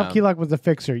 fixer. Yeah. Tom Keelock was the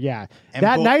fixer, yeah. And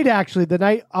that night, actually, the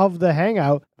night of the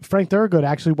hangout, Frank Thorogood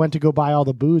actually went to go buy all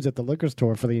the booze at the liquor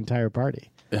store for the entire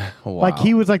party. Wow. Like,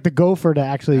 he was like the gopher that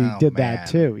actually did man. that,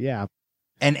 too, yeah.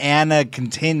 And Anna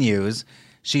continues.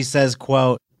 She says,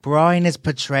 quote, Brian is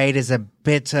portrayed as a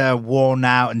bitter,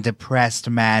 worn-out, and depressed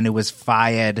man who was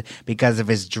fired because of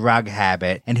his drug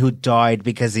habit and who died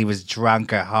because he was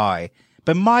drunk or high.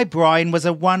 But my Brian was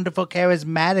a wonderful,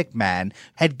 charismatic man,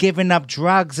 had given up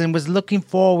drugs and was looking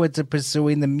forward to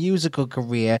pursuing the musical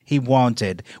career he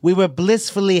wanted. We were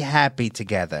blissfully happy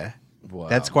together. Wow.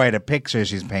 That's quite a picture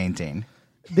she's painting.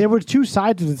 There were two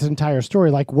sides of this entire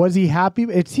story. Like, was he happy?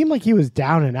 It seemed like he was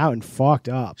down and out and fucked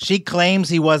up. She claims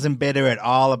he wasn't bitter at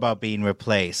all about being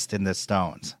replaced in the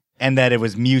Stones and that it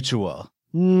was mutual.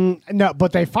 No,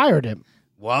 but they fired him.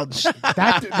 Well,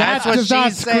 that's what does not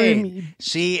she's saying. scream-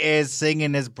 She is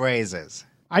singing his praises.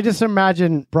 I just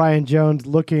imagine Brian Jones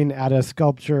looking at a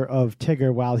sculpture of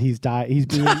Tigger while he's he's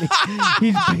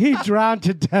being drowned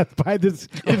to death by this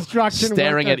construction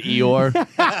Staring worker. at Eeyore.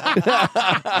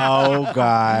 Oh,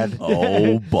 God.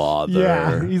 Oh, bother.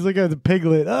 Yeah, he's looking at the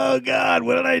piglet. Oh, God,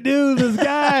 what did I do to this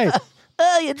guy?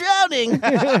 Oh, you're drowning.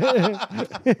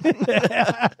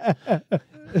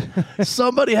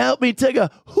 Somebody help me, Tigger.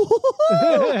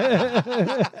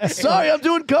 Sorry, I'm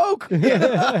doing coke.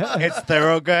 It's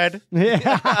Thorogood. Yeah.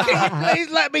 Can you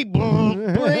please let me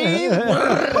breathe?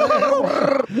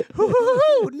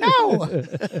 No.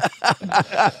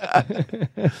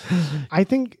 I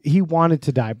think he wanted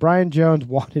to die. Brian Jones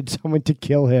wanted someone to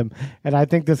kill him, and I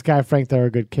think this guy, Frank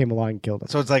Thorogood, came along and killed him.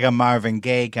 So it's like a Marvin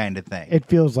Gaye kind of thing. It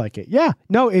feels like it. Yeah.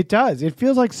 No, it does. It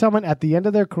feels like someone at the end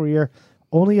of their career,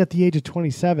 only at the age of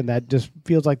 27, that just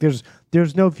feels like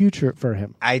there's no future for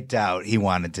him. I doubt he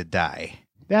wanted to die.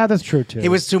 Yeah, that's true, too. He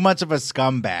was too much of a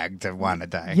scumbag to want to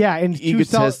die. Yeah, and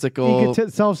Egotistical.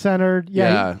 Self-centered.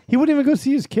 Yeah. Yeah. He wouldn't even go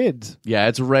see his kids. Yeah,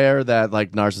 it's rare that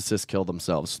like narcissists kill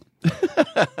themselves.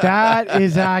 That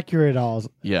is accurate,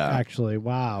 Yeah. actually.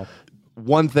 Wow.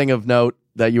 One thing of note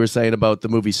that you were saying about the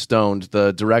movie Stoned,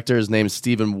 the director is named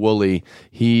Stephen Woolley.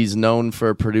 He's known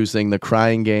for producing The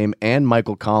Crying Game and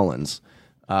Michael Collins.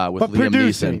 With But Liam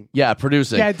producing. Neeson. Yeah,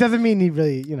 producing. Yeah, it doesn't mean he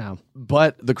really,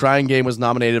 But The Crying Game was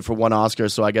nominated for one Oscar,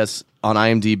 so I guess on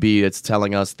IMDb it's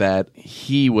telling us that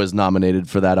he was nominated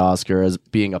for that Oscar as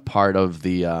being a part of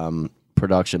the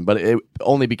production, but it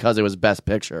only because it was Best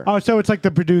Picture. Oh, so it's like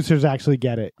the producers actually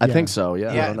get it. I think so.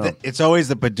 Yeah. I Yeah, don't know. it's always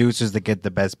the producers that get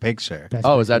the best picture. Best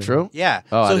Oh, is that Picture. true? Yeah.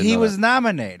 Oh, I so didn't he know was that.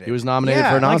 nominated. He was nominated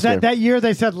Yeah, for an Like Oscar. that year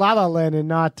they said La La Land and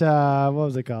not what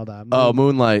was it called?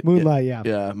 Moonlight. Moonlight, yeah.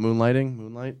 Yeah, Moonlight.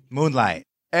 Moonlight.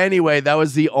 Anyway, that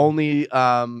was the only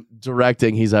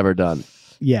directing he's ever done.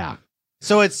 Yeah.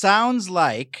 So it sounds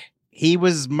like he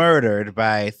was murdered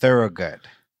by Thorogood.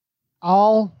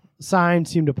 All signs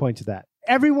seem to point to that.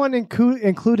 Everyone,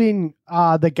 including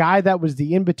the guy that was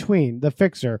the in-between, the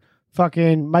fixer,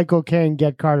 fucking Michael Caine,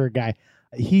 Get Carter guy,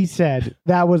 he said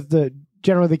that was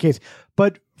generally the case.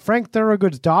 But Frank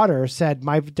Thorogood's daughter said,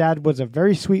 my dad was a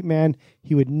very sweet man.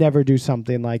 He would never do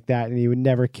something like that, and he would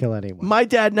never kill anyone. My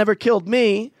dad never killed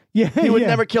me. Yeah, He would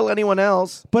never kill anyone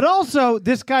else. But also,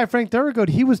 this guy, Frank Thorogood,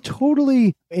 he was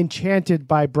totally enchanted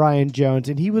by Brian Jones,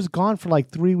 and he was gone for like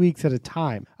 3 weeks at a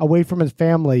time, away from his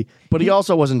family. But he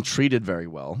also wasn't treated very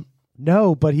well.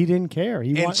 No, but he didn't care.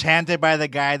 He Enchanted by the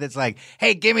guy that's like,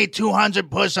 hey, give me 200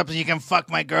 push-ups and you can fuck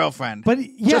my girlfriend. But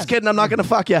yeah, Just kidding, I'm not going to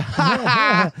fuck you.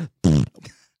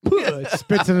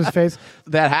 spits in his face.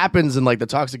 That happens in like The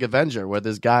Toxic Avenger, where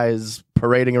this guy is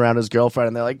parading around his girlfriend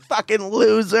and they're like, fucking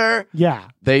loser. Yeah.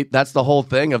 That's the whole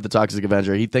thing of The Toxic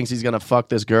Avenger. He thinks he's going to fuck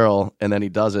this girl and then he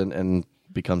doesn't and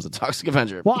becomes the Toxic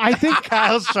Avenger. Well, I think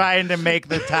Kyle's trying to make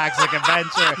the Toxic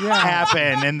Avenger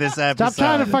happen in this episode. Stop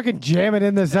trying to fucking jam it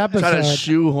in this episode. Trying to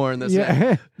shoehorn this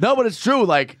in. No, but it's true.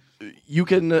 Like, you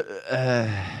can. All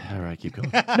right, keep going.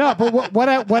 No, but what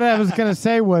I was going to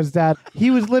say was that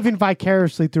he was living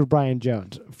vicariously through Brian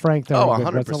Jones. Frank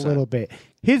Thorogood was a 100%. little bit.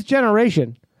 His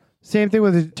generation, same thing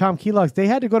with Tom Keelox. They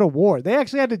had to go to war. They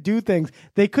actually had to do things.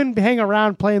 They couldn't hang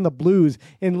around playing the blues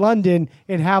in London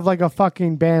and have like a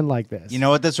fucking band like this. You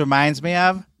know what this reminds me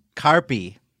of?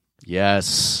 Carpy.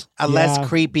 Yes. A less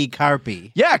creepy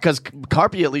Carpy. Yeah, because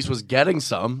Carpy at least was getting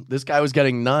some. This guy was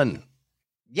getting none.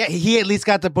 Yeah, he at least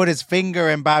got to put his finger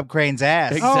in Bob Crane's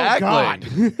ass. Exactly.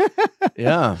 Oh, God.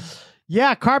 Yeah.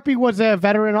 Yeah, Carpy was a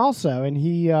veteran also, and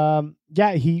he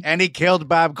And he killed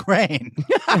Bob Crane.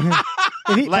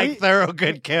 Like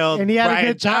Thorogood killed and he had Brian a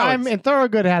good time, Jones. and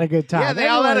Thorogood had a good time. Yeah, they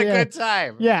all had a Everyone- good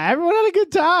time. Yeah, everyone had a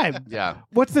good time. Yeah.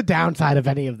 What's the downside of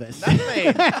any of this?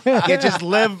 You just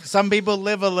live. Some people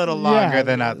live a little longer Yeah,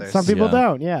 than others. Some people Yeah.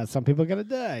 don't. Yeah, some people gotta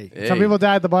die. Hey. Some people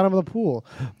die at the bottom of the pool.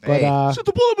 But Hey. At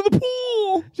the bottom of the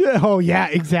pool. oh yeah,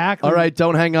 exactly. All right,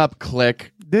 don't hang up.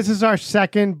 Click. This is our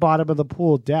second bottom of the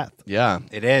pool death. Yeah.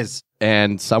 It is.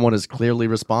 And someone is clearly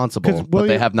responsible, 'Cause but they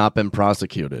William- have not been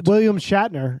prosecuted. William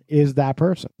Shatner is that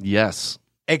person. Yes.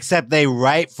 Except they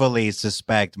rightfully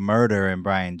suspect murder in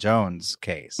Brian Jones'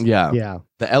 case. Yeah. Yeah.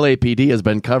 The LAPD has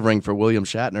been covering for William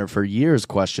Shatner for years,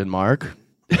 question mark.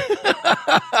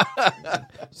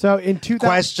 So in 2000,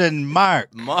 Question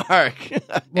mark. Mark.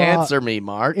 Answer me,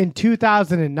 Mark. in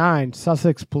 2009,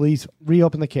 Sussex police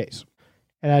reopened the case,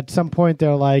 and at some point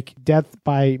they're like, "Death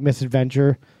by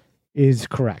misadventure is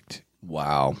correct."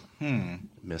 Wow.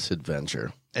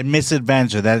 Misadventure. And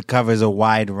misadventure, that covers a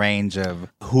wide range of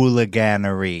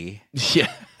hooliganery.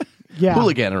 Yeah. Yeah,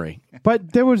 Hooliganery.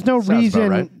 but there was no Sounds about reason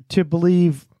right. to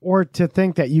believe or to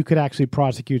think that you could actually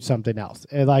prosecute something else.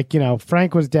 Like,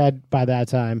 Frank was dead by that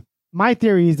time. My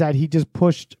theory is that he just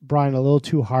pushed Brian a little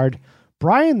too hard.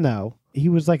 Brian, though, he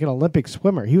was like an Olympic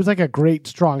swimmer. He was like a great,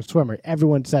 strong swimmer.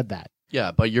 Everyone said that.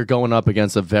 Yeah, but you're going up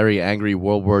against a very angry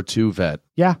World War II vet.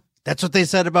 Yeah, That's what they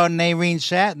said about Nairine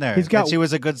Shatner. He's got- that she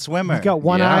was a good swimmer. he's got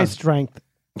one Yeah. eye strength.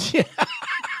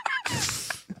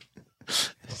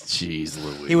 Jeez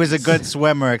Louise. He was a good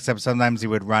swimmer, except sometimes he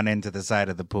would run into the side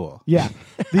of the pool. Yeah.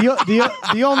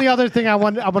 The only other thing I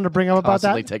want to bring up about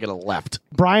constantly that, taking a left.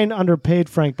 Brian underpaid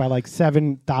Frank by like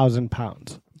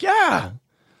 £7,000. Yeah.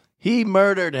 He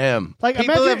murdered him. Like,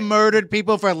 People imagine, have murdered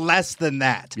people for less than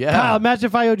that. Yeah. Kyle, imagine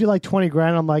if I owed you like 20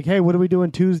 grand. I'm like, hey, what are we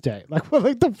doing Tuesday? Like,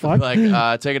 what the fuck?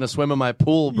 Like taking a swim in my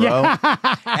pool, bro.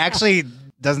 Actually,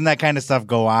 doesn't that kind of stuff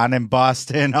go on in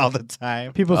Boston all the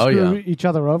time? People Oh, screw yeah. each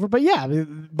other over. But yeah,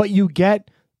 but you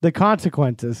get the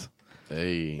consequences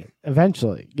Hey.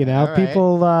 eventually. All right.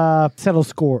 People settle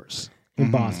scores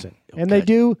in Boston. And they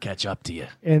do Catch up to you.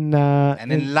 in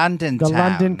And in London the town.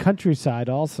 London countryside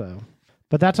also.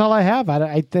 But that's all I have.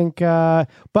 I think. But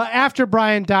after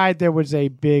Brian died, there was a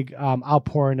big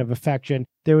outpouring of affection.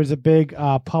 There was a big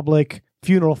public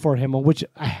funeral for him, on which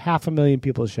 500,000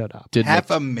 people showed up. Did Half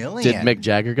Mick, a million. Did Mick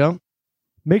Jagger go?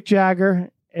 Mick Jagger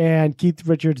and Keith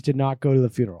Richards did not go to the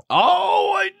funeral.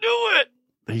 Oh, I knew it.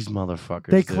 These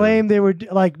motherfuckers. They dude. claimed they were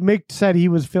like Mick said he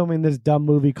was filming this dumb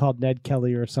movie called Ned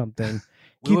Kelly or something,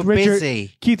 We were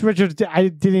busy. Keith Richards. I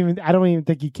don't even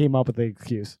think he came up with the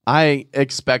excuse. I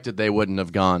expected they wouldn't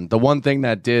have gone. The one thing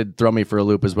that did throw me for a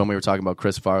loop is when we were talking about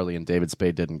Chris Farley and David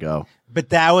Spade didn't go. But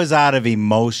that was out of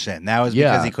emotion. That was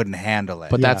because he couldn't handle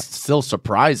it. But that's still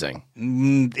surprising.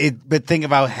 But think of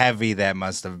how heavy that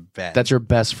must have been. That's your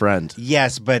best friend.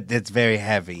 Yes, but it's very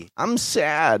heavy. I'm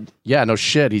sad. Yeah, no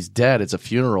shit. He's dead. It's a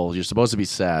funeral. You're supposed to be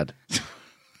sad.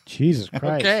 Jesus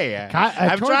Christ. Okay.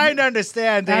 I'm trying to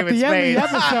understand David Spade's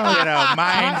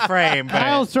mind frame. But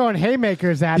Kyle's throwing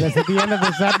haymakers at us at the end of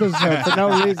this episode for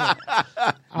no reason.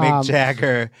 Mick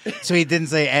Jagger. So he didn't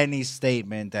say any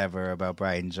statement ever about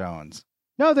Brian Jones.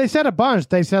 No, they said a bunch.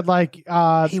 They said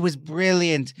he was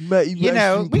brilliant. We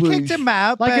kicked him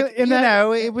out, but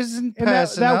it wasn't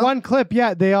personal. That one clip,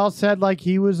 they all said like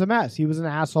he was a mess. He was an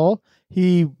asshole.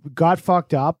 He got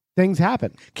fucked up. Things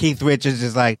happen. Keith Richards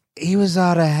is like, he was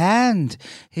out of hand.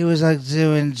 He was like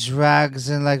doing drugs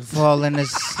and like falling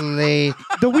asleep.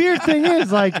 The weird thing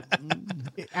is, like,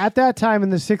 at that time in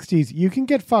the 60s, you can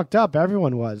get fucked up.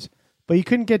 Everyone was. But you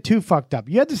couldn't get too fucked up.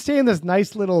 You had to stay in this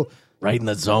nice little... Right in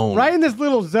the zone. Right in this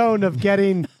little zone of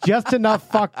getting just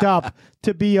enough fucked up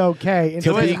to be okay.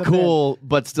 To be cool,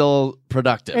 but still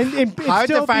productive. And hard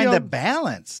to find the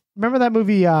balance. Remember that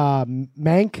movie,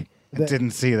 Mank? I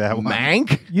didn't see that one.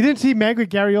 Mank? You didn't see Mank with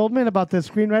Gary Oldman about the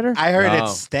screenwriter? I heard it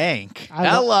stank.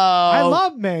 Hello. I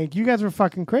love Mank. You guys were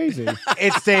fucking crazy.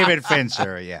 It's David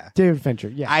Fincher, yeah. David Fincher,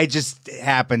 yeah. I just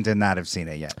happen to not have seen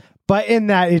it yet. But in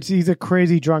that, he's a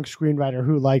crazy drunk screenwriter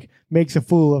who like makes a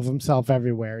fool of himself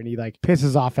everywhere, and he like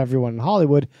pisses off everyone in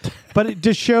Hollywood. But it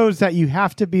just shows that you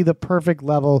have to be the perfect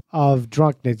level of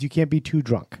drunkenness. You can't be too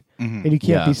drunk, and you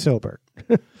can't be sober.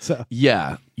 So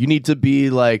yeah, you need to be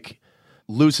like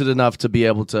lucid enough to be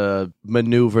able to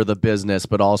maneuver the business,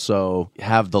 but also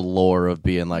have the lore of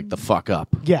being like the fuck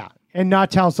up. Yeah, and not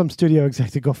tell some studio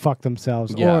exec to go fuck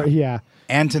themselves. Yeah.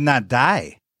 And to not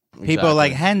die. Exactly. People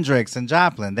like Hendrix and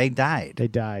Joplin, they died. They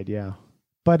died, yeah.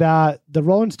 But the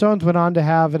Rolling Stones went on to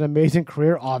have an amazing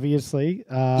career, obviously.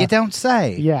 You don't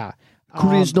say. Yeah.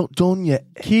 Career's not done yet.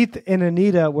 Keith and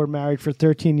Anita were married for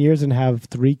 13 years and have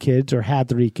 3 kids, or had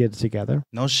 3 kids together.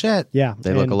 No shit. Yeah.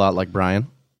 They look a lot like Brian.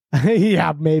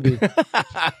 Yeah, maybe.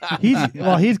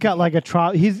 He's got like a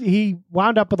trial. He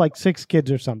wound up with like 6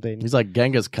 kids or something. He's like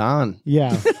Genghis Khan.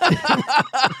 Yeah.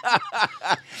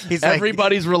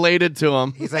 Everybody's related to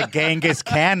him. He's like Genghis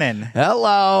Cannon.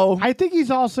 Hello. I think he's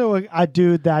also a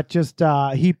dude that just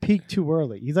he peaked too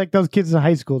early. He's like those kids in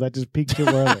high school that just peaked too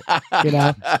early. You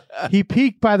know, he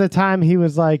peaked by the time he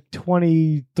was like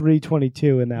 23,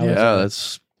 22, and that was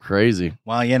that's crazy.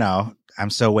 Well, I'm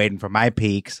still waiting for my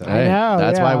peak. So hey, I know,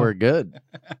 that's why we're good.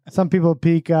 Some people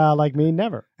peak like me,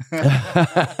 never. But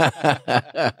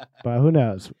who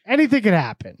knows? Anything could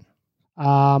happen.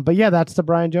 But yeah, that's the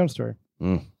Brian Jones story.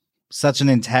 Such an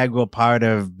integral part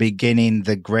of beginning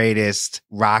the greatest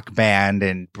rock band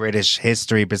in British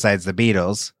history besides the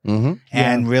Beatles,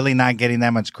 and really not getting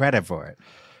that much credit for it.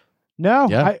 No.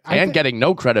 Yeah. And getting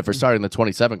no credit for starting the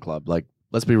 27 Club. Like,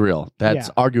 let's be real.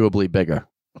 That's arguably bigger.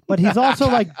 But he's also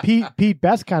like Pete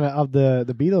Best kind of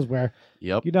the Beatles, where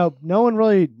no one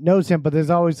really knows him, but there's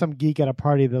always some geek at a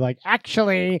party that like,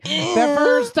 actually, the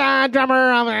first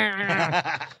drummer of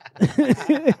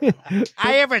I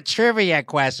have a trivia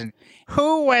question.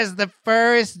 Who was the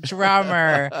first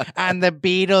drummer on the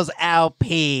Beatles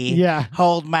LP? Yeah.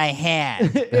 Hold My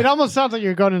Hand. It almost sounds like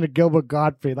you're going into Gilbert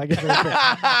Gottfried. Like, who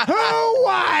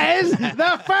was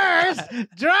the first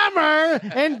drummer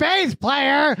and bass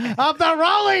player of the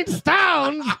Rolling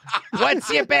Stones? What's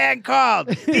your band called?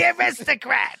 The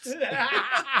Aristocrats.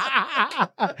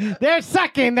 They're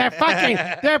sucking, they're fucking,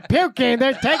 they're puking,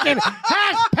 they're taking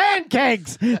hash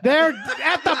pancakes. They're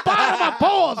at the bottom of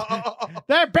pools.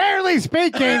 They're barely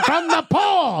speaking from the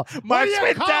pool. Mark's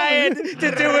been dying to do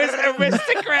his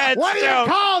Aristocrats. What do you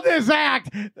call this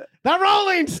act? The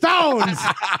Rolling Stones.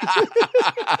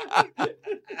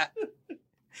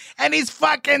 And he's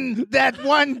fucking that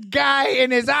one guy in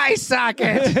his eye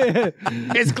socket.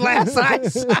 His glass eye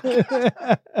socket.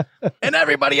 And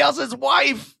everybody else's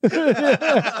wife. He's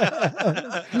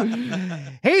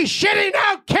shitting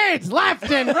out kids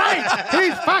left and right.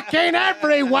 He's fucking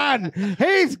everyone.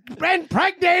 He's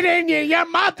impregnating your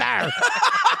mother.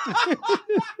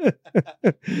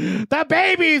 The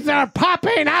babies are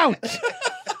popping out.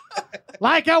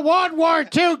 Like a World War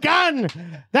II gun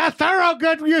that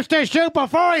Thorogood used to shoot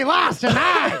before he lost an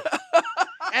eye.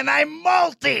 And I'm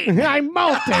molting. I'm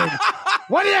molting.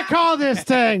 What do you call this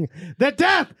thing? The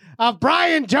death of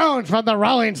Brian Jones from the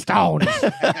Rolling Stones.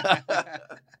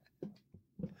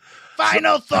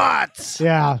 final thoughts.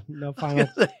 Yeah, no final.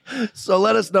 So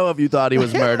let us know if you thought he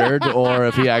was murdered or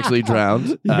if he actually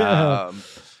drowned. Yeah.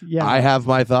 Yeah. I have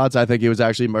my thoughts. I think he was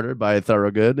actually murdered by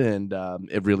Thorogood, and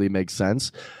it really makes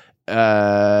sense.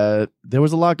 There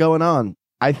was a lot going on.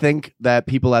 I think that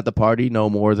people at the party know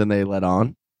more than they let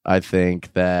on. I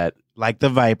think that, like the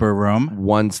Viper Room,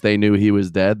 once they knew he was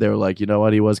dead, they were like, you know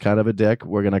what? He was kind of a dick.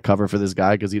 We're going to cover for this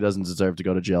guy because he doesn't deserve to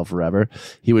go to jail forever.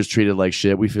 He was treated like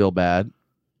shit. We feel bad.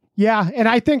 Yeah, and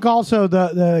I think also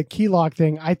the key lock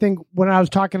thing, I think when I was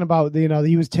talking about,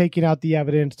 he was taking out the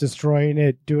evidence, destroying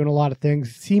it, doing a lot of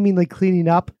things, seemingly cleaning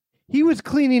up. He was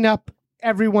cleaning up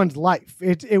everyone's life.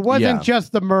 It wasn't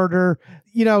just the murder.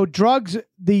 Drugs,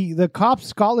 the cops,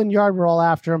 Scotland Yard were all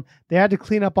after him. They had to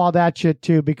clean up all that shit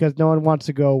too because no one wants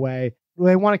to go away.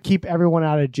 They want to keep everyone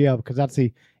out of jail because that's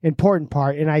the important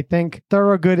part. And I think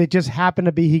Thorogood, it just happened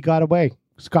to be he got away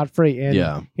scot-free.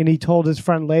 And he told his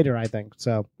friend later, I think.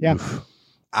 So, yeah.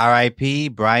 R.I.P.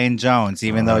 Brian Jones,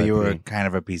 even though you were kind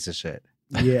of a piece of shit.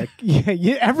 Yeah,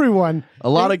 everyone. A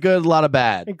lot of good, a lot of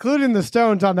bad. Including the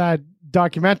Stones on that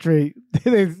documentary.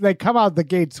 They come out the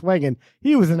gate swinging.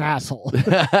 He was an asshole.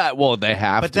 Well, they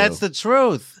have But to. that's the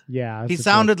truth. Yeah. He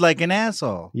sounded like an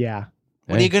asshole. Yeah.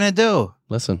 What are you going to do?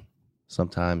 Listen,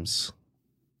 sometimes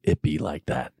it be like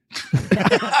that.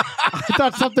 I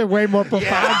thought something way more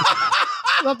profound.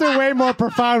 Something way more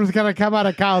profound was going to come out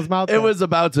of Kyle's mouth. It was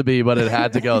about to be, but it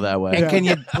had to go that way. And can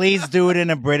you please do it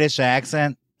in a British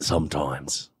accent?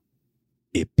 Sometimes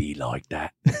it be like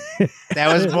that.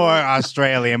 That was more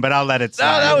Australian, but I'll let it No,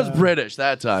 slide. that was British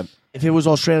that time. If it was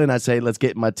Australian, I'd say, let's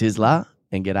get my Tesla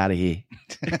and get out of here.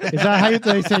 Is that how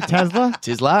they say Tesla?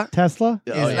 Tesla? Tesla?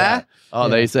 Oh, yeah. Oh,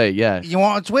 they say, yeah. You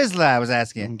want a Twizzler, I was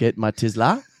asking. Get my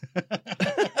Tesla.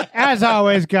 As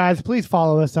always, guys, please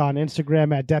follow us on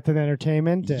Instagram at Death and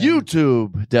Entertainment. And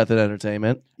YouTube, Death and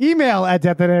Entertainment. email at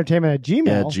deathandentertainment@gmail.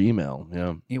 Yeah,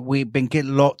 Gmail. Yeah. We've been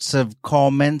getting lots of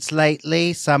comments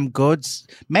lately, some good,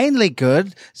 mainly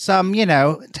good. Some,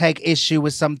 take issue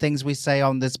with some things we say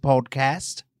on this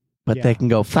podcast. But they can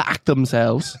go fuck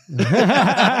themselves.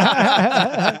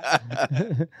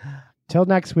 Till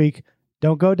next week,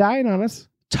 don't go dying on us.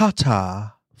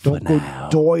 Ta-ta. Don't go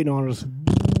dying on us.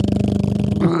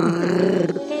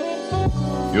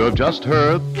 You have just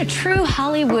heard A true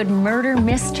Hollywood murder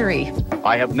mystery.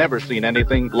 I have never seen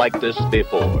anything like this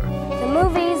before. The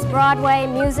movies, Broadway,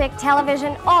 music,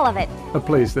 television, all of it. A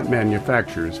place that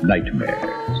manufactures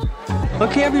nightmares.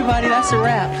 Okay, everybody, that's a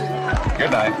wrap. Good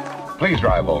night. Please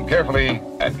drive home carefully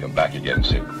and come back again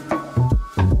soon.